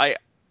 I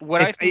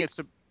what I if think it's.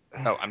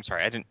 Oh, I'm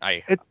sorry. I didn't.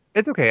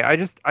 it's okay.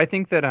 I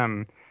think that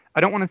I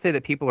don't want to say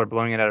that people are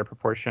blowing it out of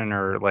proportion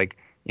or like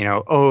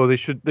oh they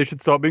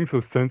should stop being so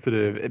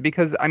sensitive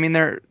because I mean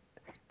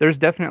there's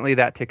definitely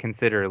that to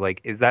consider. Like,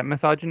 is that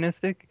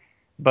misogynistic?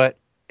 But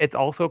it's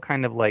also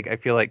kind of like I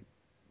feel like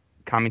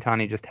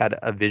Kamitani just had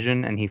a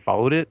vision and he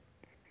followed it,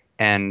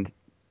 and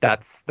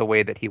that's the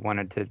way that he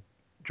wanted to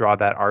draw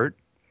that art.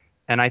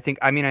 And I think,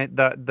 I mean,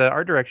 the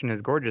art direction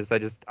is gorgeous.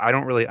 I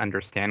don't really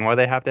understand why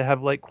they have to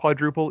have like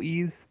quadruple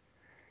E's.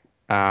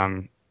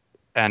 Um,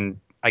 and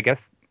I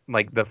guess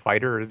like the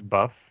fighter is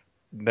buff.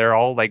 They're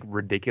all like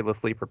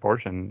ridiculously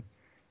proportioned.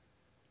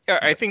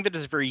 I think that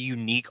is a very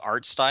unique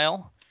art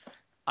style.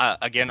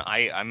 Again,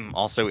 I'm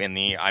also in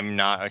the. I'm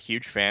not a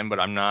huge fan, but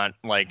I'm not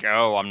like,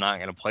 oh, I'm not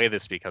going to play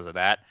this because of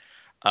that.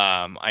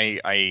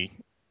 I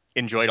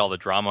enjoyed all the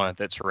drama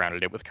that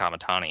surrounded it with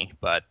Kamatani,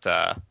 but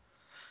I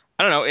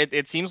don't know.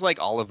 It seems like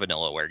all of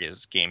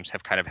Vanillaware's games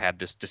have kind of had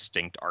this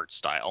distinct art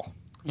style.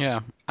 yeah,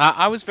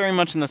 I was very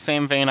much in the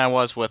same vein I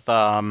was with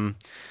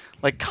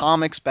like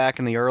comics back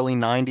in the early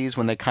 90s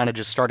when they kind of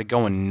just started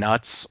going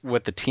nuts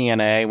with the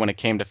TNA when it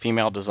came to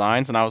female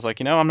designs, and I was like,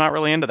 I'm not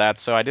really into that.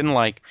 So I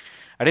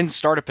didn't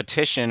start a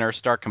petition or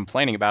start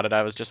complaining about it.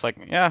 I was just like,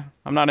 yeah,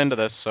 I'm not into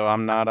this, so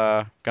I'm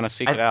not gonna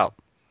seek it I, out.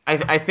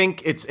 I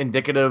think it's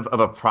indicative of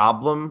a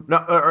problem. No,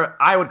 or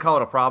I would call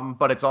it a problem,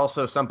 but it's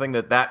also something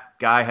that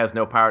guy has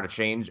no power to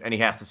change, and he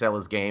has to sell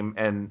his game.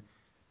 And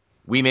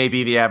we may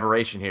be the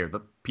aberration here.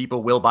 The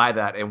people will buy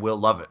that and will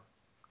love it,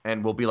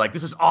 and will be like,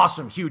 "This is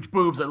awesome, huge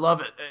boobs, I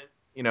love it."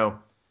 You know,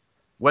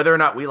 whether or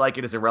not we like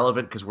it is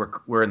irrelevant because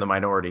we're in the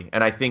minority.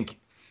 And I think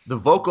the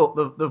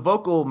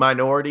vocal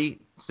minority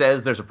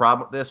says there's a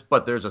problem with this,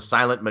 but there's a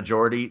silent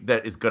majority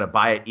that is going to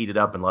buy it, eat it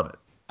up, and love it.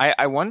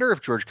 I wonder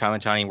if George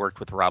Kamitani worked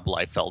with Rob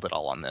Liefeld at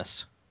all on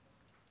this.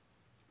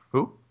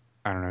 Who?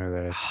 I don't know who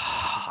that is.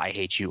 I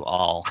hate you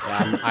all.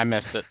 Yeah, I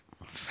missed it.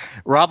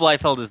 Rob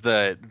Liefeld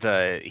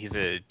is he's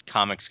a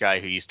comics guy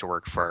who used to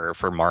work for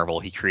Marvel.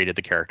 He created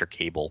the character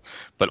Cable,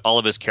 but all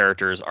of his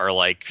characters are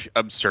like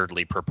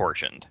absurdly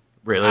proportioned.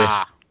 Really?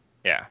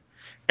 Yeah.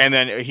 And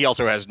then he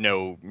also has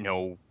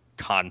no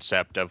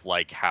concept of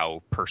like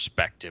how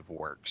perspective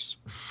works.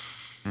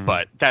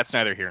 But that's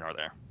neither here nor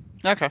there.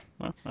 Okay,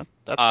 well,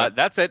 that's fair.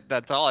 That's it.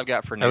 That's all I've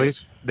got for At news.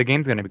 least the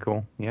game's gonna be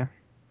cool. Yeah.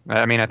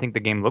 I mean, I think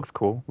the game looks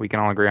cool. We can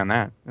all agree on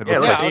that. It Yeah,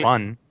 looks yeah, like I-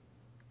 fun.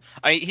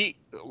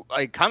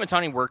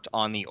 Kamitani worked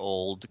on the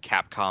old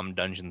Capcom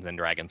Dungeons and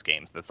Dragons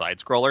games, the side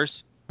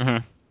scrollers.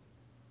 Mhm.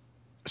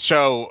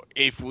 So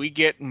if we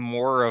get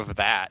more of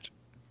that,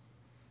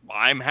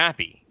 I'm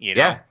happy. You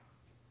know. Yeah.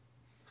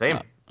 Same.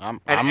 I'm,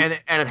 And, I'm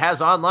and it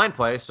has online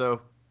play,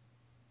 so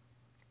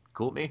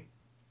cool with me.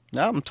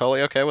 No, I'm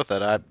totally okay with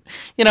it.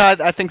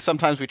 I think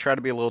sometimes we try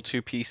to be a little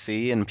too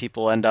PC, and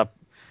people end up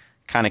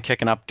kind of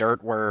kicking up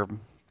dirt where it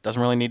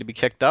doesn't really need to be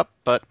kicked up.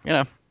 But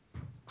people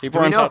Do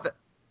are we know if entitled. that?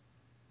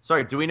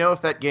 Sorry, do we know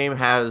if that game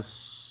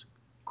has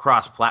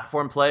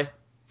cross-platform play?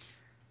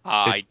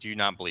 I do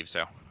not believe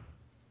so.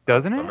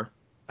 Doesn't it? Bummer.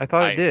 I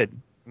thought I- it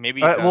did.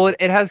 Maybe it Well, doesn't.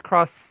 it has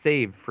cross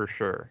save for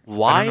sure. I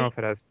Why? don't know if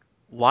it has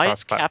Why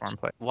is cross-platform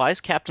play. Why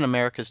is Captain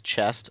America's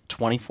chest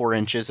 24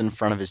 inches in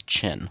front of his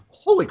chin?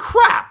 Holy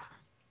crap!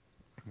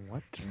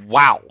 What?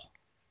 Wow.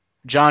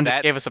 John just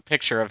That- gave us a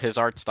picture of his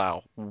art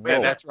style. Wait,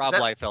 Whoa. That's Rob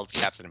that- Liefeld's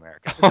Captain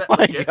America. Is that Oh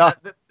my legit? God.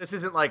 This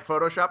isn't like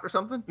photoshopped or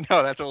something?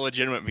 No, that's a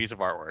legitimate piece of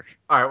artwork.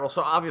 All right, well,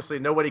 so obviously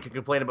nobody can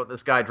complain about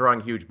this guy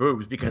drawing huge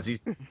boobs because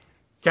he's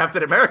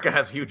Captain America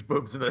has huge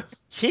boobs in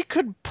this. He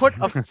could put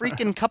a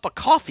freaking cup of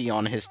coffee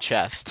on his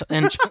chest,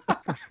 and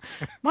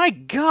my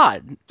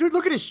God, Dude,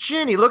 look at his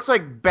chin. He looks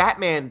like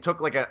Batman took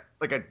like a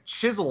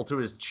chisel to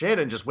his chin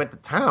and just went to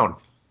town.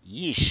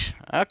 yeesh.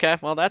 Okay,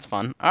 well that's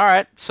fun. All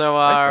right, so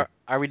Nice.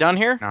 are we done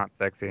here? Not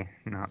sexy.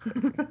 Not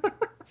sexy.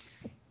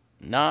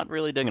 Not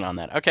really digging on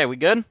that. Okay, we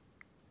good?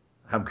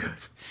 I'm good.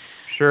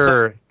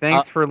 Sure.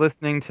 Thanks for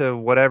listening to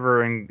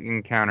whatever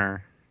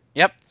encounter.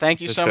 Yep.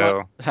 Thank you The so show.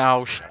 much.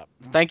 Oh, shut up.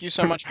 Thank you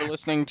so much for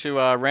listening to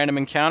Random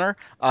Encounter.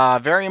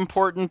 Very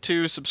important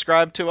to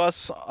subscribe to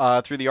us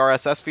through the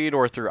RSS feed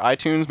or through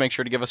iTunes. Make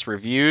sure to give us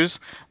reviews.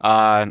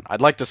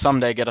 I'd like to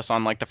someday get us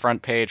on like the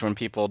front page when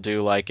people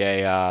do like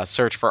a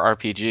search for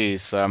RPGs.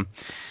 So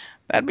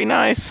that'd be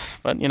nice.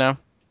 But it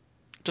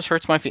just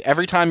hurts my feet.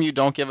 Every time you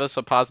don't give us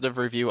a positive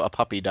review, a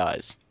puppy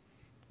dies,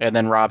 and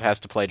then Rob has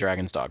to play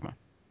Dragon's Dogma.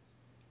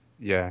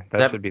 Yeah, that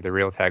That- should be the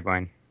real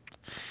tagline.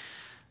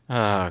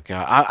 Oh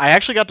god, I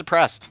actually got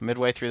depressed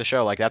midway through the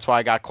show. Like that's why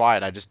I got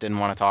quiet. I just didn't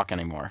want to talk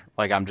anymore.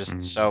 Like I'm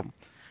just so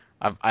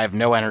I have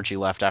no energy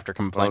left after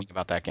complaining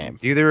about that game.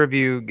 Do the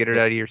review, get it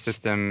out of your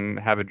system,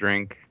 have a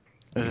drink,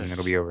 and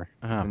it'll be over.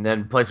 And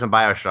then play some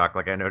Bioshock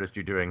like I noticed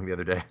you doing the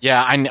other day.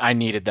 Yeah, I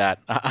needed that.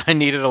 I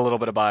needed a little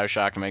bit of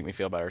Bioshock to make me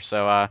feel better.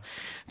 So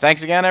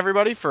thanks again,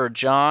 everybody, for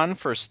John,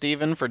 for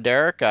Steven, for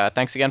Derek.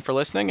 Thanks again for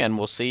listening, and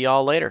we'll see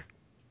y'all later.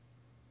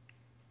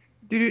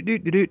 Do do do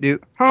do do do.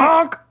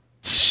 Honk!